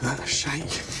 Give that a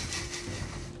shake.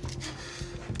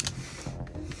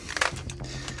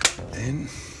 In.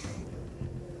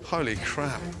 Holy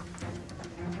crap.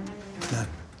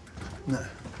 No.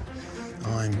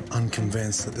 I'm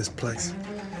unconvinced that this place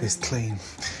is clean.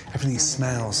 Everything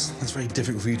smells. It's very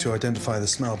difficult for you to identify the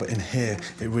smell, but in here,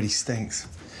 it really stinks.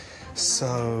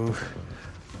 So,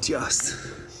 just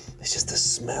It's just the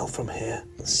smell from here.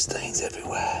 The stains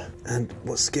everywhere. And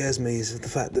what scares me is the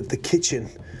fact that the kitchen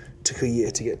took a year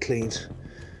to get cleaned.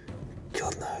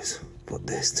 God knows what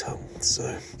this took.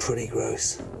 So pretty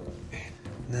gross.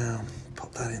 Now,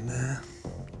 pop that in there.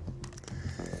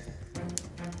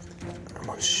 I'm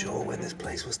unsure when this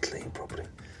place was cleaned properly.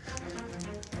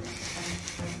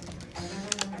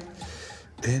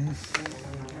 In.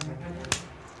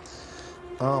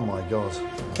 Oh my God.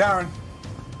 Karen.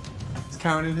 Is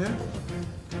Karen in here?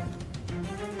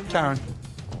 Karen,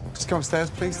 just come upstairs,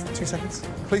 please. 2 seconds.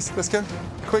 Please, let's go.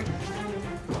 Quick.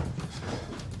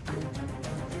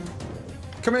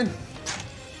 Come in.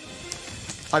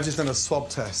 I've just done a swab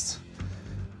test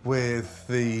with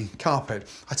the carpet.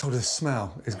 I told her the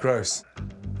smell is gross.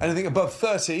 Anything above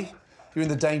 30, you're in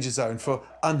the danger zone for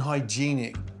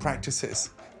unhygienic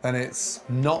practices, and it's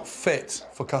not fit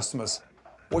for customers.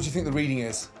 What do you think the reading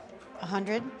is?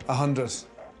 100. 100.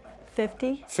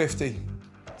 50. 50.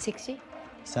 60.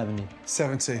 70.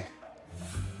 70.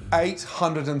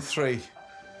 803.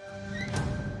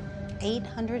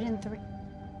 803.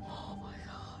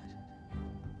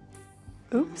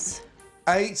 Oops.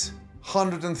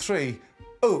 803.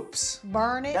 Oops.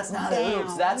 Burn it That's not down. an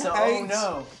oops, that's a oh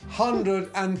no.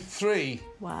 803.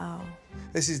 Wow.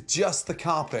 This is just the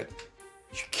carpet.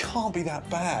 You can't be that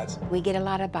bad. We get a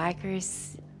lot of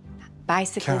bikers,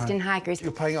 bicyclists, Karen, and hikers.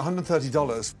 You're paying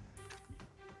 $130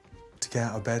 to get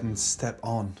out of bed and step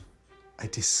on a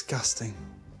disgusting,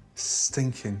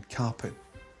 stinking carpet.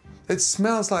 It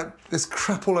smells like there's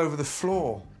crap all over the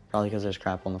floor. Probably because there's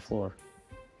crap on the floor.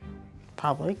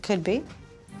 Probably, could be.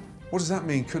 What does that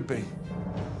mean, could be?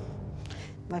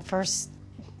 My first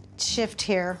shift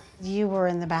here, you were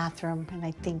in the bathroom, and I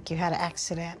think you had an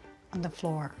accident on the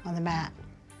floor, on the mat.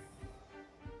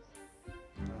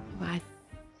 What?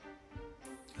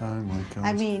 Oh, my God.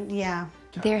 I mean, yeah.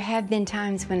 There have been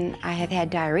times when I have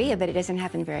had diarrhea, but it doesn't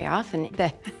happen very often.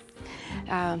 But,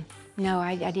 no,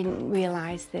 I didn't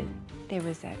realize that there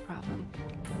was that problem.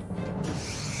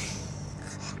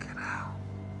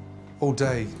 All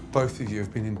day, both of you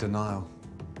have been in denial.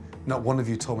 Not one of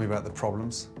you told me about the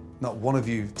problems. Not one of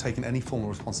you have taken any form of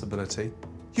responsibility.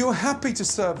 You were happy to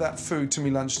serve that food to me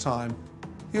lunchtime.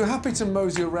 You were happy to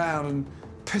mosey around and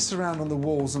piss around on the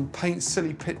walls and paint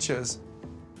silly pictures.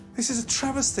 This is a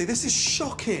travesty. This is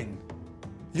shocking.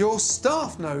 Your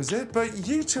staff knows it, but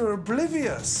you two are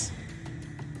oblivious.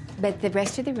 But the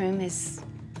rest of the room is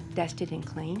dusted and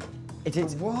clean.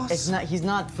 It's what? It's not. He's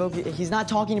not focused. He's not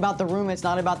talking about the room. It's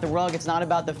not about the rug. It's not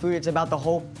about the food. It's about the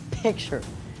whole picture.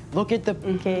 Look at the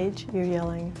Gage, you're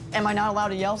yelling. Am I not allowed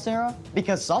to yell, Sarah?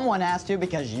 Because someone has to.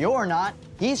 Because you're not.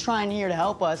 He's trying here to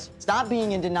help us. Stop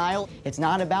being in denial. It's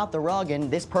not about the rug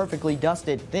and this perfectly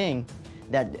dusted thing.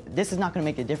 That this is not going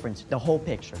to make a difference. The whole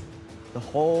picture, the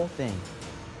whole thing.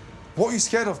 What are you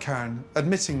scared of, Karen?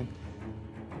 Admitting.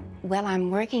 Well, I'm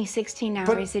working 16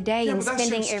 hours a day and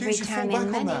spending every time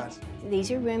in money.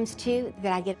 These are rooms, too,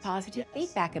 that I get positive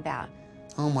feedback about.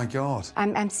 Oh, my God.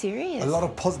 I'm serious. A lot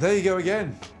of there you go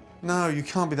again. No, you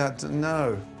can't be that,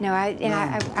 no. No,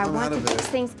 I want to fix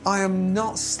things. I am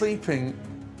not sleeping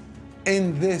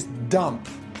in this dump.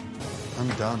 I'm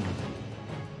done.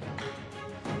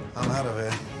 I'm out of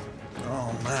here.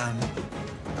 Oh, man.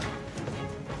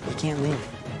 You can't leave.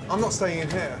 I'm not staying in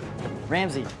here.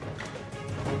 Ramsay,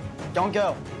 don't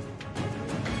go.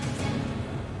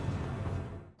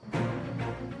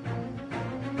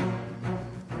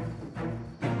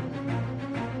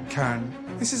 Karen,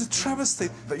 this is a travesty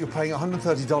that you're paying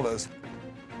 $130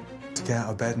 to get out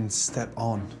of bed and step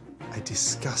on a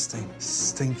disgusting,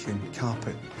 stinking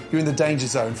carpet. You're in the danger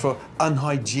zone for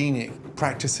unhygienic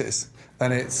practices,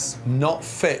 and it's not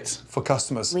fit for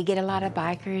customers. We get a lot of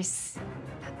bikers,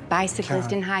 bicyclists,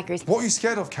 Karen, and hikers. What are you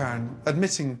scared of, Karen?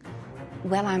 Admitting.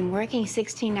 Well, I'm working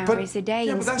 16 hours a day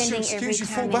and spending every time in money. You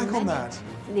fall back on that.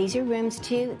 These are rooms,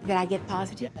 too, that I get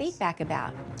positive feedback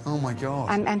about. Oh, my God.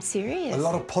 I'm serious. A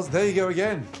lot of there you go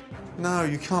again. No,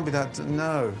 you can't be that,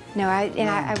 no. No,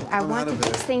 I want to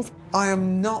fix things. I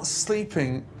am not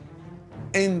sleeping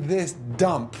in this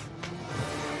dump.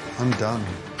 I'm done.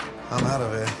 I'm out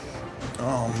of here.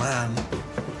 Oh, man.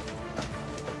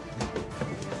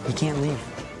 You can't leave.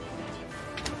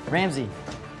 Ramsay,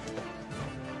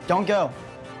 don't go.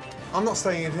 I'm not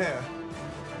staying in here.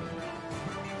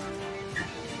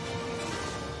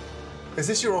 Is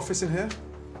this your office in here?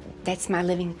 That's my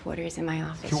living quarters in my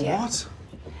office. Your yeah. what?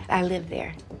 I live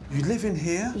there. You live in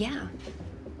here? Yeah.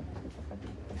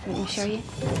 Let me show you.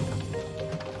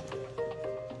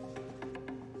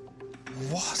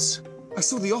 What? I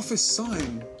saw the office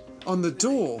sign on the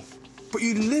door, but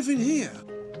you live in here?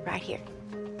 Right here.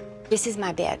 This is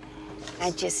my bed.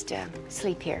 I just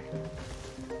sleep here.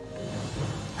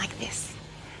 Like this.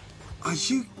 Are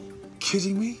you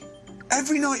kidding me?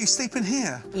 Every night you sleep in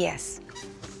here? Yes.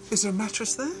 Is there a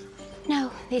mattress there?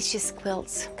 No, it's just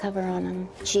quilts, cover on them,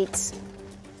 sheets.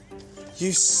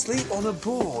 You sleep on a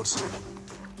board?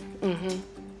 Mm-hmm.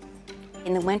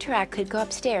 In the winter, I could go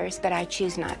upstairs, but I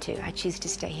choose not to. I choose to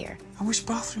stay here. And which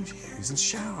bathroom do you use and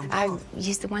shower? And I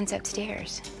use the ones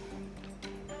upstairs.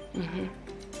 Mm-hmm.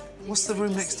 What's the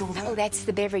room next door there? Oh, that's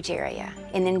the beverage area.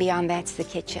 And then beyond that's the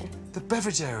kitchen. The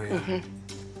beverage area?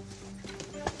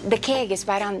 Mm-hmm. The keg is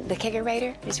right on, the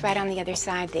kegerator is right on the other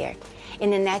side there.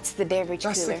 And then that's the beverage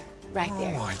cooler right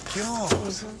there. Oh my God.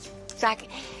 Mm-hmm. So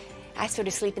I sort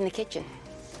of sleep in the kitchen.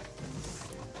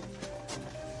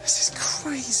 This is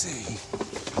crazy.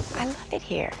 I love it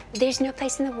here. There's no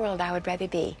place in the world I would rather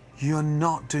be. You're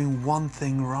not doing one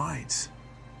thing right.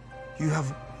 You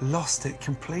have lost it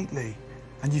completely.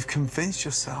 And you've convinced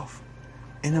yourself,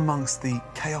 in amongst the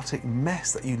chaotic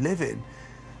mess that you live in,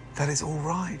 that it's all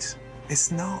right. It's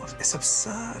not. It's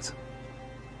absurd.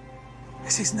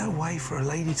 This is no way for a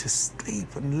lady to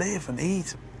sleep and live and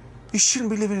eat. You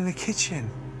shouldn't be living in a kitchen.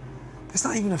 There's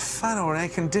not even a fan or an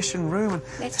air-conditioned room. And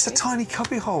it's a tiny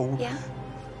cubbyhole,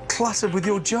 cluttered with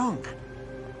your junk.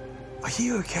 Are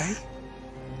you okay?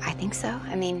 I think so.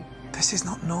 I mean... This is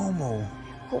not normal.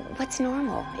 Well, what's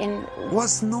normal?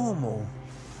 What's normal?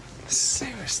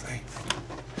 Seriously.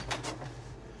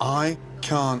 I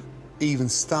can't even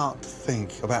start to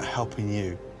think about helping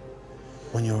you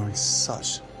when you're in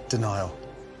such denial.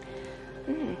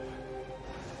 Mm.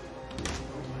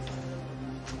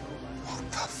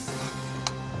 What the fuck?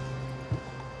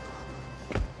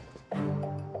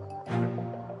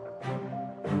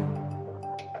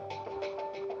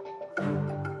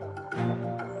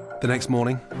 The next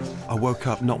morning, I woke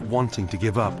up not wanting to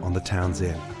give up on the town's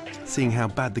inn, seeing how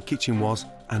bad the kitchen was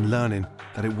and learning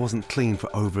that it wasn't clean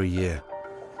for over a year.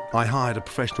 I hired a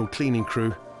professional cleaning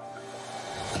crew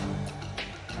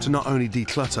to not only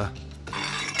declutter,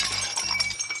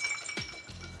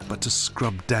 but to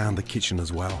scrub down the kitchen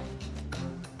as well.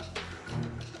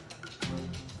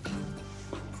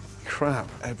 Crap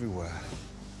everywhere.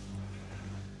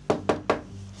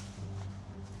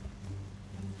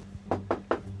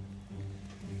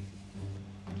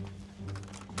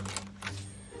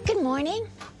 Good morning.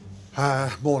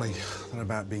 Morning. I don't know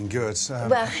about being good.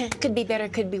 Well, could be better,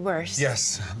 could be worse.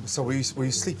 Yes. So were you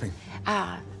sleeping?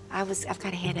 I've got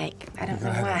a headache. I don't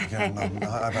know why. why.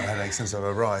 I've had a headache since I've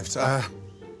arrived.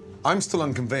 I'm still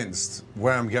unconvinced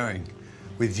where I'm going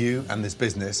with you and this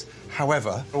business.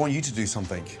 However, I want you to do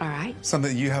something. All right.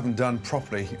 Something that you haven't done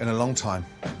properly in a long time.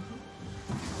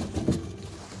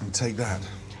 And take that.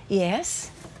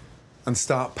 Yes? And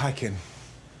start packing.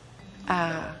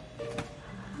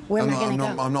 Where am I going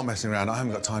to go? I'm not messing around. I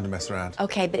haven't got time to mess around.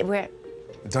 Okay, but where?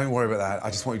 Don't worry about that. I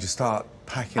just want you to start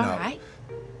packing up. All right.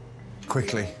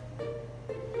 Quickly.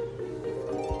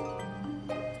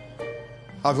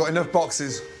 I've got enough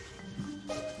boxes.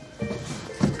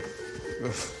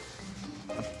 Oof.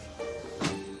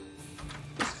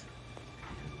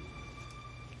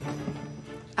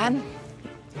 I'm You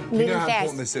moving know how fast.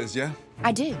 important this is, yeah?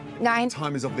 I do. No,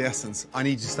 Time is of the essence. I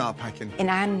need you to start packing.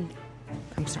 And I'm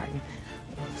sorry.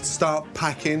 Start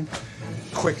packing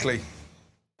quickly.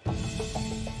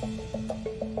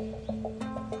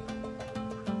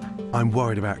 I'm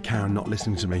worried about Karan not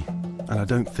listening to me, and I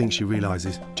don't think she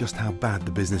realises just how bad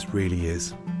the business really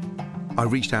is. I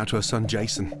reached out to her son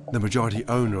Jason, the majority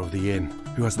owner of the inn,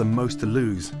 who has the most to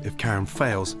lose if Karan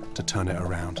fails to turn it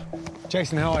around.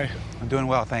 Jason, how are you? I'm doing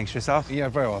well, thanks. Yourself? Yeah,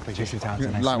 very well, thank you. Jason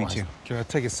Townsend, nice Likewise. to meet you. Can I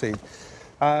take a seat?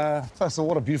 First of all,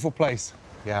 what a beautiful place.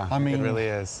 Yeah, I mean, it really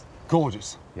is.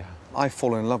 Gorgeous. Yeah. I've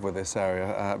fallen in love with this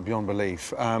area beyond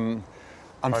belief.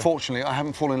 Unfortunately, I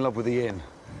haven't fallen in love with the inn.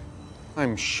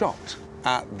 I'm shocked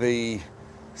at the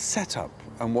setup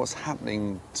and what's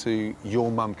happening to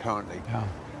your mum currently. Yeah.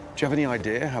 Do you have any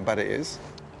idea how bad it is?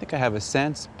 I think I have a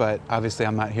sense, but obviously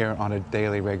I'm not here on a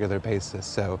daily, regular basis,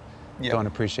 so don't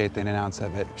appreciate the ins and outs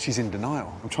of it. She's in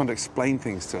denial. I'm trying to explain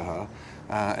things to her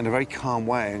in a very calm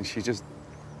way, and she's just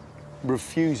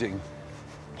refusing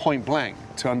point blank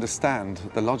to understand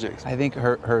the logic. I think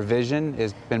her vision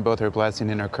has been both her blessing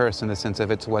and her curse in the sense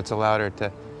of it's what's allowed her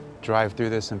to drive through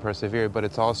this and persevere, but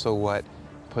it's also what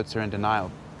puts her in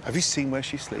denial. Have you seen where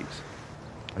she sleeps?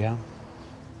 Yeah.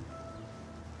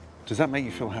 Does that make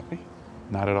you feel happy?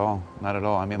 Not at all, not at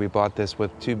all. I mean, we bought this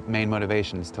with two main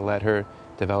motivations, to let her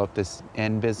develop this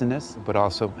inn business, but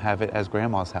also have it as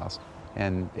grandma's house,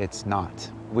 and it's not.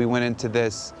 We went into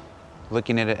this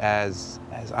looking at it as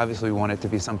obviously we want it to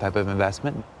be some type of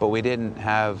investment, but we didn't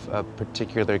have a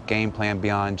particular game plan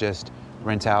beyond just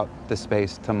rent out the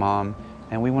space to Mom.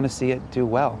 And we want to see it do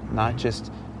well, not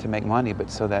just to make money, but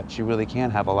so that she really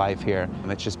can have a life here.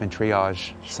 It's just been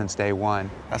triage since day one.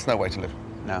 That's no way to live.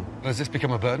 No. Has this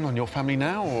become a burden on your family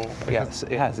now, or? Yes,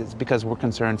 it has. It's because we're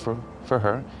concerned for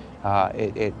her.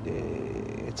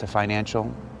 It's a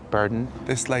financial burden.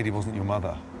 This lady wasn't your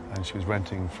mother, and she was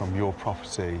renting from your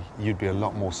property. You'd be a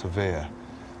lot more severe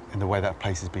in the way that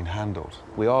place has been handled.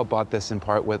 We all bought this in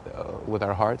part with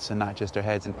our hearts and not just our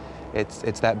heads, and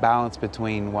it's that balance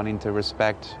between wanting to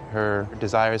respect her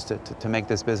desires to make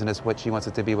this business what she wants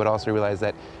it to be, but also realize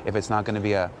that if it's not going to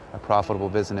be a profitable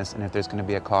business, and if there's going to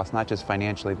be a cost, not just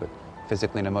financially, but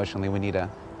physically and emotionally, we need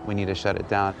to shut it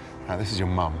down. Now, this is your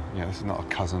mum. You know, this is not a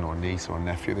cousin or a niece or a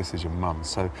nephew. This is your mum.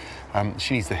 So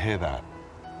she needs to hear that.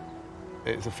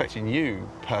 It's affecting you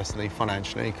personally,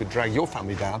 financially. It could drag your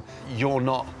family down. You're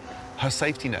not her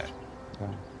safety net. Yeah.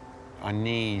 I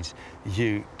need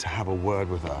you to have a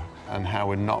word with her and how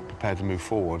we're not prepared to move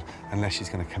forward unless she's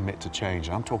going to commit to change.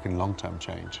 And I'm talking long-term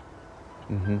change.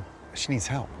 Mm-hmm. She needs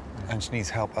help, and she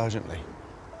needs help urgently.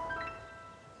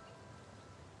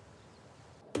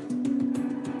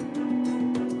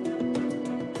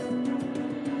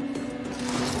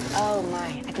 Oh my,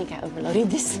 I think I overloaded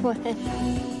this one.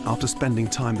 After spending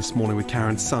time this morning with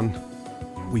Karen's son,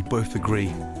 we both agree,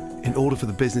 in order for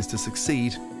the business to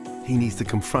succeed, he needs to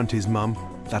confront his mum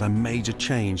that a major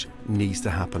change needs to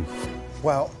happen.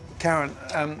 Well, Karen,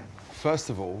 first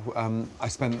of all, I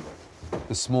spent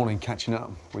this morning catching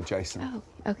up with Jason.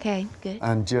 Oh, okay, good.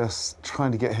 And just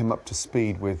trying to get him up to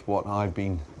speed with what I've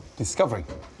been discovering.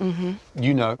 Mm-hmm.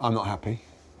 You know I'm not happy,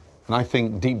 and I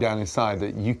think deep down inside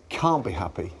that you can't be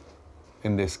happy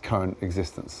in this current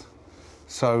existence.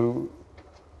 So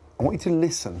I want you to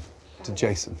listen to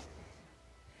Jason.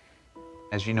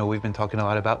 As you know, we've been talking a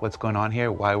lot about what's going on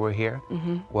here, why we're here,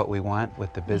 Mm-hmm. what we want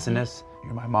with the business.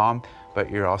 You're my mom,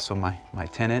 but you're also my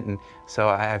tenant. And so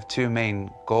I have two main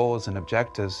goals and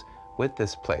objectives with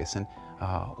this place. And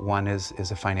one is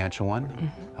a financial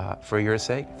one, for your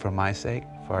sake, for my sake,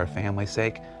 for our family's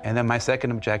sake. And then my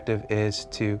second objective is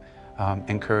to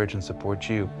encourage and support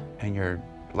you in your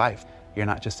life. You're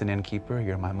not just an innkeeper,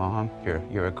 you're my mom,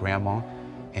 you're a grandma.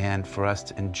 And for us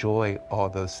to enjoy all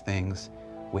those things,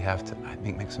 we have to, I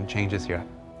think, make some changes here.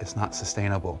 It's not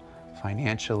sustainable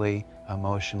financially,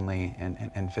 emotionally,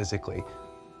 and physically.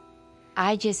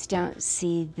 I just don't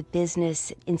see the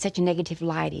business in such a negative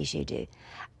light as you do.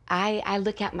 I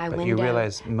look out my window. But you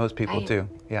realize most people do,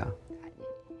 yeah.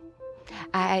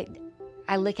 I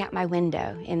look out my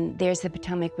window, and there's the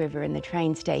Potomac River and the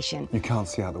train station. You can't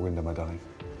see out the window, my darling.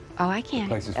 Oh, I can. The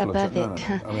place is full above of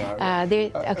it. I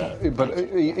mean, okay. But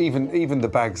even the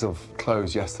bags of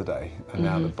clothes yesterday, and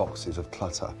now the boxes of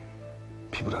clutter.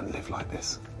 People don't live like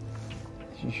this.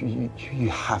 You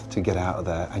have to get out of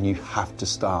there, and you have to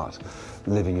start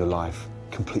living your life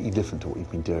completely different to what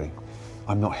you've been doing.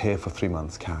 I'm not here for 3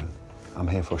 months, Karen. I'm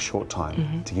here for a short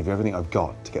time to give you everything I've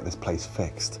got to get this place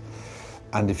fixed.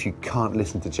 And if you can't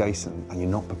listen to Jason and you're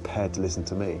not prepared to listen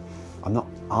to me, I'm not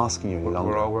asking you any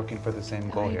longer. We're all working for the same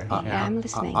goal here. I'm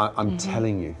listening. I'm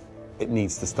telling you, it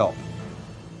needs to stop.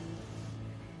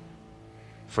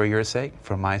 For your sake,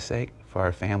 for my sake, for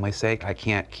our family's sake, I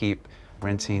can't keep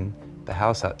renting the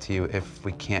house out to you if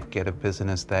we can't get a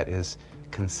business that is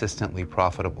consistently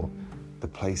profitable. The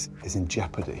place is in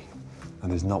jeopardy,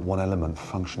 and there's not one element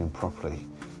functioning properly.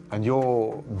 And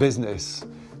your business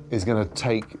is going to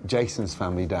take Jason's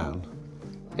family down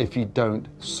if you don't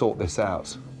sort this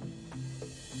out.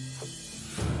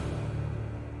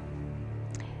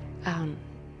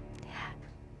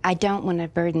 I don't want to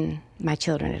burden my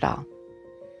children at all.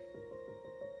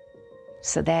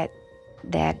 So that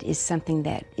is something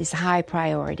that is high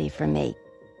priority for me.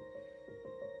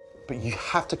 But you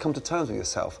have to come to terms with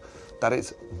yourself that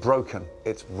it's broken,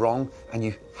 it's wrong, and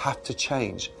you have to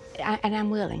change. And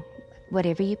I'm willing.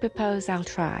 Whatever you propose, I'll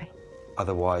try.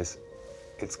 Otherwise,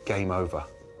 it's game over.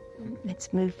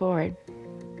 Let's move forward.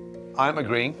 I'm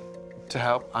agreeing to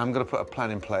help. I'm going to put a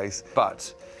plan in place,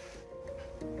 but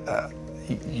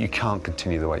you can't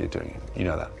continue the way you're doing it. You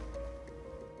know that.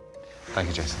 Thank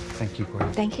you, Jason. Thank you,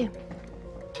 Gordon. Thank you.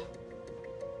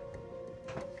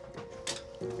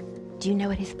 Do you know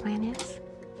what his plan is?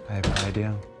 I have no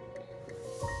idea.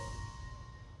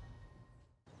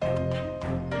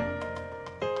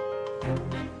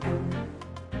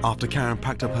 After Karen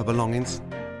packed up her belongings,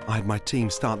 I had my team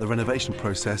start the renovation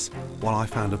process while I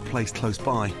found a place close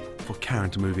by for Karen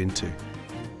to move into.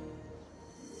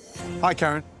 Hi,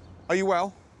 Karen. Are you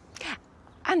well?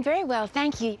 I'm very well,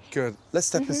 thank you. Good. Let's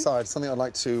step inside. Something I'd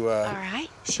like to All right.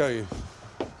 show you.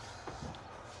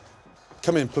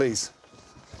 Come in, please.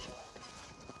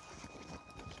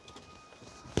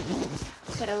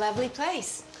 What a lovely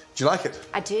place. Do you like it?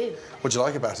 I do. What do you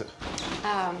like about it?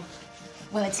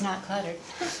 Well, it's not cluttered.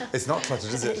 It's not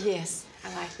cluttered, is it? Yes,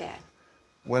 I like that.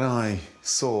 When I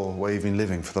saw where you've been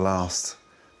living for the last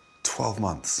 12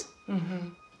 months,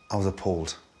 I was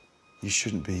appalled. You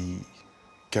shouldn't be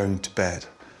going to bed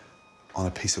on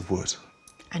a piece of wood.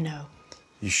 I know.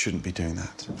 You shouldn't be doing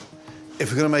that. If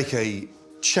we're going to make a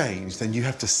change, then you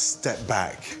have to step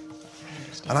back.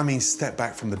 And I mean step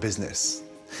back from the business.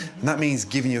 And that means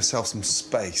giving yourself some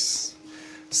space.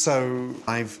 So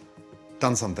I've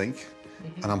done something,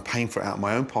 and I'm paying for it out of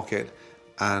my own pocket,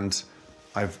 and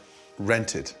I've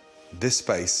rented this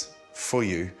space for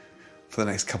you for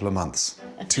the next couple of months.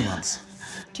 2 months.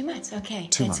 2 months, okay.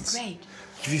 2 That's months. great.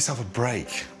 Give yourself a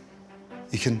break.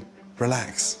 You can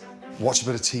relax, watch a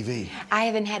bit of TV. I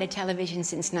haven't had a television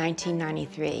since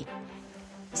 1993.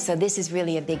 So this is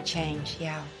really a big change,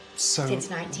 yeah. So, since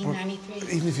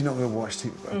 1993. Even if you're not going to watch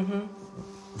TV,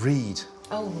 read,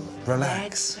 Oh,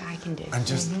 relax, that I can do. and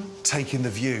just take in the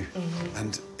view.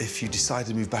 And if you decide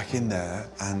to move back in there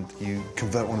and you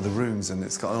convert one of the rooms and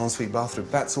it's got an ensuite bathroom,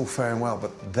 that's all fair and well,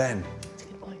 but then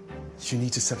you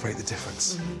need to separate the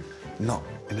difference, not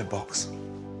in a box.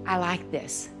 I like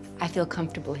this. I feel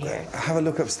comfortable here. Have a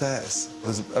look upstairs.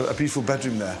 There's a beautiful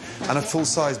bedroom there and a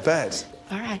full-size bed.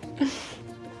 All right.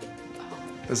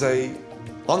 There's a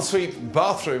ensuite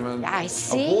bathroom and I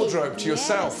see. a wardrobe to Yes,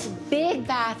 yourself. big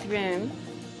bathroom.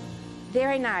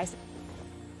 Very nice.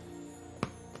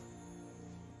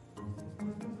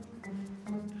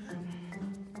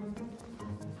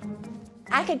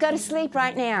 I could go to sleep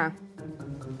right now.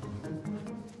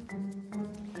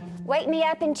 Wake me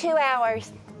up in 2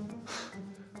 hours.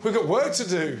 We've got work to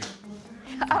do.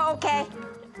 Oh, okay.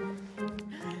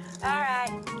 All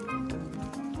right.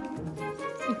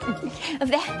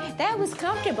 that was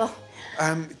comfortable.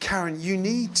 Karen, you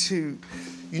need to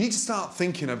start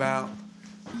thinking about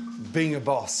being a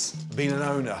boss, being an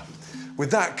owner.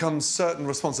 With that comes certain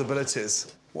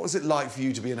responsibilities. What was it like for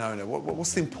you to be an owner?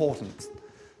 What's the important?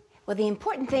 Well, the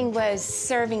important thing was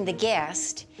serving the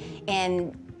guest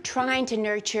and trying to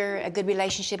nurture a good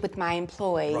relationship with my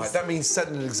employees. Right, that means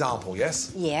setting an example,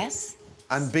 yes? Yes.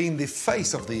 And being the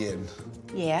face of the inn.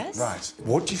 Yes. Right.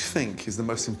 What do you think is the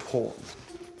most important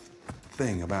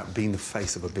thing about being the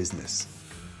face of a business?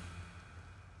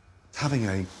 Having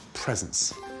a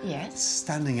presence. Yes.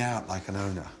 Standing out like an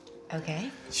owner.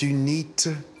 Okay. You need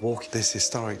to walk this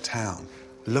historic town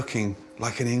looking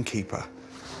like an innkeeper,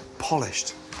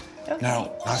 polished. Okay.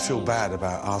 Now, I feel bad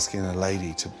about asking a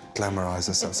lady to glamorise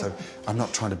herself, so I'm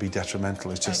not trying to be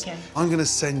detrimental. It's just, I'm going to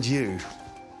send you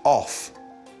off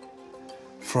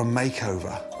for a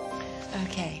makeover.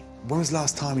 Okay. When was the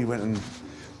last time you went and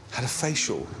had a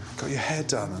facial, got your hair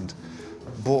done, and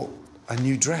bought a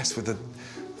new dress with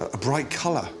a bright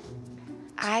colour?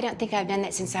 I don't think I've done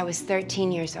that since I was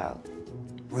 13 years old.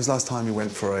 When was the last time you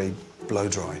went for a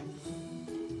blow-dry?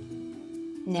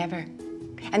 Never.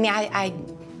 I mean, I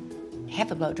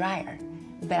have a blow dryer,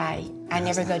 but I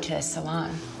never go to a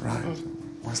salon. Right.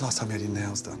 When was the last time you had your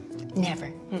nails done?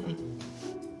 Never.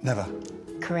 Never?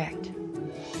 Correct.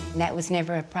 And that was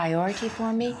never a priority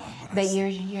for me, but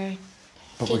you're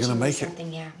But we're going to make it.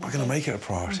 Yeah. We're going to make it a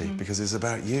priority because it's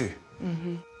about you.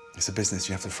 It's a business.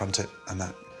 You have to front it, and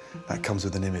that comes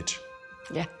with an image.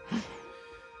 Yeah.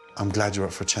 I'm glad you're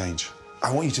up for change.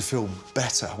 I want you to feel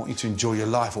better. I want you to enjoy your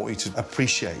life. I want you to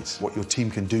appreciate what your team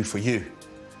can do for you,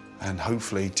 and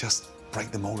hopefully just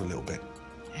break the mold a little bit.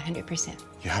 100%.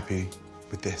 You happy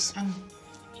with this? I'm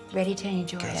ready to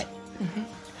enjoy it.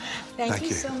 Thank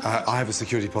you so much. I have a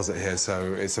security deposit here,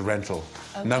 so it's a rental.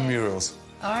 Okay. No murals.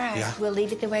 All right. Yeah? We'll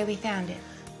leave it the way we found it.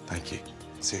 Thank you.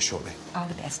 See you shortly. All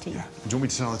the best to you. Do you want me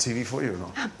to turn on the TV for you or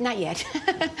not? Not yet.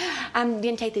 I'm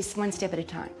going to take this one step at a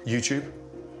time. YouTube?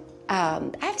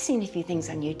 I've seen a few things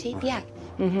on YouTube, yeah.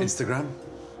 Instagram?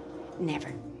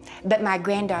 Never. But my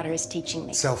granddaughter is teaching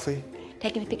me. Selfie?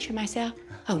 Taking a picture of myself?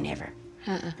 Oh, never.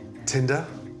 Tinder?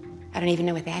 I don't even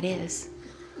know what that is.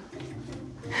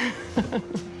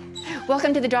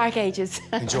 Welcome to the Dark Ages.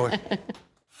 Enjoy.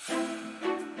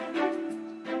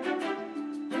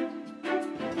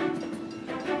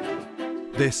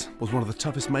 This was one of the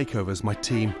toughest makeovers my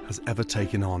team has ever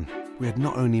taken on. We had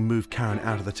not only moved Karen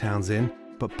out of the town's inn,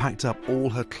 but packed up all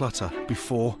her clutter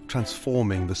before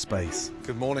transforming the space.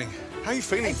 Good morning. How are you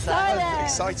feeling? Excited.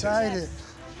 Excited.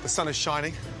 The sun is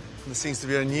shining, and there seems to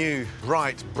be a new,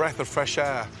 bright breath of fresh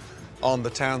air on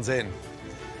the town's inn.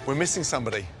 We're missing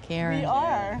somebody. Karan. We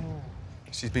are.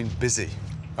 She's been busy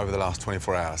over the last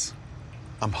 24 hours.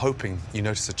 I'm hoping you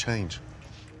notice a change.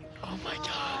 Oh, my God.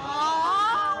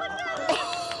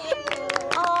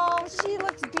 Oh, she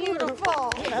looks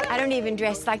beautiful. I don't even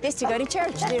dress like this to go to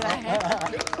church, do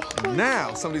I?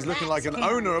 Now somebody's looking like an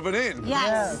owner of an inn.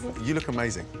 Yes. You look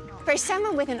amazing. For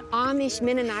someone with an Amish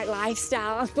Mennonite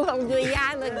lifestyle, well,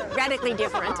 yeah, I look radically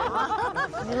different.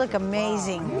 You look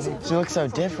amazing. She looks so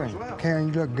different. Karen,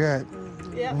 you look good.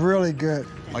 Yeah. Really good.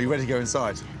 Are you ready to go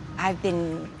inside? I've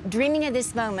been dreaming of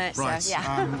this moment, Right. so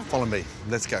yeah. Follow me.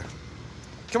 Let's go.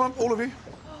 Come on, all of you.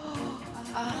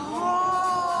 Oh,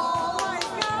 my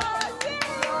God.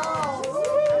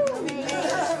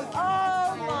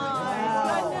 Oh,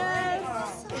 my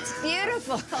goodness. It's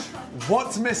beautiful.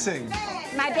 What's missing?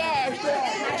 My bed.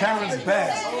 Karen's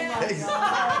bed.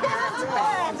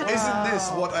 Isn't this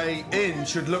what an inn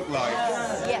should look like?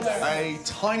 Yes. A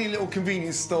tiny little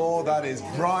convenience store that is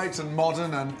bright and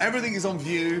modern and everything is on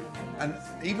view. And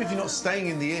even if you're not staying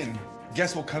in the inn,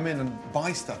 guests will come in and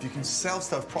buy stuff. You can sell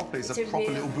stuff properly. It's a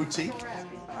proper little boutique.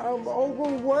 I'm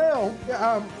overwhelmed.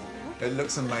 It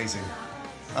looks amazing.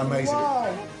 Amazing.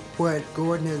 Wow. What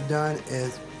Gordon has done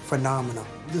is phenomenal.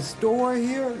 The store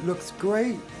here looks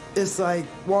great. It's like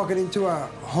walking into a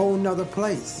whole nother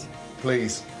place.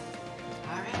 Please.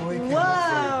 All right.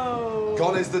 Whoa!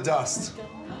 Gone is the dust.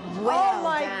 Well Oh,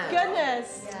 my done.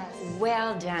 goodness.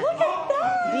 Well done. Look at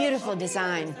that. Beautiful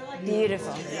design.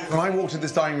 Beautiful. When I walked into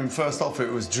this dining room, first off,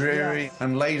 it was dreary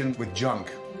and laden with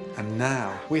junk. And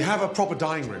now we have a proper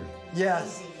dining room.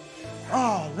 Yes.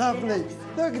 Oh, lovely.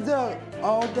 Look at the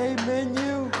all-day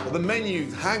menu. The menu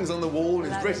hangs on the wall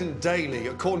and is written daily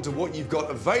according to what you've got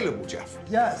available, Jeff.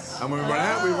 Yes. And when we run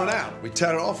out, we run out. We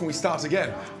tear it off and we start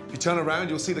again. If you turn around,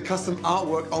 you'll see the custom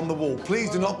artwork on the wall. Please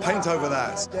do not paint over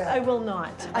that. I will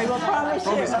not. I will promise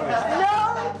you. Promise me.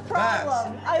 No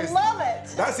problem. I love it.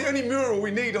 That's the only mural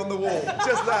we need on the wall.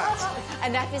 Just that.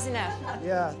 Enough is enough.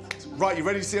 Yeah. Right, you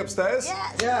ready to see upstairs?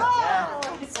 Yes. Yeah. Oh,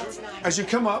 so nice. As you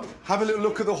come up, have a little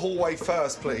look at the hallway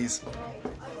first, please.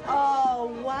 Oh,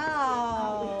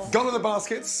 wow. Gone are the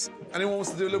baskets. Anyone wants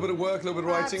to do a little bit of work, a little bit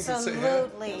of writing, can sit here.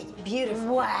 Absolutely.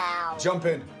 Beautiful. Wow. Jump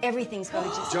in. Everything's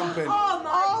gorgeous. Jump in.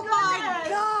 Oh, my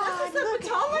God. This is the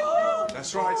Potomac room?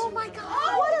 That's right. Oh, my God.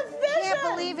 Oh, what a vision. I can't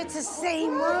believe it's the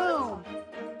same room.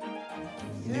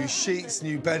 New sheets,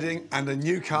 new bedding, and a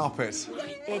new carpet.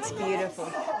 It's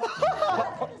beautiful.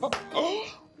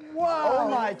 Wow. Oh,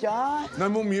 my God. No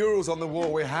more murals on the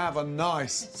wall. We have a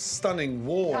nice, stunning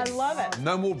wall. I love it.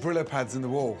 No more Brillo pads in the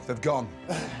wall. They've gone.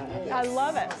 I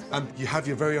love it. And you have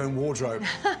your very own wardrobe.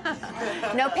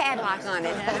 No padlock on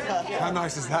it. How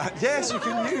nice is that? Yes, you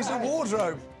can use a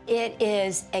wardrobe. It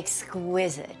is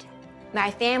exquisite. My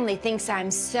family thinks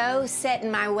I'm so set in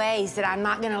my ways that I'm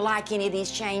not going to like any of these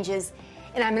changes,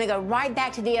 and I'm going to go right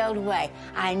back to the old way.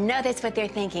 I know that's what they're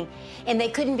thinking, and they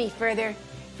couldn't be further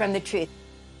from the truth.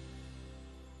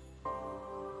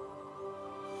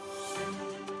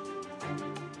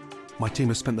 My team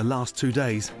has spent the last 2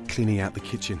 days cleaning out the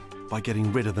kitchen by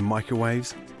getting rid of the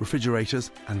microwaves, refrigerators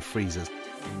and freezers.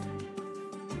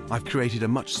 I've created a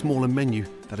much smaller menu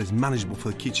that is manageable for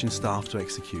the kitchen staff to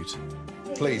execute.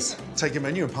 Please, take your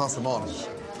menu and pass them on.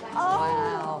 Oh,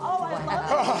 I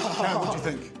love it. Now, what do you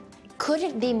think? Could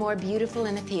it be more beautiful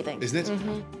and appealing? Isn't it?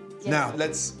 Mm-hmm. Now,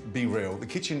 let's be real. The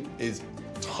kitchen is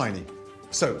tiny.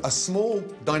 So, a small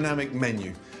dynamic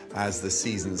menu. As the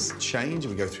seasons change,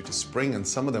 we go through to spring, and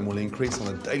some of them will increase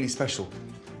on a daily special,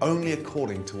 only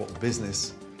according to what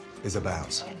business is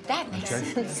about. That makes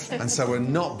sense. And so we're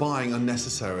not buying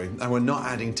unnecessary, and we're not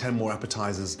adding 10 more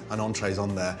appetizers and entrees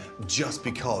on there just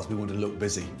because we want to look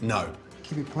busy. No.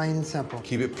 Keep it plain and simple.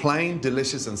 Keep it plain,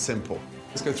 delicious, and simple.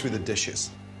 Let's go through the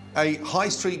dishes. A high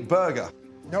street burger.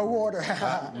 No water.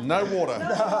 No water.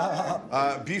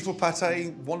 Beautiful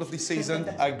pate, wonderfully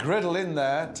seasoned. A griddle in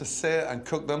there to sear and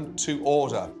cook them to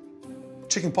order.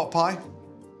 Chicken pot pie.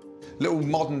 Little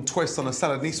modern twist on a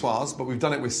salad niçoise, but we've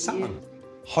done it with salmon.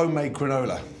 Homemade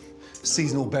granola.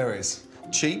 Seasonal berries.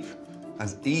 Cheap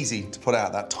and easy to put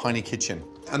out that tiny kitchen.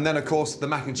 And then, of course, the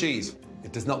mac and cheese.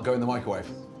 It does not go in the microwave.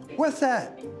 What's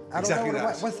that? I don't Exactly know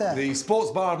that. What's that? The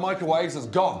sports bar of microwaves has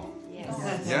gone.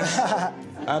 Yes.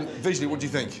 Visually, what do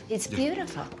you think? It's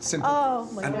beautiful. Simple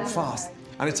and fast.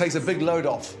 And it takes a big load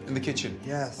off in the kitchen.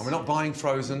 Yes. And we're not buying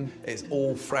frozen, it's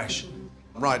all fresh.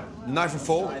 Right, knife and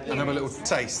fork, and have a little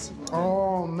taste.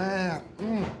 Oh, man.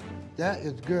 That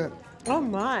is good. Oh,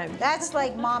 my. That's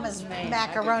like Mama's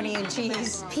macaroni and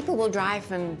cheese. People will drive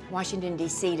from Washington,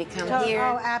 D.C. to come here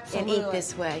and eat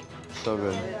this way. So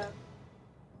good.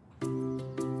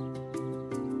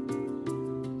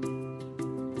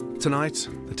 Tonight,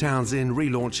 the Town's Inn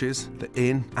relaunches the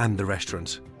inn and the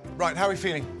restaurant. Right, how are we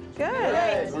feeling? Good.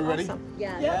 Are we ready?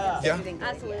 Yeah. Yeah?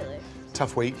 Absolutely.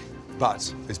 Tough week,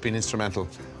 but it's been instrumental.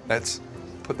 Let's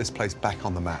put this place back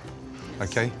on the map,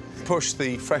 okay? Push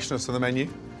the freshness of the menu.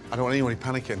 I don't want anyone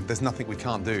panicking. There's nothing we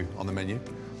can't do on the menu.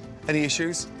 Any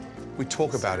issues, we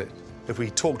talk about it. If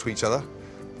we talk to each other,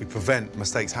 we prevent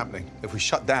mistakes happening. If we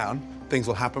shut down, things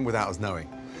will happen without us knowing.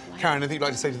 Karen, anything you'd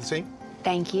like to say to the team?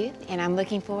 Thank you, and I'm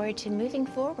looking forward to moving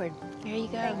forward. There you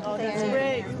go. Oh, that's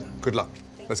great. Good luck.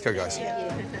 Let's go, guys.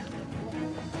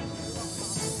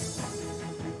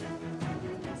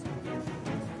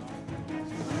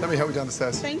 Let me help you down the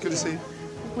stairs. Thank Good you. to see you.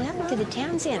 Welcome to the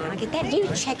Town's Inn. Look at that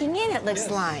dude checking in, it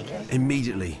looks like.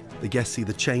 Immediately, the guests see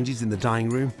the changes in the dining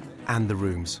room and the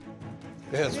rooms.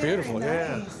 Yeah, it's beautiful.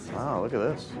 Yeah. Wow, look at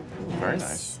this. Very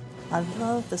nice. I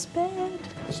love this bed.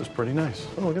 This is pretty nice.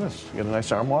 Oh, look at this. You got a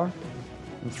nice armoire.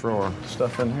 You throw our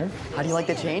stuff in here. How do you like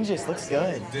the changes? Looks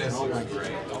good.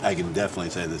 I can definitely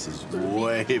say this is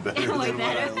way better than what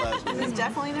I last This is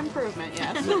definitely an improvement,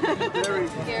 yes.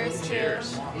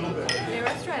 Cheers to new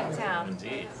restaurant in town.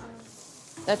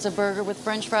 That's a burger with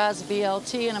French fries,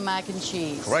 BLT, and a mac and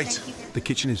cheese. Great. The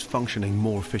kitchen is functioning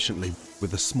more efficiently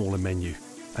with a smaller menu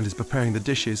and is preparing the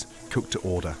dishes cooked to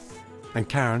order. And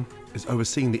Karen is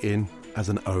overseeing the inn as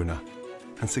an owner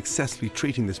and successfully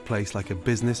treating this place like a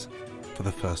business for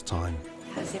the first time.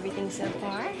 How's everything so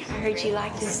far? I heard you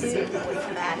like the soup.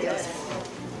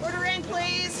 Order in,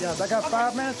 please. Yes, I got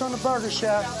 5 minutes on the burger,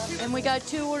 chef. And we got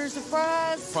 2 orders of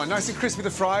fries. Fine, nice and crispy, the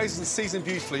fries, and seasoned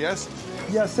beautifully, yes?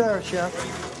 Yes, sir,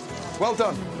 chef. Well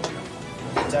done.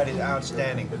 That is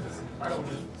outstanding.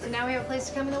 So now we have a place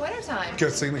to come in the wintertime.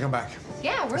 Good, so you're gonna come back.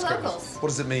 Yeah, we're That's great. locals. What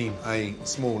does it mean, a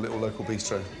small little local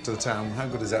bistro to the town? How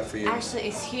good is that for you? Actually,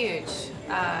 it's huge.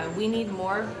 We need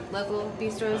more local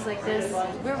bistros like this.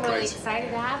 We're really Great. excited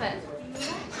to have it.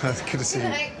 Good to see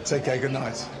you. Take care, good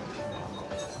night.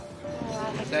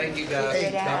 Thank you, guys.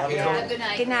 Thank you. Have a good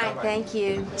night. Good night, thank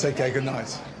you. Take care, good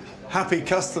night. Happy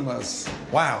customers.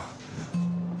 Wow.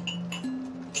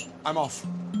 I'm off.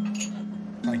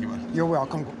 Thank you, man. You're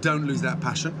welcome. Don't lose that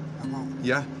passion.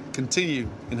 Yeah? Continue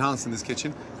enhancing this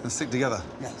kitchen and stick together.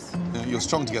 Yes. You're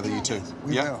strong together, you two.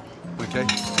 We yeah? will. Okay?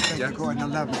 Thank you, Gordon. I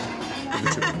love you. You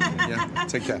too. Yeah?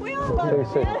 Take care. We all love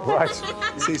you. Right.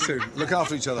 See you soon. Look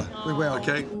after each other. We will.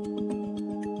 Okay?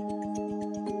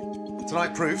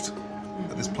 Tonight proved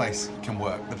that this place can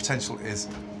work. The potential is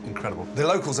incredible. The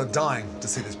locals are dying to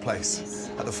see this place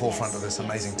at the forefront of this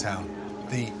amazing town.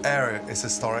 The area is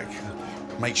historic.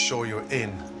 Make sure your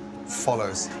inn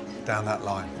follows down that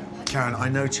line. Karen, I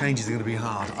know changes are going to be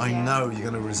hard. I know you're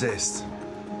going to resist,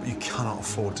 but you cannot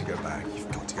afford to go back. You've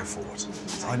got to go forward.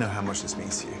 So I know how much this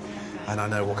means to you, and I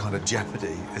know what kind of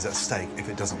jeopardy is at stake if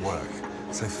it doesn't work.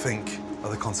 So think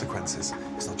of the consequences.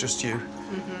 It's not just you,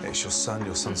 it's your son,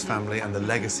 your son's family, and the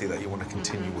legacy that you want to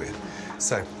continue with.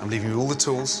 So I'm leaving you all the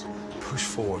tools. Push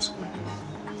forward.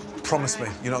 Promise me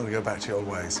you're not going to go back to your old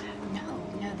ways.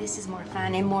 No, this is more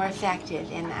fun and more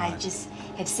effective, and I just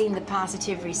have seen the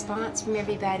positive response from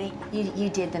everybody. You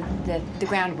did the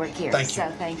groundwork here, Thank you. so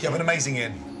thank you. You have an amazing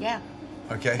inn, Yeah.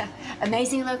 okay?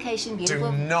 Amazing location,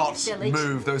 beautiful Do not village.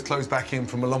 move those clothes back in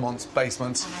from Lamont's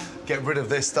basement. Get rid of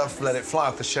this stuff, let it fly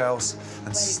off the shelves,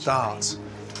 and start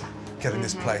getting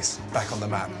this place back on the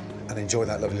map and enjoy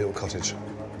that lovely little cottage.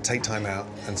 Take time out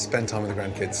and spend time with the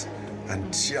grandkids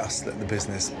and just let the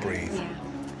business breathe. Yeah.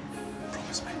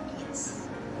 Promise me. Yes.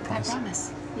 Promise? I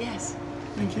promise. Yes.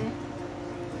 Thank you.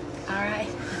 All right.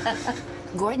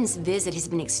 Gordon's visit has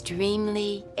been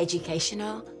extremely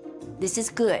educational. This is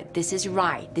good. This is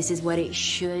right. This is what it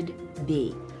should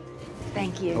be.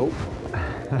 Thank you. Oh.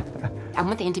 I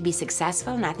want the inn to be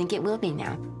successful, and I think it will be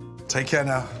now. Take care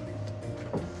now.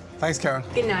 Thanks, Karen.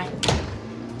 Good night.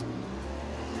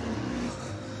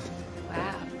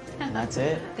 Wow. That's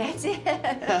it. That's it.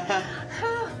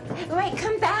 Oh, wait,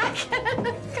 come back.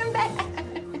 Come back.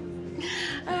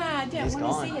 I don't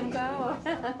want to see him go.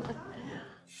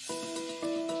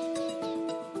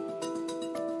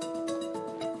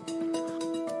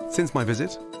 Since my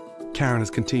visit, Karen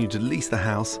has continued to lease the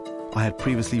house I had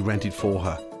previously rented for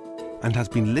her and has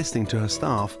been listening to her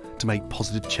staff to make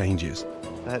positive changes.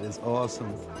 That is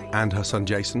awesome. And her son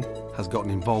Jason has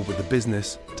gotten involved with the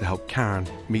business to help Karen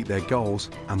meet their goals,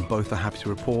 and both are happy to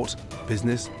report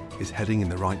business is heading in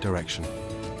the right direction.